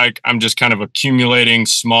 Seems like I'm just kind of accumulating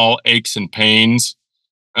small aches and pains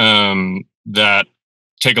that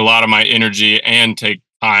take a lot of my energy and take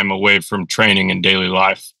time away from training and daily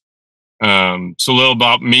life. So a little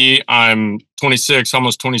about me. I'm 26,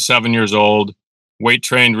 almost 27 years old. Weight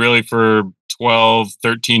trained really for 12,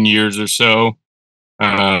 13 years or so.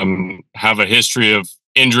 Have a history of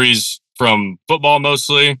injuries from football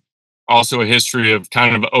mostly. Also a history of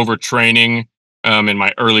kind of overtraining in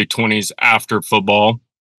my early 20s after football.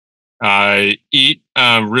 I eat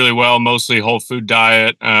really well, mostly whole food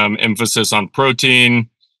diet, emphasis on protein,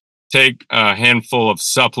 take a handful of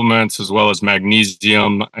supplements as well as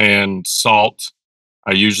magnesium and salt.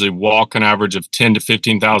 I usually walk an average of 10 to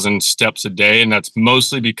 15,000 steps a day, and that's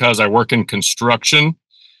mostly because I work in construction.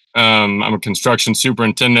 I'm a construction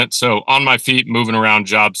superintendent, so on my feet, moving around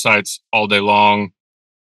job sites all day long.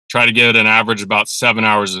 Try to get an average about 7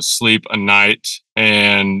 hours of sleep a night.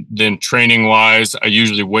 And then training wise, I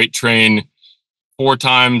usually weight train 4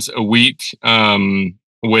 times a week,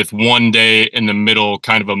 with one day in the middle,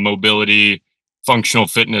 kind of a mobility functional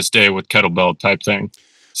fitness day with kettlebell type thing.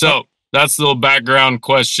 So that's the little background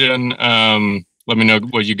question. Let me know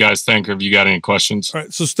what you guys think, or if you got any questions. All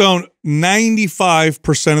right. So Stone,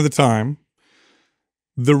 95% of the time,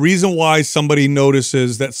 the reason why somebody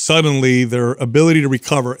notices that suddenly their ability to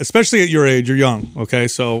recover, especially at your age, you're young. Okay.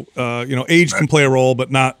 So, age can play a role,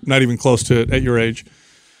 but not even close to it at your age.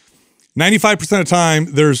 95% of the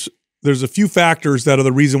time, there's a few factors that are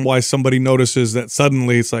the reason why somebody notices that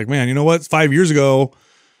suddenly it's like, man, you know what? 5 years ago,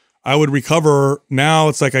 I would recover. Now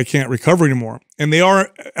it's like I can't recover anymore. And they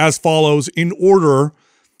are as follows in order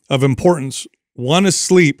of importance. One is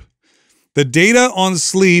sleep. The data on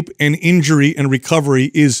sleep and injury and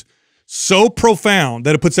recovery is so profound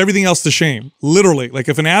that it puts everything else to shame. Literally. Like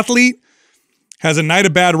if an athlete has a night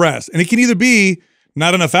of bad rest, and it can either be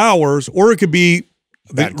not enough hours, or it could be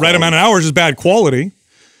the right amount of hours is bad quality.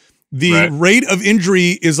 The rate of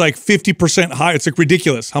injury is like 50% high. It's like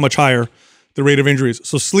ridiculous how much higher the rate of injuries.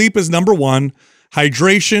 So sleep is number 1.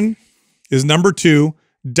 Hydration is number 2.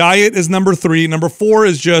 Diet is number 3. Number 4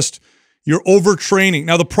 is just you're overtraining.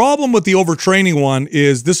 Now, the problem with the overtraining one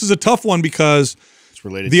is this is a tough one because it's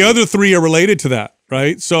related. The other 3 are related to that,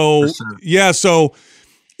 right? So, yeah. So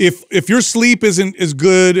if your sleep isn't as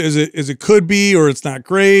good as it could be, or it's not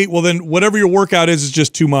great, well, then whatever your workout is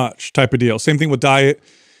just too much type of deal. Same thing with diet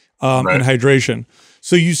and hydration.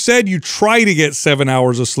 So you said you try to get 7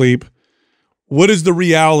 hours of sleep. What is the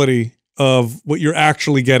reality of what you're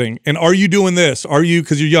actually getting? And are you doing this? Are you,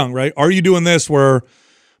 because you're young, right? Are you doing this where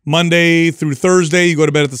Monday through Thursday, you go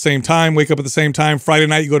to bed at the same time, wake up at the same time. Friday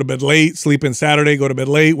night, you go to bed late, sleep in Saturday, go to bed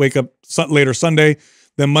late, wake up later Sunday.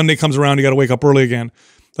 Then Monday comes around, you got to wake up early again.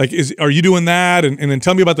 Like, are you doing that? And then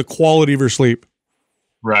tell me about the quality of your sleep.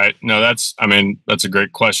 Right. No, that's a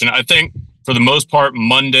great question. I think for the most part,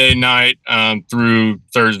 Monday night through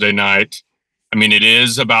Thursday night, it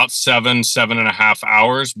is about 7.5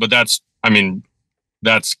 hours, but that's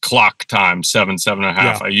clock time, 7.5.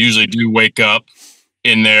 Yeah. I usually do wake up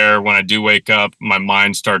in there. When I do wake up, my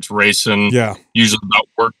mind starts racing. Yeah. Usually about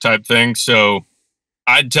work type things. So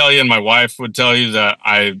I'd tell you, and my wife would tell you, that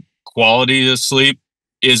quality of sleep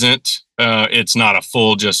isn't, it's not a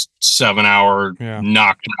full just 7 hour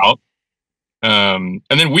knocked out. And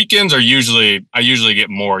then weekends are I usually get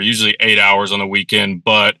more, usually 8 hours on the weekend,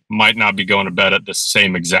 but might not be going to bed at the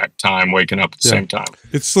same exact time, waking up at the same time.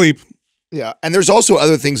 It's sleep. Yeah. And there's also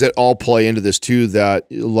other things that all play into this too, that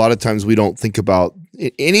a lot of times we don't think about.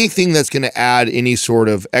 Anything that's going to add any sort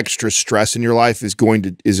of extra stress in your life is going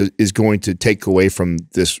to take away from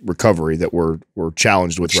this recovery that we're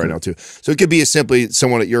challenged with right now too. So it could be as simply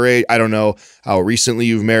someone at your age. I don't know how recently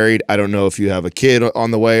you've married. I don't know if you have a kid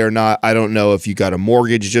on the way or not. I don't know if you got a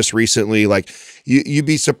mortgage just recently. Like you'd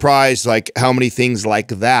be surprised like how many things like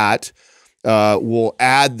that will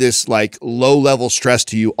add this like low level stress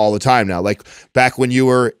to you all the time now. Like back when you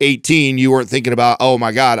were 18, you weren't thinking about, oh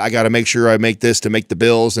my God, I got to make sure I make this to make the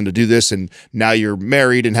bills and to do this. And now you're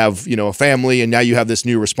married and have, a family, and now you have this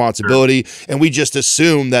new responsibility. Sure. And we just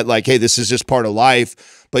assume that like, hey, this is just part of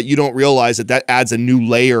life. But you don't realize that adds a new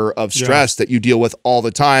layer of stress that you deal with all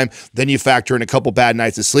the time. Then you factor in a couple bad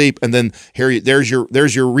nights of sleep, and then there's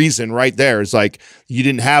your reason right there. It's like you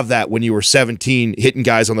didn't have that when you were 17, hitting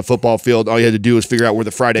guys on the football field. All you had to do was figure out where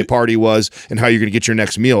the Friday party was and how you're going to get your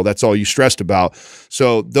next meal. That's all you stressed about.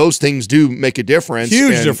 So those things do make a difference,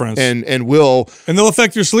 huge difference, and they'll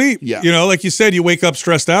affect your sleep. Yeah, like you said, you wake up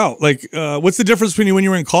stressed out. Like, what's the difference between when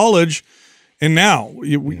you were in college and now? Were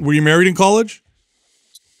you married in college?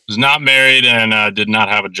 Was not married and did not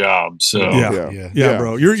have a job. So yeah,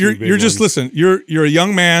 bro. You're just listen. You're a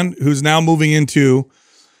young man who's now moving into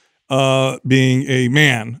being a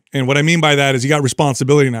man, and what I mean by that is you got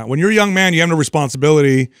responsibility now. When you're a young man, you have no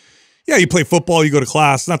responsibility. Yeah, you play football, you go to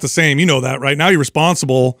class. It's not the same. You know that, right? Now you're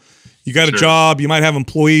responsible. You got a job. You might have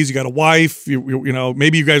employees. You got a wife.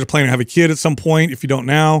 Maybe you guys are planning to have a kid at some point. If you don't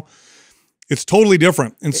now, it's totally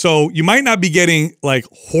different. And so you might not be getting like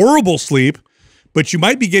horrible sleep, but you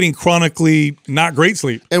might be getting chronically not great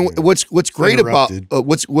sleep. And what's great about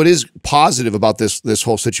what is positive about this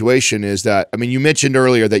whole situation is that, you mentioned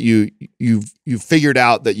earlier that you figured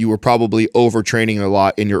out that you were probably overtraining a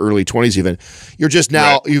lot in your early 20s. Even you're just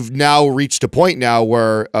now you've now reached a point now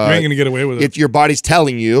where you ain't gonna get away with it. Your body's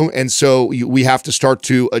telling you, and so we have to start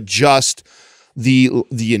to adjust the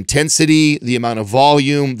intensity, the amount of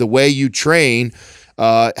volume, the way you train.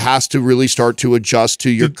 Has to really start to adjust to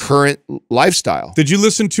your current lifestyle. Did you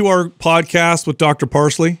listen to our podcast with Dr.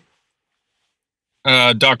 Parsley?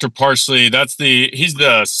 Dr. Parsley, he's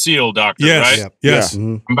the SEAL doctor, right? Yep. Yes.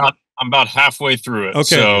 Yeah. I'm about halfway through it.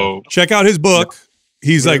 Okay. So check out his book.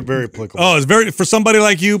 He's very applicable. Oh, it's very, for somebody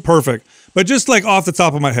like you, perfect. But just like off the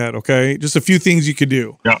top of my head, okay? Just a few things you could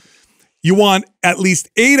do. Yeah. You want at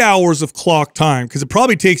least 8 hours of clock time, because it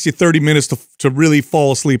probably takes you 30 minutes to really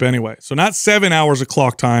fall asleep anyway. So not 7 hours of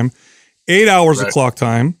clock time, 8 hours of clock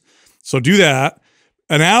time. So do that.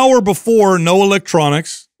 An hour before, no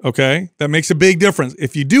electronics, okay? That makes a big difference.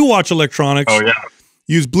 If you do watch electronics,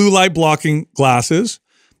 use blue light blocking glasses.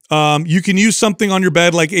 You can use something on your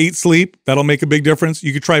bed like 8 Sleep. That'll make a big difference.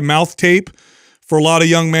 You could try mouth tape. For a lot of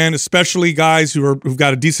young men, especially guys who've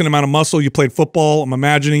got a decent amount of muscle. You played football. I'm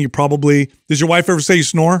imagining you probably. Does your wife ever say you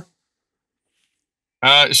snore?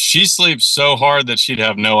 She sleeps so hard that she'd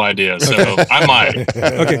have no idea. So I might.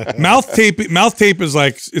 Okay, mouth tape is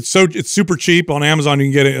like it's super cheap on Amazon. You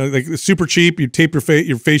can get it like it's super cheap. You tape your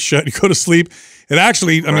face shut. You go to sleep. It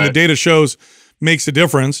actually, the data shows makes a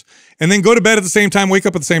difference. And then go to bed at the same time. Wake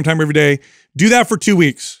up at the same time every day. Do that for 2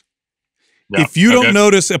 weeks. Yeah. If you don't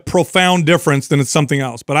notice a profound difference, then it's something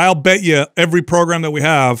else. But I'll bet you every program that we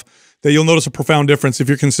have that you'll notice a profound difference if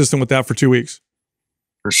you're consistent with that for 2 weeks.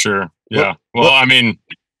 For sure. Yeah. Well,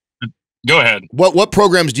 go ahead. What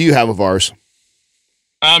programs do you have of ours?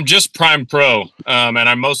 Just Prime Pro. And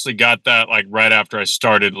I mostly got that like right after I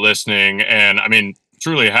started listening. And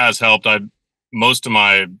truly has helped. Most of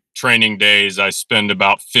my training days, I spend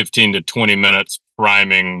about 15 to 20 minutes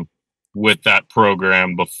priming with that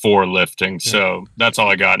program before lifting. So that's all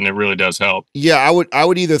I got, and it really does help. Yeah, I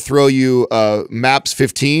would either throw you MAPS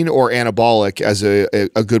 15 or Anabolic as a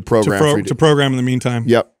good program to program in the meantime.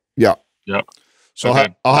 Yep. So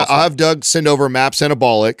Okay, I'll have Doug send over MAPS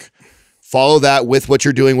Anabolic. Follow that with what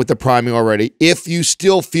you're doing with the priming already. If you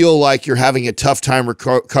still feel like you're having a tough time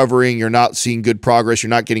recovering, you're not seeing good progress,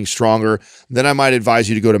 you're not getting stronger, then I might advise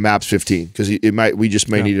you to go to MAPS 15 because we just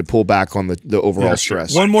may need to pull back on the overall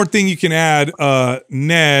stress. One more thing you can add,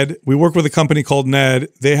 Ned. We work with a company called Ned.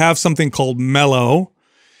 They have something called Mellow.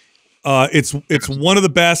 It's one of the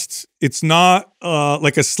best. It's not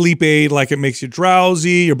like a sleep aid, like it makes you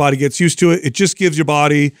drowsy. Your body gets used to it. It just gives your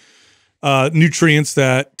body nutrients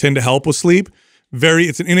that tend to help with sleep.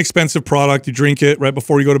 It's an inexpensive product. You drink it right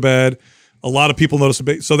before you go to bed. A lot of people notice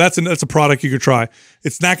it. So that's a product you could try.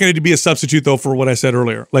 It's not going to be a substitute though for what I said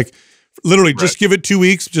earlier. Like literally just give it 2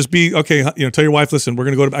 weeks. Just be okay. Tell your wife, listen,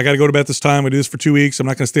 I got to go to bed this time. I do this for 2 weeks. I'm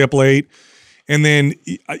not going to stay up late. And then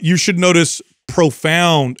you should notice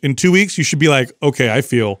profound in 2 weeks. You should be like, okay, I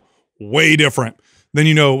feel way different. Then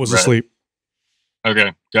it was asleep.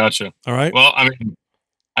 Okay. Gotcha. All right. Well, I mean,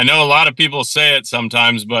 I know a lot of people say it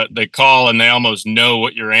sometimes, but they call and they almost know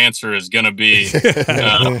what your answer is going to be.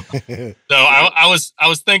 So I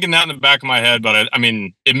was thinking that in the back of my head, but I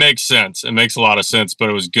mean, it makes sense. It makes a lot of sense, but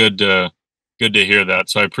it was good to hear that.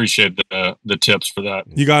 So I appreciate the tips for that.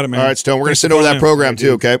 You got it, man. All right, Stone. We're going to send over that program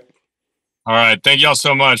too. Okay. All right. Thank y'all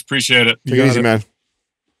so much. Appreciate it. Take it easy, man.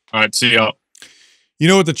 All right. See y'all. You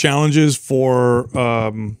know what the challenge is for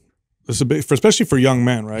especially for young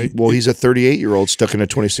men, right? Well, he's a 38-year-old stuck in a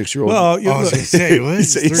 26-year-old. Well, he's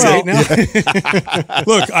 38 now.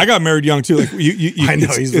 Look, I got married young too. Like I know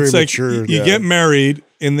he's very mature. You get married,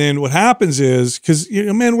 and then what happens is because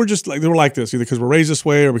men, we're just like we're like this either because we're raised this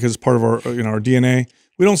way or because it's part of our our DNA.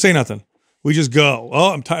 We don't say nothing. We just go.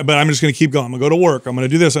 Oh, I'm tired, but I'm just going to keep going. I'm going to go to work. I'm going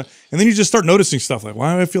to do this, and then you just start noticing stuff like,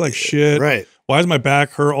 why do I feel like shit? Right. Why does my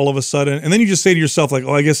back hurt all of a sudden? And then you just say to yourself like,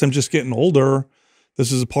 oh, I guess I'm just getting older.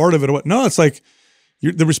 This is a part of it. No, it's like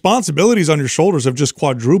the responsibilities on your shoulders have just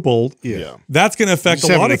quadrupled. Yeah. That's going to affect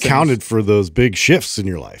a lot of things. Accounted for those big shifts in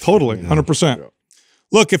your life. Totally. 100%. Yeah.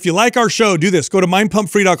 Look, if you like our show, do this. Go to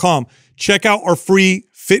mindpumpfree.com. Check out our free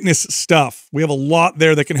fitness stuff. We have a lot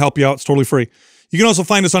there that can help you out. It's totally free. You can also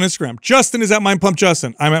find us on Instagram. Justin is at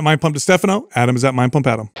mindpumpjustin. I'm at mindpumpdestefano. Adam is at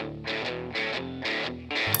mindpumpadam.